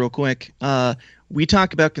say real quick, we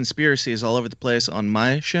talk about conspiracies all over the place on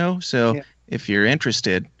my show, so if you're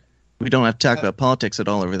interested, we don't have to talk about politics at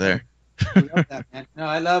all over there. I love that, man. No,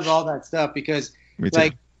 I love all that stuff because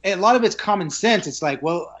a lot of it's common sense. It's like,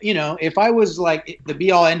 well, if I was like the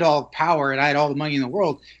be-all, end-all of power and I had all the money in the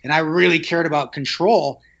world and I really cared about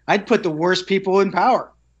control, I'd put the worst people in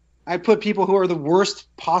power. I'd put people who are the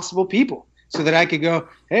worst possible people so that I could go,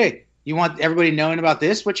 hey, you want everybody knowing about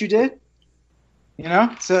this, what you did?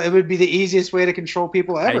 So it would be the easiest way to control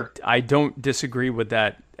people ever. I don't disagree with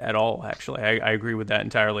that at all, actually. I agree with that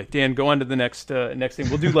entirely. Dan, go on to the next thing.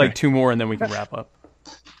 We'll do like two more and then we can wrap up.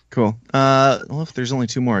 Cool. If there's only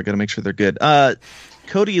two more, I got to make sure they're good.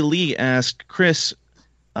 Cody Lee asked, Chris,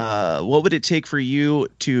 what would it take for you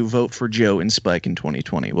to vote for Joe and Spike in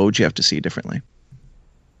 2020? What would you have to see differently?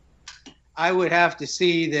 I would have to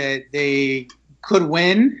see that they could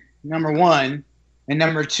win, number one, and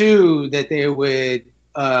number two, that they would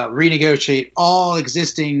renegotiate all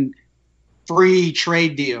existing free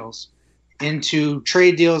trade deals into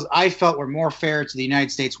trade deals I felt were more fair to the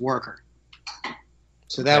United States worker.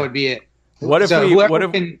 So that would be it. Whoever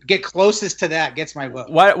can get closest to that gets my vote.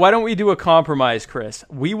 Why don't we do a compromise, Chris?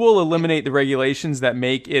 We will eliminate the regulations that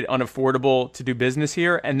make it unaffordable to do business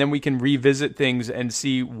here, and then we can revisit things and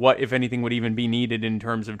see what, if anything, would even be needed in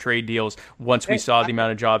terms of trade deals once we saw the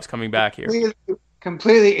amount of jobs coming back here.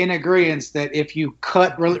 Completely in agreement that if you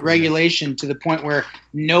cut regulation to the point where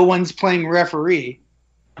no one's playing referee,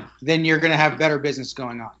 then you're going to have better business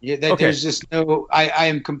going on. Okay. There's just no. I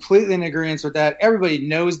am completely in agreement with that. Everybody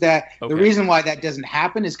knows that. Okay. The reason why that doesn't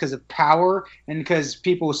happen is because of power and because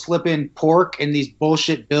people slip in pork in these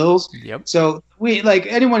bullshit bills. Yep. So we like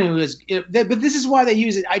anyone who is, but this is why they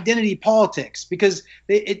use identity politics, because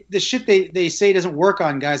the shit they say doesn't work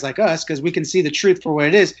on guys like us because we can see the truth for what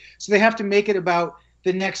it is. So they have to make it about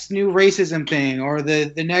the next new racism thing or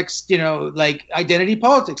the next, like identity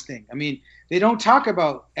politics thing. I mean, they don't talk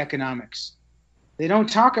about economics. They don't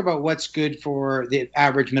talk about what's good for the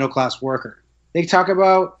average middle class worker. They talk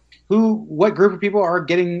about what group of people are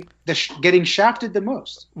getting shafted the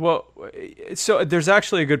most. Well, so there's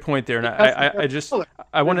actually a good point there, and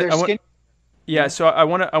I want to. Yeah, so I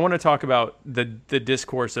want to talk about the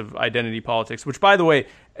discourse of identity politics, which, by the way,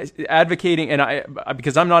 advocating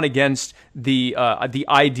because I'm not against the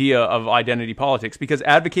idea of identity politics, because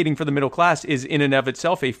advocating for the middle class is in and of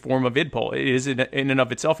itself a form of idpol. It is in and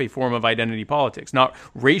of itself a form of identity politics, not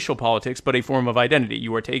racial politics, but a form of identity.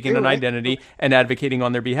 You are taking an identity and advocating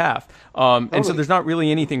on their behalf, and so there's not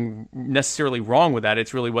really anything necessarily wrong with that.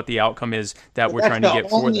 It's really what the outcome is that we're trying to get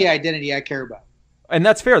for them. That's the only identity I care about. And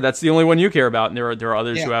that's fair. That's the only one you care about, and there are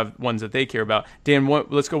others who have ones that they care about. Dan,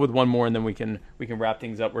 let's go with one more, and then we can wrap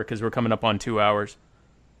things up because we're coming up on 2 hours.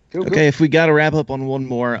 Okay, if we got to wrap up on one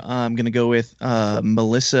more, I'm going to go with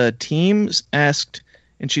Melissa Teams asked,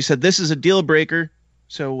 and she said, this is a deal breaker,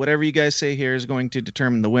 so whatever you guys say here is going to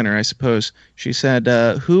determine the winner, I suppose. She said,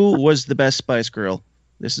 who was the best Spice Girl?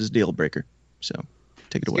 This is deal breaker, so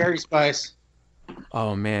take it away. Scary Spice.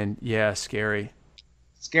 Oh, man. Yeah, scary.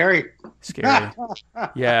 Scary.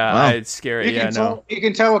 Yeah, wow. It's scary. You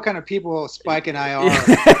can tell what kind of people Spike and I are.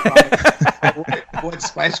 What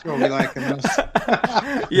Spice Girl we like the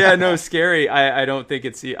most. Yeah, no, scary. I don't think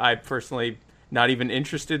it's. I personally not even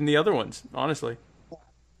interested in the other ones, honestly.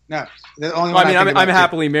 No, the only one I'm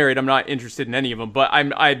happily married. I'm not interested in any of them, but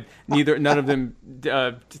none of them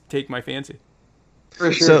take my fancy.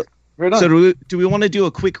 For sure. So do we want to do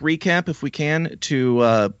a quick recap, if we can,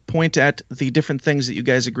 to point at the different things that you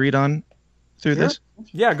guys agreed on through this?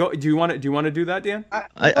 Yeah, go. Do you want to do that, Dan?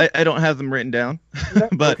 I don't have them written down,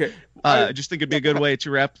 but okay. I just think it'd be a good way to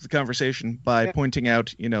wrap the conversation by pointing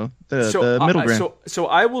out, the middle ground. So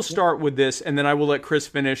I will start with this, and then I will let Chris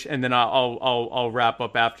finish, and then I'll wrap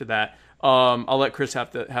up after that. I'll let Chris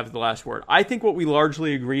have the last word. I think what we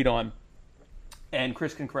largely agreed on, and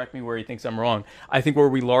Chris can correct me where he thinks I'm wrong, I think where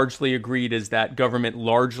we largely agreed is that government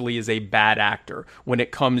largely is a bad actor when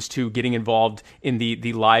it comes to getting involved in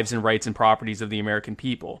the lives and rights and properties of the American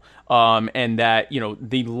people. And that,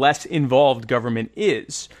 the less involved government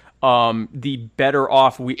is, the better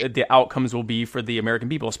off the outcomes will be for the American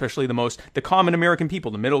people, especially the common American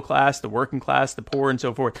people, the middle class, the working class, the poor, and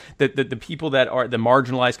so forth. The people that are the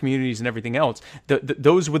marginalized communities and everything else.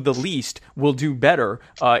 Those with the least will do better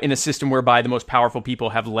in a system whereby the most powerful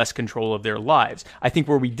people have less control of their lives. I think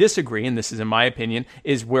where we disagree, and this is in my opinion,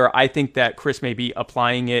 is where I think that Chris may be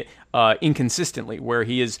applying it inconsistently, where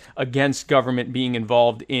he is against government being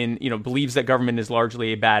involved in, believes that government is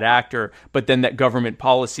largely a bad actor, but then that government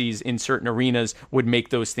policies in certain arenas would make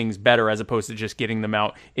those things better as opposed to just getting them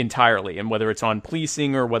out entirely. And whether it's on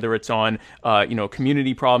policing or whether it's on,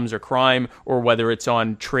 community problems or crime, or whether it's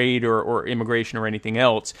on trade or immigration or anything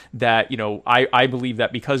else, that, I believe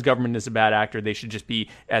that because government is a bad actor, they should just be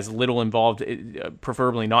as little involved,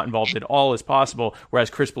 preferably not involved at all as possible. Whereas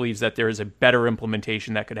Chris believes that there is a better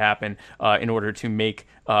implementation that could happen in order to make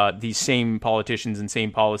these same politicians and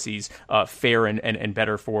same policies fair and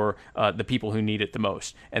better for the people who need it the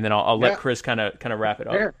most. And then I'll let Chris kind of wrap it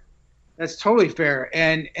up. Fair. That's totally fair.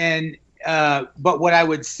 And but what I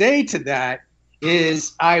would say to that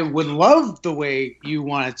is I would love the way you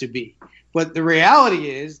want it to be. But the reality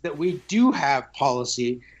is that we do have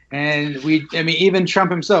policy. And even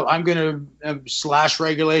Trump himself, I'm going to slash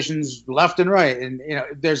regulations left and right. And,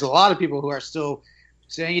 there's a lot of people who are still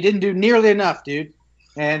saying you didn't do nearly enough, dude.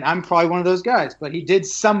 And I'm probably one of those guys, but he did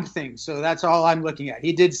something. So that's all I'm looking at.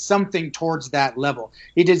 He did something towards that level.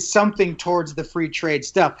 He did something towards the free trade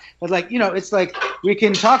stuff. But it's like we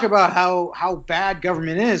can talk about how bad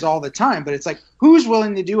government is all the time, but it's like, who's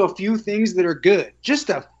willing to do a few things that are good? Just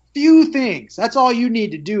a few things. That's all you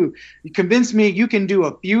need to do. You convince me you can do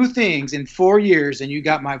a few things in 4 years and you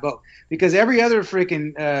got my vote. Because every other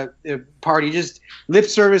freaking party just lip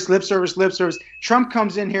service. Trump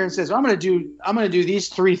comes in here and says, I'm going to do these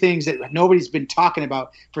 3 things that nobody's been talking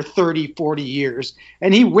about for 30, 40 years.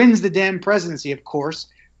 And he wins the damn presidency, of course,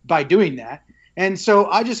 by doing that. And so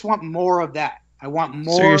I just want more of that. I want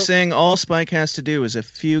more. So you're saying all Spike has to do is a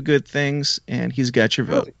few good things and he's got your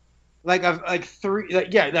vote.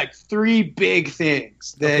 three big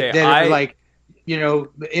things that are like,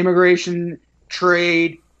 immigration,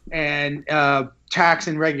 trade, and tax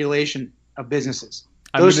and regulation of businesses.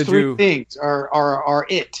 Those three things are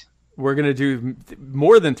it. We're going to do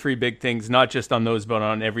more than three big things, not just on those, but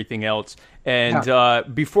on everything else. And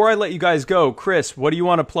before I let you guys go, Chris, what do you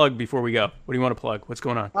want to plug before we go? What do you want to plug? What's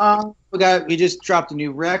going on? We just dropped a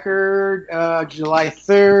new record July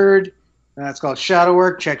 3rd. It's called Shadow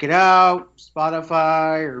Work. Check it out.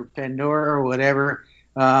 Spotify or Pandora or whatever.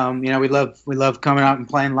 We love coming out and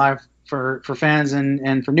playing live for fans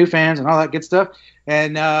and for new fans and all that good stuff.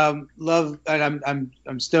 And I'm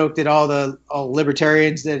stoked at all the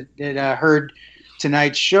libertarians that heard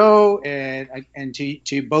tonight's show, and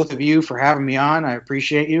to both of you for having me on. I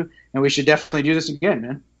appreciate you, and we should definitely do this again,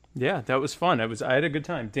 man. Yeah, that was fun. I had a good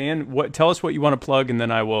time. Dan, tell us what you want to plug, and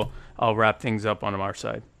then I'll wrap things up on our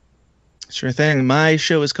side. Sure thing. My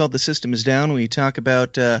show is called The System is Down. We talk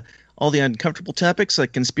about all the uncomfortable topics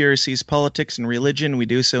like conspiracies, politics, and religion. We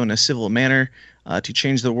do so in a civil manner to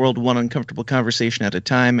change the world one uncomfortable conversation at a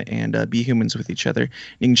time and be humans with each other.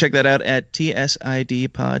 You can check that out at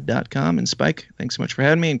tsidpod.com. And Spike, thanks so much for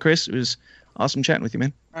having me. And Chris, it was awesome chatting with you,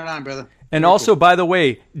 man. Right on, brother. And also, by the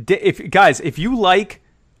way, if you like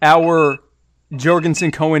our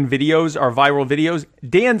Jorgensen Cohen videos, our viral videos,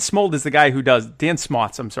 Dan Smolt is the guy who does. Dan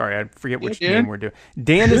Smots, I'm sorry, I forget which name we're doing.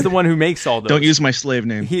 Dan is the one who makes all those. Don't use my slave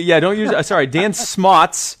name. Don't use. Sorry, Dan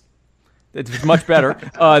Smots. It's much better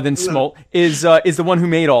than Smolt, is the one who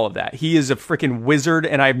made all of that. He is a freaking wizard,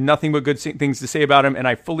 and I have nothing but good things to say about him, and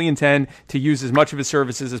I fully intend to use as much of his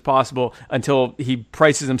services as possible until he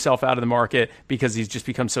prices himself out of the market, because he's just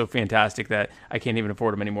become so fantastic that I can't even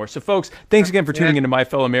afford him anymore. So, folks, thanks again for tuning into My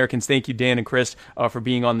Fellow Americans. Thank you, Dan and Chris, for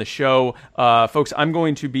being on the show. Folks, I'm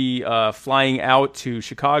going to be flying out to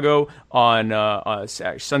Chicago on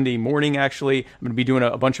Sunday morning, actually. I'm going to be doing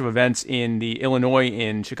a bunch of events in the Illinois,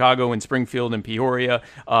 in Chicago, and Springfield, and Peoria.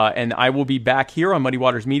 And I will be back here on Muddy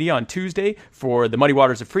Waters Media on Tuesday for the Muddy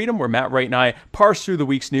Waters of Freedom, where Matt Wright and I parse through the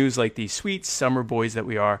week's news like the sweet summer boys that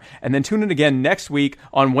we are. And then tune in again next week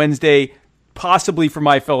on Wednesday, possibly for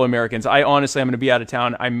My Fellow Americans. I'm going to be out of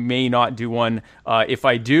town. I may not do one. If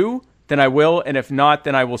I do, then I will. And if not,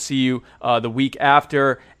 then I will see you the week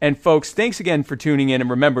after. And folks, thanks again for tuning in. And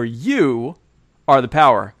remember, you are the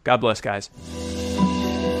power. God bless, guys.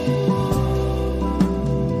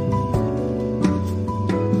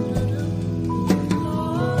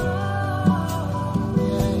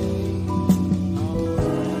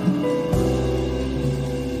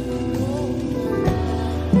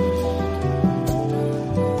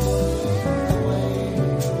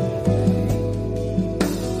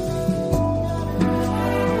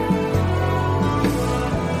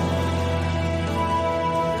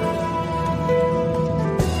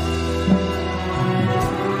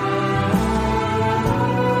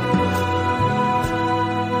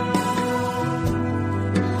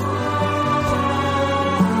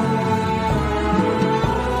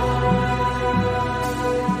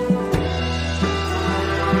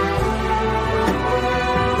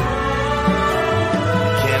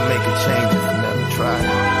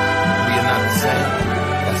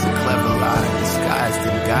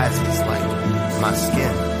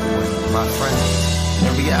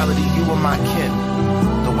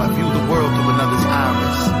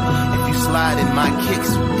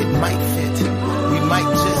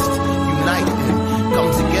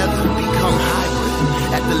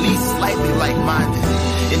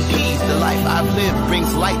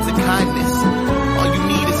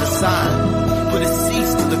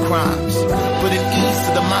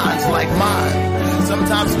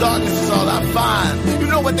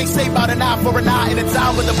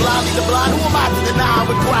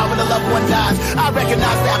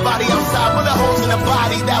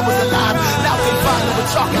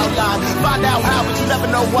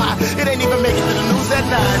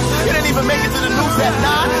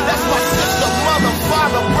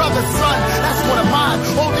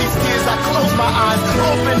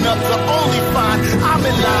 Open up to only find I'm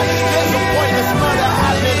in line.